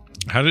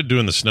how did it do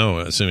in the snow,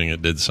 assuming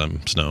it did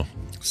some snow?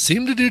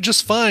 Seemed to do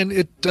just fine.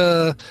 It,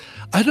 I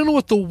don't know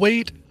what the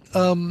weight,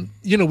 when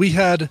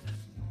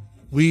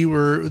we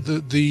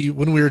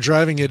were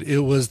driving it, it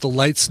was the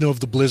light snow of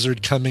the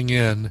blizzard coming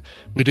in.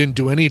 We didn't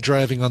do any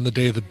driving on the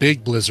day the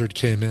big blizzard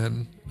came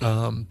in.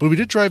 But we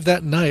did drive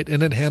that night,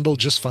 and it handled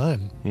just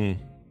fine.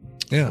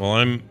 Yeah.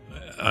 Well,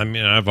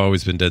 I've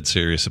always been dead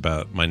serious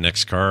about my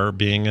next car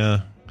being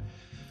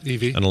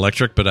EV, an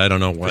electric, but I don't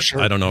know what.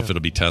 Sure. I don't know if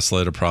it'll be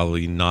Tesla. It'll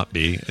probably not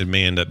be. It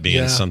may end up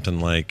being something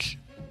like,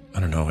 I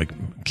don't know. Like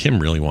Kim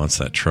really wants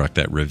that truck,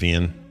 that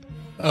Rivian.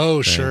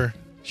 Oh, thing. Sure.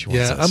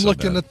 I'm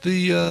looking at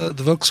the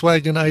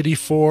Volkswagen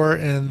ID4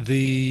 and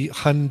the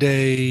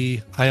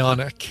Hyundai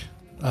Ioniq.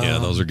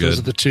 Those are good. Those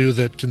are the two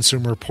that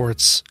Consumer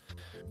Reports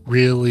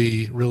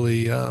really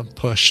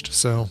pushed.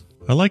 So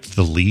I liked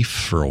the Leaf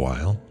for a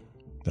while.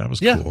 That was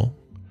cool.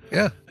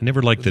 Yeah. I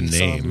never liked the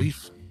name. It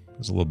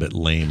was a little bit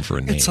lame for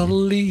a name. It's a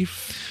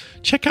Leaf.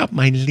 Check out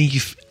my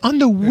Leaf on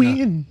the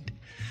wind.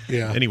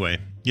 Yeah. Anyway,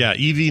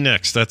 EV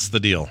next. That's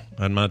the deal.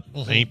 I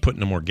ain't putting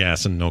no more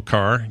gas in no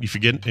car. Are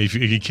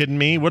you kidding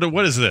me? What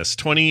is this?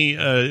 20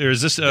 or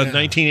is this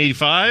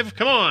 1985?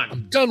 Come on.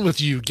 I'm done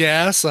with you,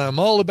 gas. I'm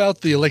all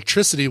about the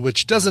electricity,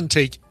 which doesn't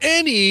take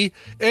any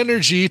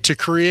energy to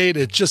create.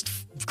 It just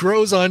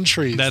grows on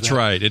trees. That's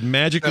right. It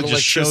magically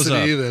just shows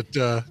up.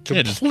 That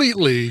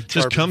completely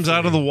just comes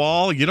out of the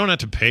wall. You don't have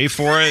to pay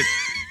for it.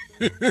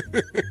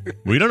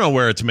 We don't know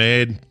where it's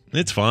made.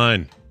 It's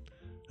fine.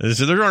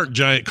 So there aren't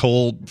giant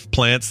coal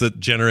plants that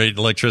generate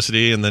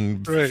electricity and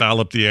then foul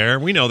up the air.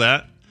 We know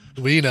that.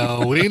 We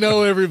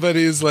know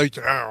everybody's like,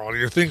 oh,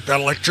 you think that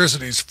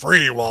electricity's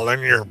free? Well,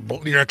 then you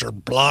got your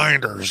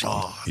blinders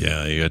on.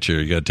 Yeah, you got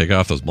to take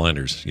off those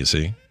blinders, you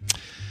see.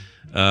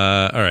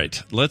 All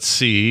right, let's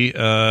see.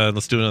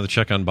 Let's do another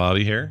check on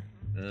Bobby here.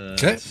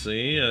 Okay. Let's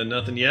see.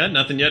 Nothing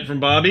yet from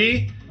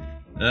Bobby.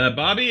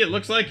 Bobby, it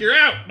looks like you're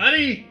out,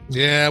 buddy.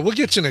 Yeah, we'll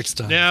get you next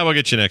time. Yeah, we'll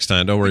get you next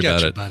time. Don't worry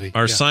about it. Buddy.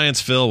 Our science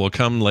fill will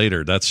come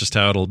later. That's just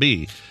how it'll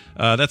be.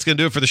 That's going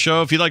to do it for the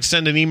show. If you'd like to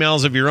send in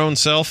emails of your own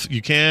self,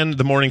 you can.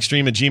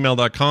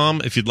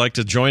 themorningstream@gmail.com. If you'd like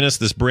to join us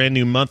this brand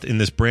new month in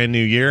this brand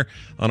new year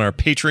on our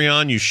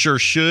Patreon, you sure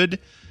should.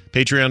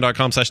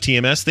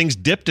 Patreon.com/TMS. Things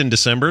dipped in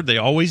December. They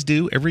always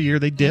do. Every year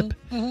they dip.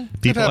 Mm-hmm.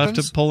 People have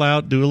to pull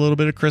out, do a little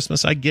bit of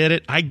Christmas. I get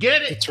it.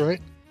 That's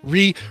right.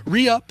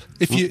 Re-up.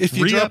 If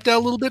you drop down a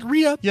little bit,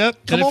 re-up. Yep.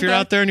 And if you're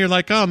out there and you're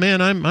like, oh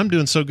man, I'm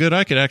doing so good,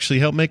 I could actually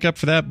help make up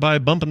for that by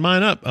bumping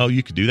mine up. Oh,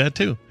 you could do that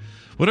too.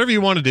 Whatever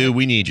you want to do,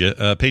 we need you.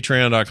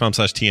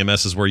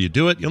 Patreon.com/TMS is where you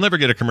do it. You'll never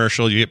get a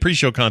commercial. You get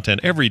pre-show content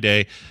every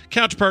day,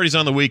 couch parties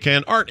on the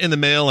weekend, art in the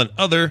mail, and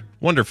other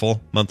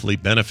wonderful monthly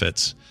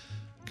benefits.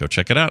 Go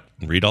check it out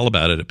and read all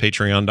about it at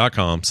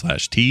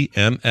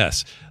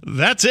patreon.com/TMS.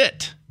 That's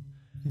it.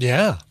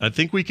 Yeah. I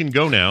think we can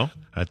go now.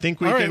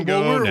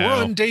 We're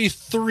on day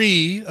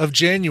 3 of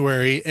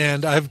January,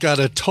 and I've got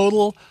a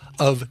total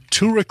of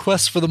 2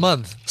 requests for the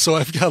month. So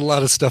I've got a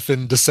lot of stuff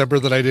in December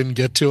that I didn't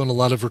get to and a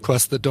lot of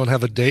requests that don't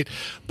have a date.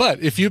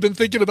 But if you've been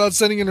thinking about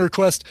sending in a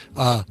request,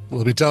 let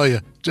me tell you,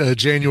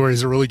 January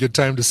is a really good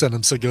time to send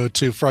them. So go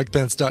to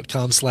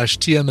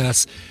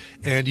frogpants.com/TMS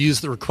and use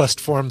the request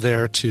form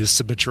there to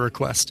submit your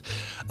request.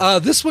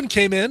 This one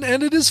came in,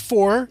 and it is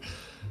for...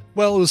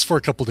 Well, it was for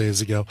a couple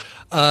days ago.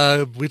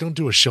 We don't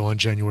do a show on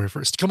January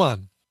 1st. Come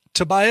on.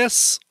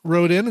 Tobias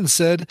wrote in and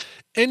said,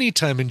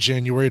 anytime in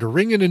January to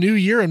ring in a new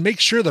year and make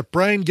sure that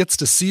Brian gets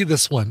to see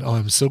this one. Oh,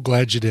 I'm so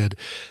glad you did.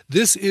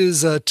 This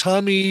is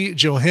Tommy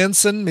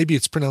Johansson. Maybe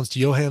it's pronounced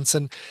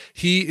Johansson.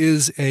 He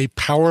is a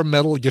power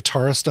metal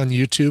guitarist on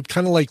YouTube,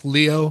 kind of like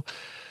Leo.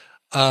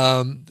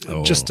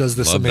 Just does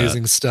this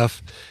amazing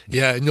stuff.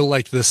 Yeah, and you'll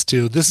like this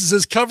too. This is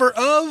his cover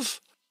of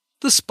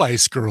the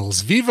Spice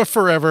Girls, Viva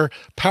Forever,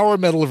 power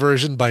metal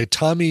version by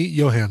Tommy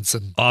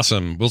Johansson.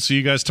 Awesome. We'll see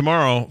you guys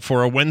tomorrow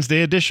for a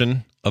Wednesday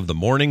edition of the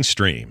Morning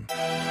Stream.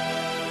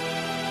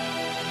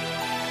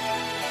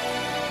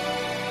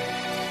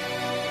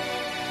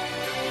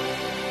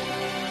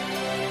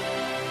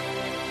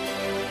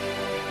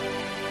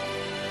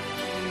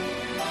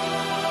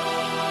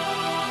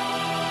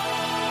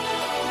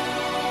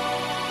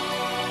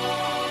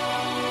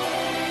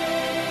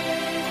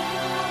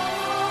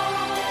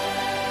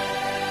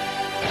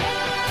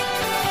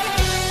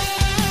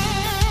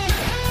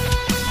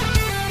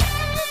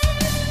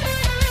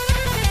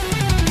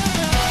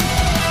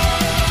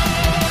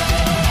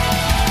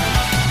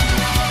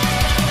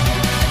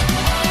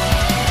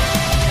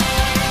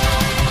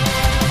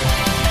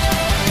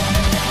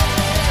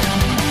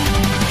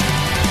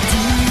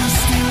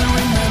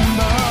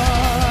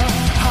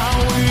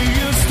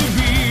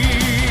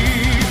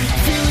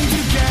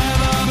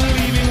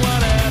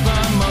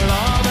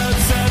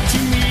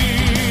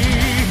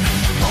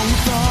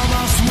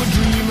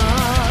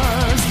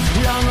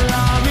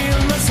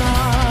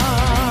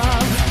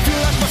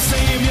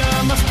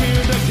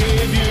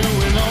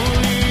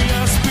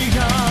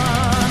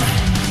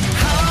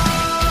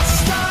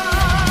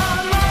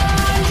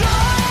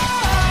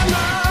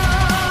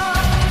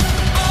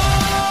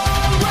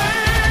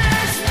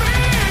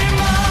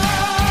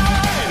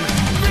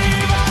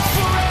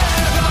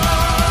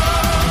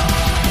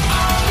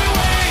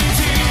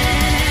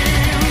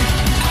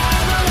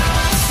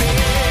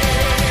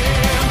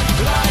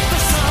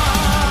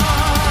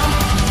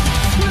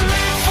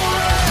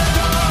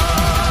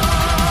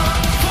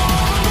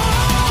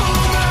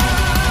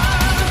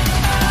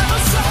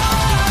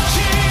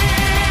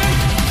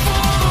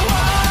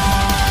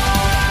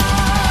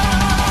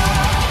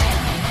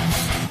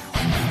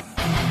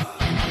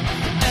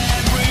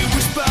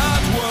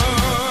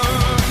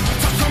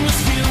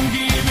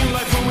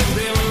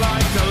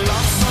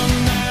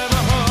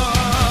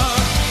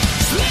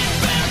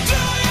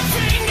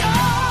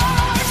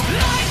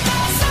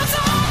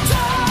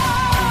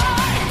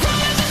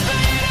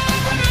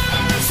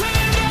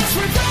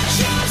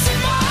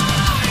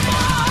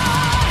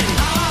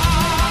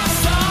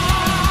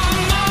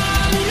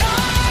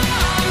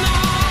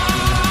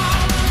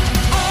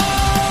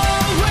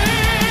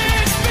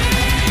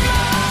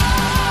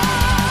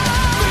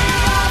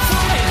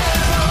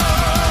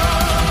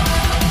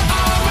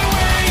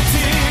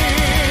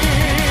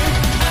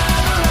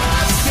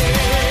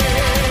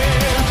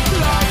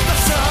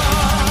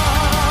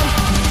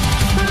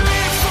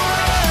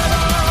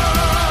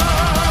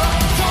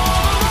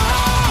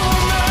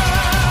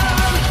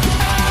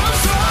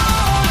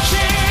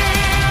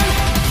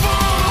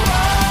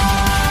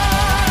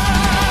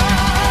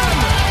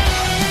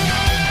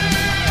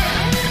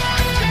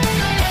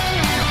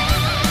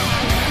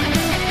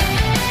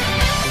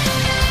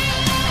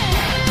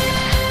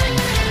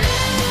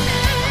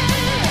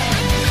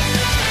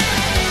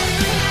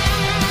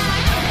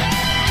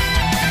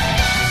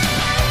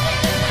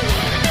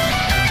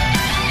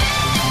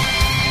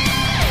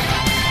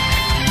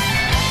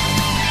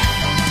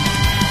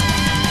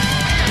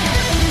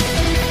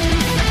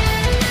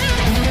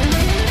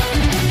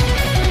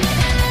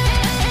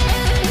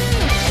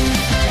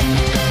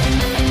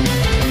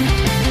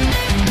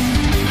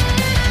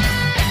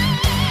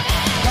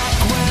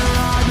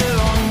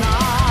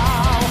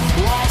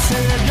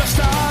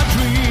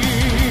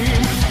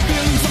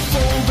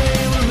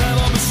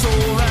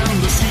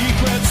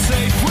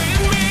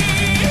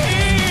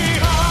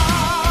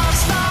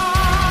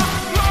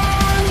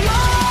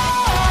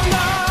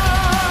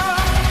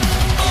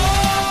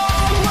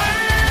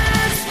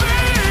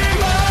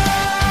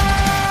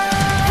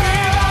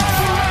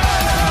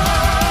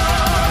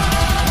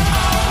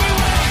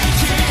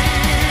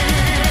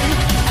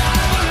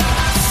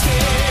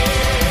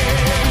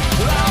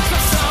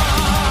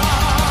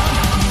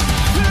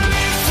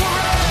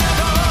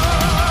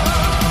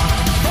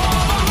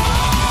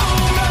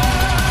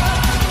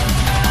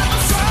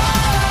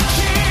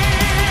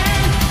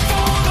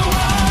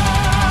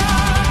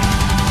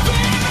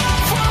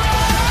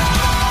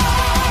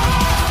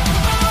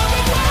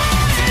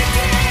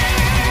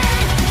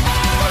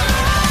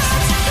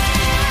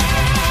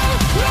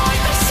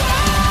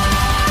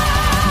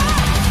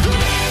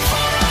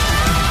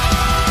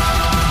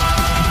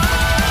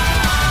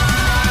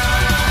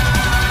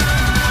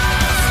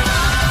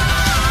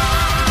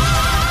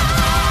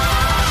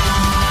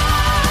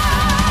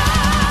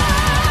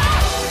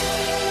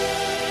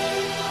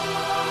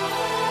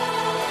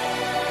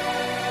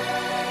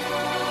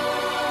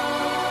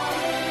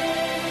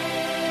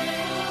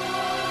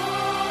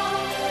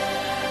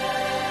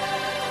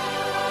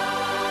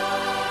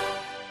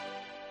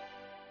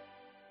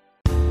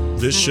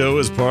 This show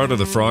is part of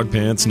the Frog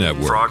Pants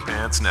Network. Frog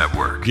Pants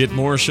Network. Get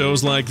more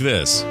shows like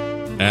this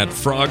at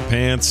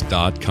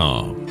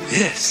frogpants.com.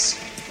 This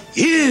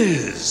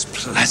is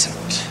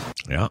pleasant.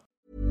 Yeah.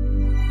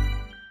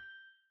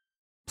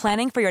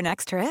 Planning for your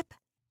next trip?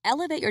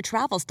 Elevate your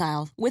travel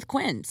style with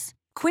Quince.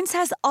 Quince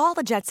has all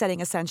the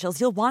jet-setting essentials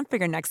you'll want for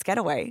your next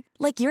getaway,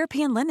 like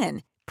European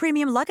linen,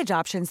 premium luggage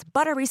options,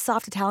 buttery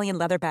soft Italian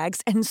leather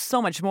bags, and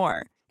so much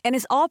more. And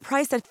is all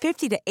priced at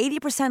 50 to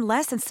 80%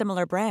 less than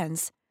similar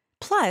brands.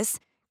 Plus,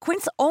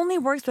 Quince only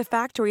works with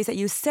factories that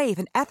use safe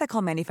and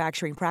ethical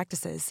manufacturing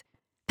practices.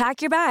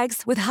 Pack your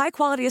bags with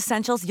high-quality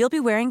essentials you'll be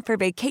wearing for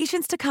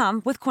vacations to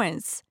come with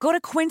Quince. Go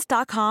to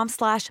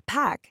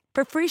quince.com/pack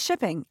for free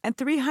shipping and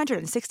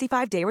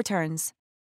 365-day returns.